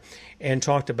together, and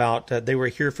talked about they were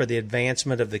here for the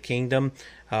advancement of the kingdom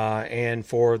and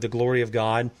for the glory of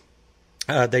God.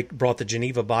 They brought the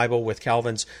Geneva Bible with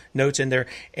Calvin's notes in there,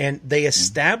 and they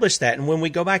established that. And when we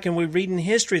go back and we read in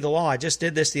history the law, I just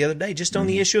did this the other day, just on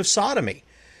the issue of sodomy.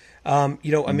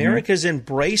 America's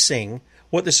embracing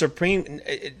what the Supreme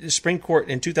Court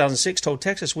in 2006 told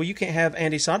Texas, well, you can't have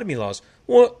anti-sodomy laws.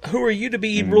 Well, who are you to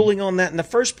be ruling on that in the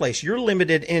first place? You're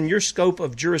limited in your scope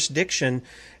of jurisdiction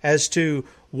as to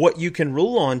what you can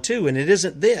rule on, too, and it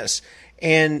isn't this.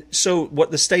 And so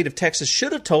what the state of Texas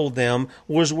should have told them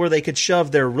was where they could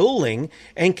shove their ruling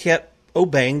and kept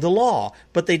obeying the law.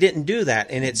 But they didn't do that,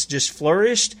 and it's just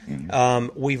flourished.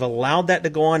 We've allowed that to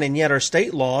go on, and yet our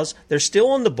state laws, they're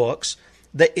still on the books.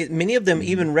 Many of them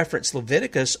even reference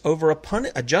Leviticus over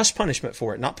a just punishment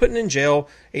for it, not putting in jail.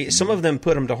 Some of them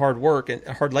put them to hard work and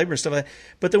hard labor and stuff like that,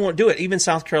 but they won't do it. Even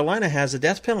South Carolina has a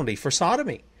death penalty for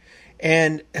sodomy.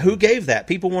 And who gave that?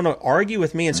 People want to argue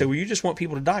with me and say, well, you just want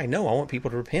people to die. No, I want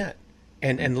people to repent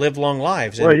and live long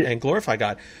lives and glorify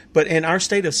God. But in our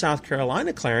state of South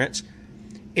Carolina, Clarence,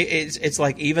 it's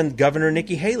like even Governor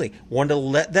Nikki Haley wanted to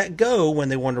let that go when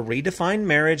they wanted to redefine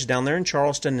marriage down there in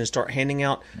Charleston and start handing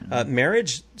out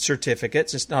marriage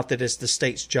certificates. It's not that it's the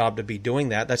state's job to be doing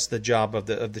that. That's the job of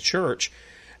the church.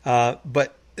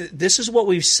 But this is what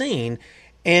we've seen.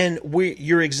 And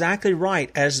you're exactly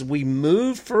right. As we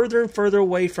move further and further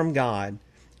away from God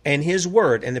and His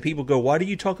Word, and the people go, why do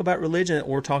you talk about religion?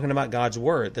 We're talking about God's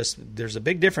Word. There's a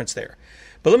big difference there.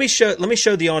 But let me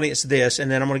show the audience this, and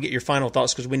then I'm going to get your final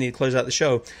thoughts because we need to close out the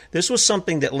show. This was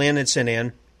something that Lynn had sent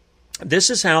in.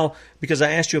 This is how, because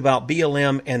I asked you about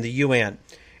BLM and the UN.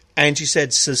 And she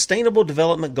said, Sustainable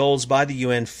Development Goals by the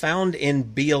UN found in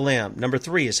BLM. Number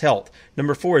 3 is health.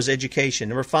 Number 4 is education.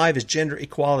 Number 5 is gender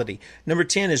equality. Number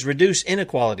 10 is reduce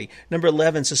inequality. Number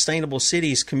 11, sustainable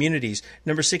cities, communities.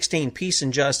 Number 16, peace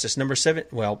and justice. Number 7,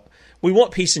 well, we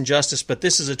want peace and justice, but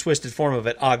this is a twisted form of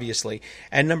it, obviously.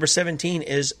 And number 17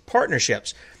 is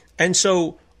partnerships. And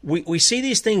so we see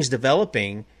these things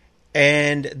developing,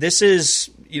 and this is,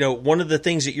 one of the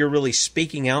things that you're really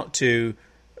speaking out to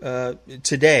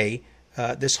today,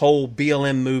 this whole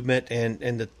BLM movement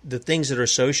and the things that are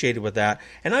associated with that.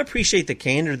 And I appreciate the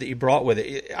candor that you brought with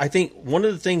it. I think one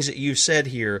of the things that you've said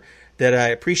here that I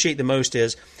appreciate the most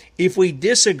is if we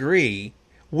disagree,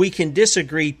 we can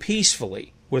disagree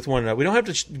peacefully with one another. We don't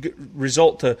have to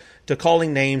result to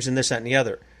calling names and this, that, and the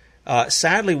other.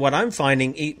 Sadly, what I'm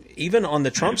finding, even on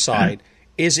the Trump side,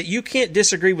 is that you can't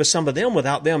disagree with some of them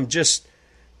without them just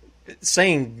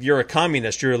saying you're a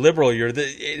communist, you're a liberal,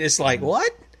 it's like,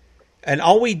 what? And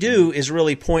all we do is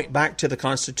really point back to the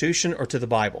Constitution or to the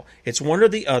Bible. It's one or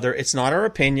the other. It's not our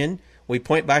opinion. We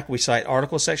point back, we cite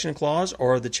article, section, and clause,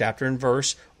 or the chapter and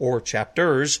verse, or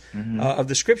chapters of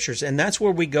the Scriptures. And that's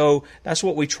where we go. That's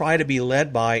what we try to be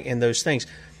led by in those things.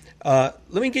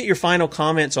 Let me get your final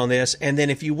comments on this, and then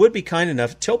if you would be kind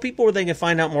enough, tell people where they can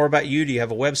find out more about you. Do you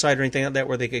have a website or anything like that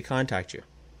where they could contact you?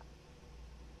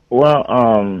 Well,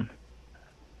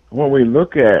 when we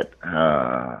look at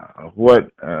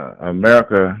what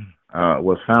America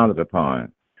was founded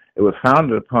upon, it was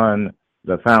founded upon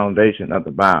the foundation of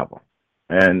the Bible.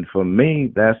 And for me,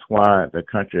 that's why the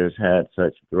country has had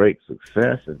such great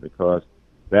success, is because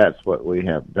that's what we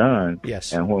have done.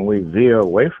 Yes. And when we veer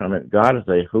away from it, God is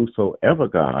a whosoever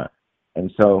God.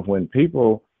 And so when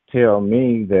people tell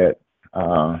me that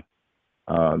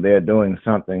they're doing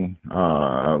something,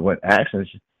 when actions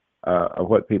of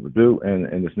what people do,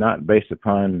 and it's not based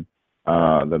upon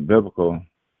the biblical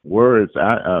words,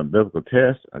 biblical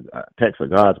text of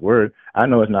God's word, I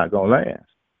know it's not going to last.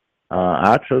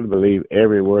 I truly believe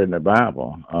every word in the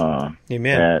Bible.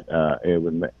 Amen.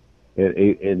 That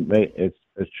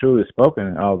it's truly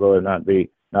spoken, although it not be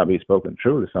spoken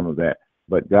truly, some of that.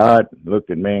 But God looked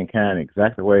at mankind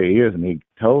exactly the way he is, and he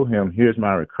told him, "Here's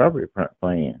my recovery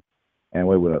plan, and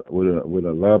we will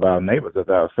love our neighbors as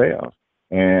ourselves."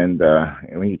 And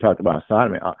when you talked about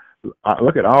sodomy,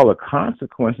 look at all the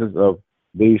consequences of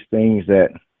these things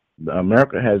that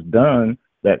America has done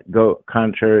that go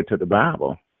contrary to the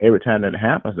Bible. Every time that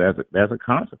happens, there's a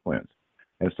consequence.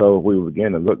 And so if we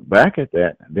begin to look back at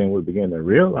that, then we begin to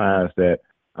realize that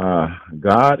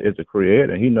God is the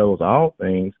creator. He knows all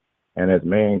things. And as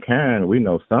mankind, we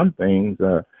know some things,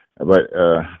 but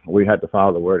we have to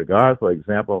follow the word of God. For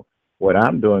example, what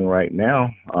I'm doing right now,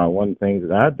 one of the things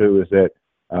that I do is that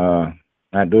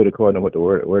I do it according to what the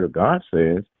word of God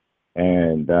says.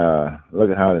 And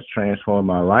look at how it's transformed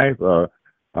my life.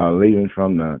 Leaving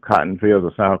from the cotton fields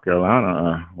of South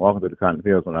Carolina, walking through the cotton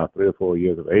fields when I was 3 or 4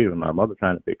 years of age, and my mother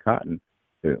trying to pick cotton,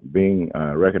 being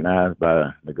recognized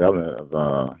by the governor of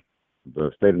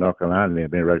the state of North Carolina, and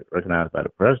being recognized by the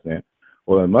president.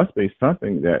 Well, it must be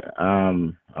something that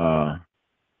I'm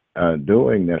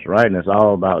doing that's right, and it's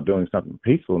all about doing something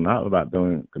peaceful, not about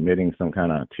committing some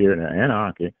kind of tyranny or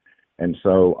anarchy. And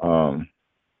so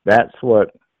that's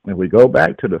what, if we go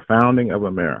back to the founding of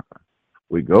America,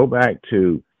 we go back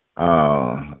to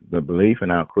the belief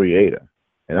in our Creator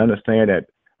and understand that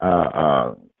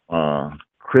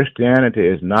Christianity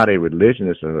is not a religion,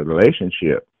 it's a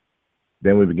relationship.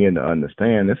 Then we begin to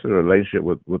understand this is a relationship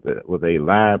with a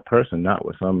live person, not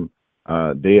with some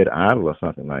dead idol or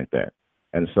something like that.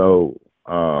 And so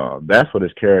that's what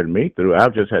has carried me through.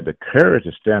 I've just had the courage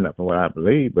to stand up for what I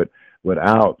believe, but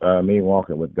without me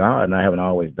walking with God, and I haven't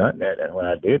always done that. And when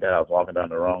I did that, I was walking down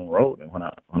the wrong road. And when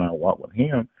I walk with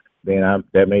Him, then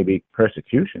that may be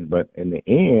persecution. But in the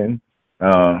end,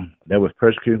 there was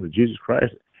persecution with Jesus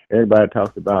Christ. Everybody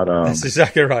talks about that's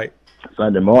exactly right.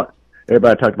 Sunday morning.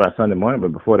 Everybody talked about Sunday morning,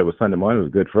 but before there was Sunday morning, it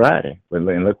was Good Friday. But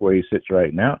look where He sits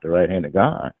right now, at the right hand of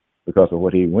God, because of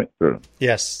what He went through.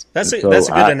 Yes, that's a good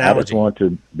analogy. I just want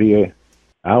to be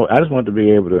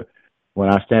able to, when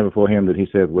I stand before Him, that He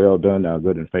says, "Well done, thou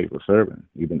good and faithful servant.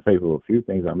 You've been faithful with a few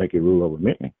things, I'll make you rule over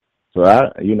many." So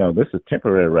this is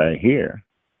temporary right here.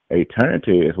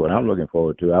 Eternity is what I'm looking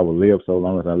forward to. I will live so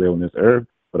long as I live on this earth,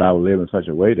 but I will live in such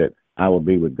a way that I will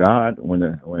be with God when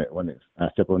I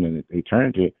step on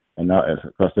eternity. And now,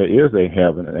 because there is a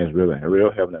heaven, and there's really a real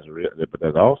heaven, but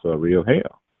there's also a real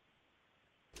hell.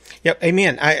 Yep,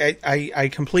 amen. I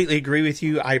completely agree with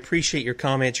you. I appreciate your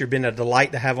comments. You've been a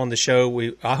delight to have on the show.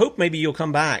 I hope maybe you'll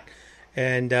come back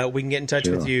and we can get in touch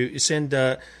with you.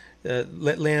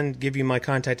 Let Lynn give you my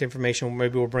contact information.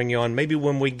 Maybe we'll bring you on. Maybe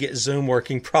when we get Zoom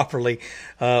working properly,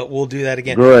 we'll do that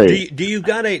again. Great.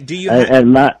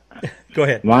 Go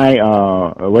ahead. My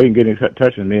way you can get in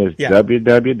touch with me is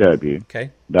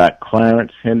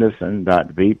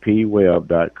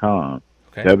www.clarencehenderson.vpweb.com.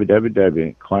 Okay.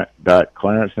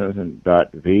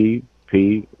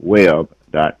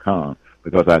 www.clarencehenderson.vpweb.com,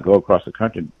 because I go across the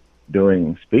country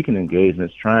doing speaking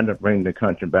engagements, trying to bring the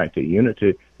country back to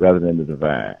unity rather than the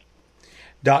divide.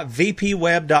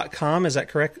 .vpweb.com, is that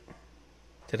correct?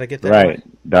 Did I get that right?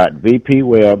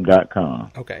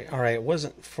 .vpweb.com. Okay, all right. It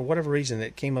wasn't, for whatever reason,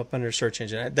 it came up under search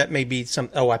engine. That may be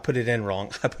I put it in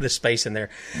wrong. I put a space in there.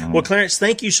 Mm-hmm. Well, Clarence,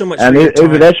 thank you so much for your time.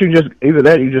 Either that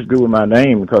you just Google my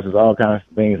name, because there's all kinds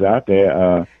of things out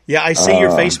there. Yeah, I see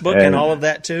your Facebook and all of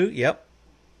that too. Yep.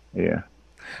 Yeah.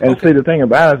 And see, the thing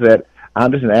about it is that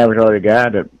I'm just an average ordinary guy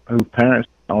whose parents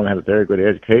only have a third grade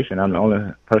education. I'm the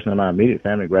only person in my immediate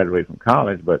family graduated from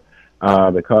college, but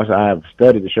because I've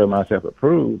studied to show myself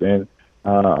approved, and a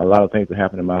lot of things that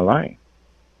happen in my life.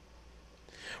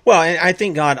 Well, and I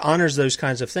think God honors those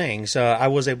kinds of things. I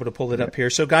was able to pull it up here.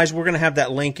 So, guys, we're going to have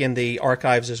that link in the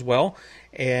archives as well.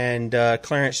 And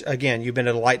Clarence, again, you've been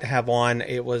a delight to have on.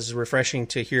 It was refreshing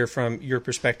to hear from your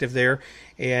perspective there.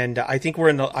 And I think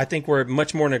we're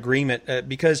much more in agreement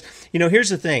because, here's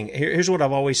the thing. Here's what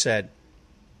I've always said.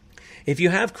 If you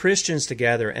have Christians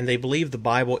together and they believe the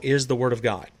Bible is the Word of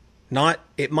God,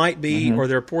 it might be, or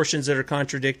there are portions that are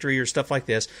contradictory or stuff like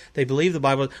this. They believe the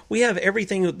Bible. We have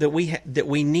everything that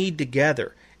we need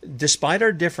together, despite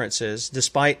our differences,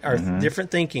 despite our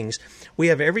different thinkings. We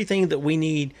have everything that we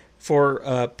need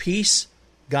for peace,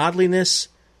 godliness,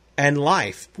 and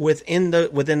life within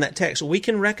that text. We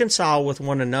can reconcile with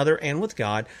one another and with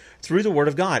God through the Word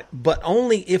of God, but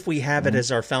only if we have it as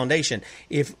our foundation.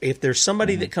 If there's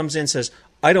somebody that comes in and says,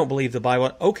 "I don't believe the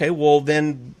Bible," okay, well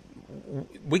then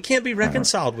we can't be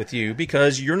reconciled with you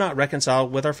because you're not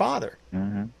reconciled with our Father.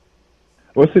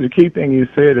 Well, see, the key thing you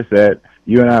said is that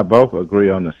you and I both agree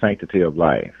on the sanctity of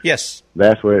life. Yes.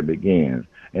 That's where it begins.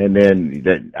 And then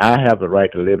that I have the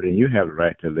right to liberty and you have the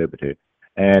right to liberty.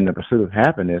 And the pursuit of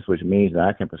happiness, which means that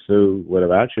I can pursue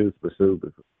whatever I choose to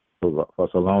pursue for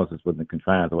so long as it's within the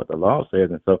confines of what the law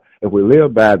says. And so if we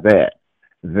live by that,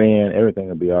 then everything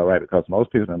will be all right, because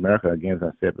most people in America, again, as I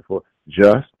said before,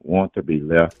 just want to be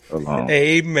left alone.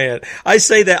 Amen. I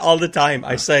say that all the time.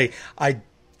 I say,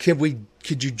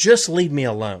 could you just leave me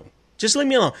alone? Just leave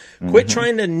me alone. Quit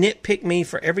trying to nitpick me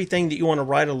for everything that you want to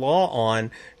write a law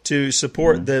on to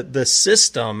support the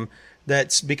system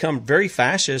that's become very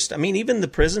fascist. I mean, even the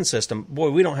prison system, boy,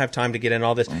 we don't have time to get in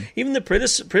all this. Even the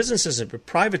prison system,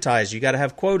 privatized. You got to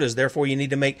have quotas. Therefore, you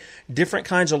need to make different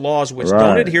kinds of laws which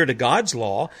don't adhere to God's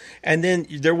law. And then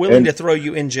they're willing to throw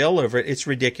you in jail over it. It's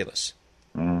ridiculous.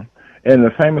 In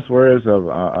the famous words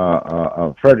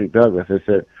of Frederick Douglass, it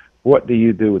said, "What do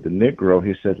you do with the Negro?"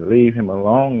 He said, "Leave him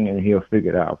alone and he'll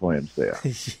figure it out for himself."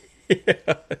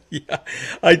 Yeah,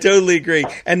 I totally agree.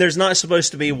 And there's not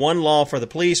supposed to be one law for the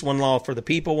police, one law for the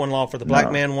people, one law for the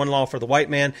black man, one law for the white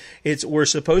man. We're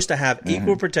supposed to have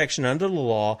equal protection under the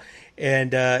law.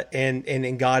 And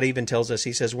God even tells us,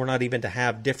 He says, we're not even to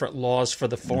have different laws for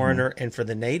the foreigner and for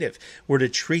the native. We're to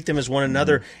treat them as one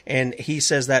another. And He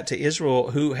says that to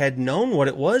Israel, who had known what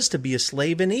it was to be a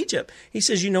slave in Egypt. He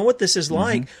says, you know what this is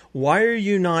like? Why are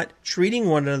you not treating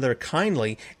one another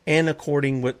kindly and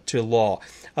according to law?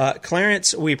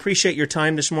 Clarence, we appreciate your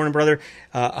time this morning, brother.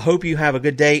 I hope you have a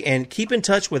good day, and keep in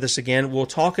touch with us again. We'll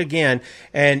talk again,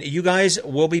 and you guys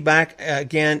will be back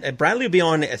again. Bradley will be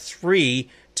on at 3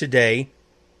 today,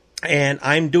 and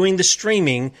I'm doing the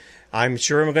streaming. I'm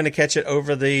sure I'm going to catch it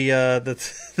over the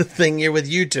thing here with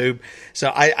YouTube.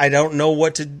 So I don't know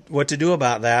what to do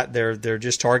about that. They're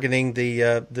just targeting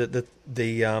the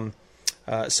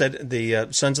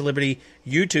Sons of Liberty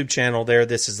YouTube channel there.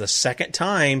 This is the second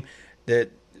time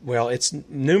that. Well, it's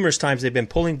numerous times they've been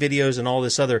pulling videos and all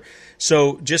this other.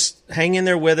 So just hang in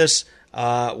there with us.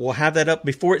 We'll have that up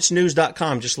before it's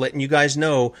news.com, just letting you guys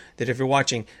know that if you're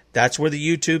watching, that's where the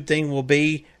YouTube thing will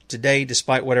be today,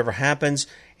 despite whatever happens.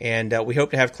 And we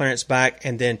hope to have Clarence back.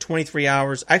 And then 22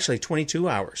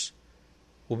 hours,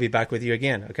 we'll be back with you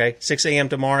again. Okay, 6 a.m.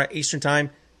 tomorrow, Eastern Time.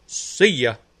 See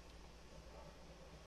ya.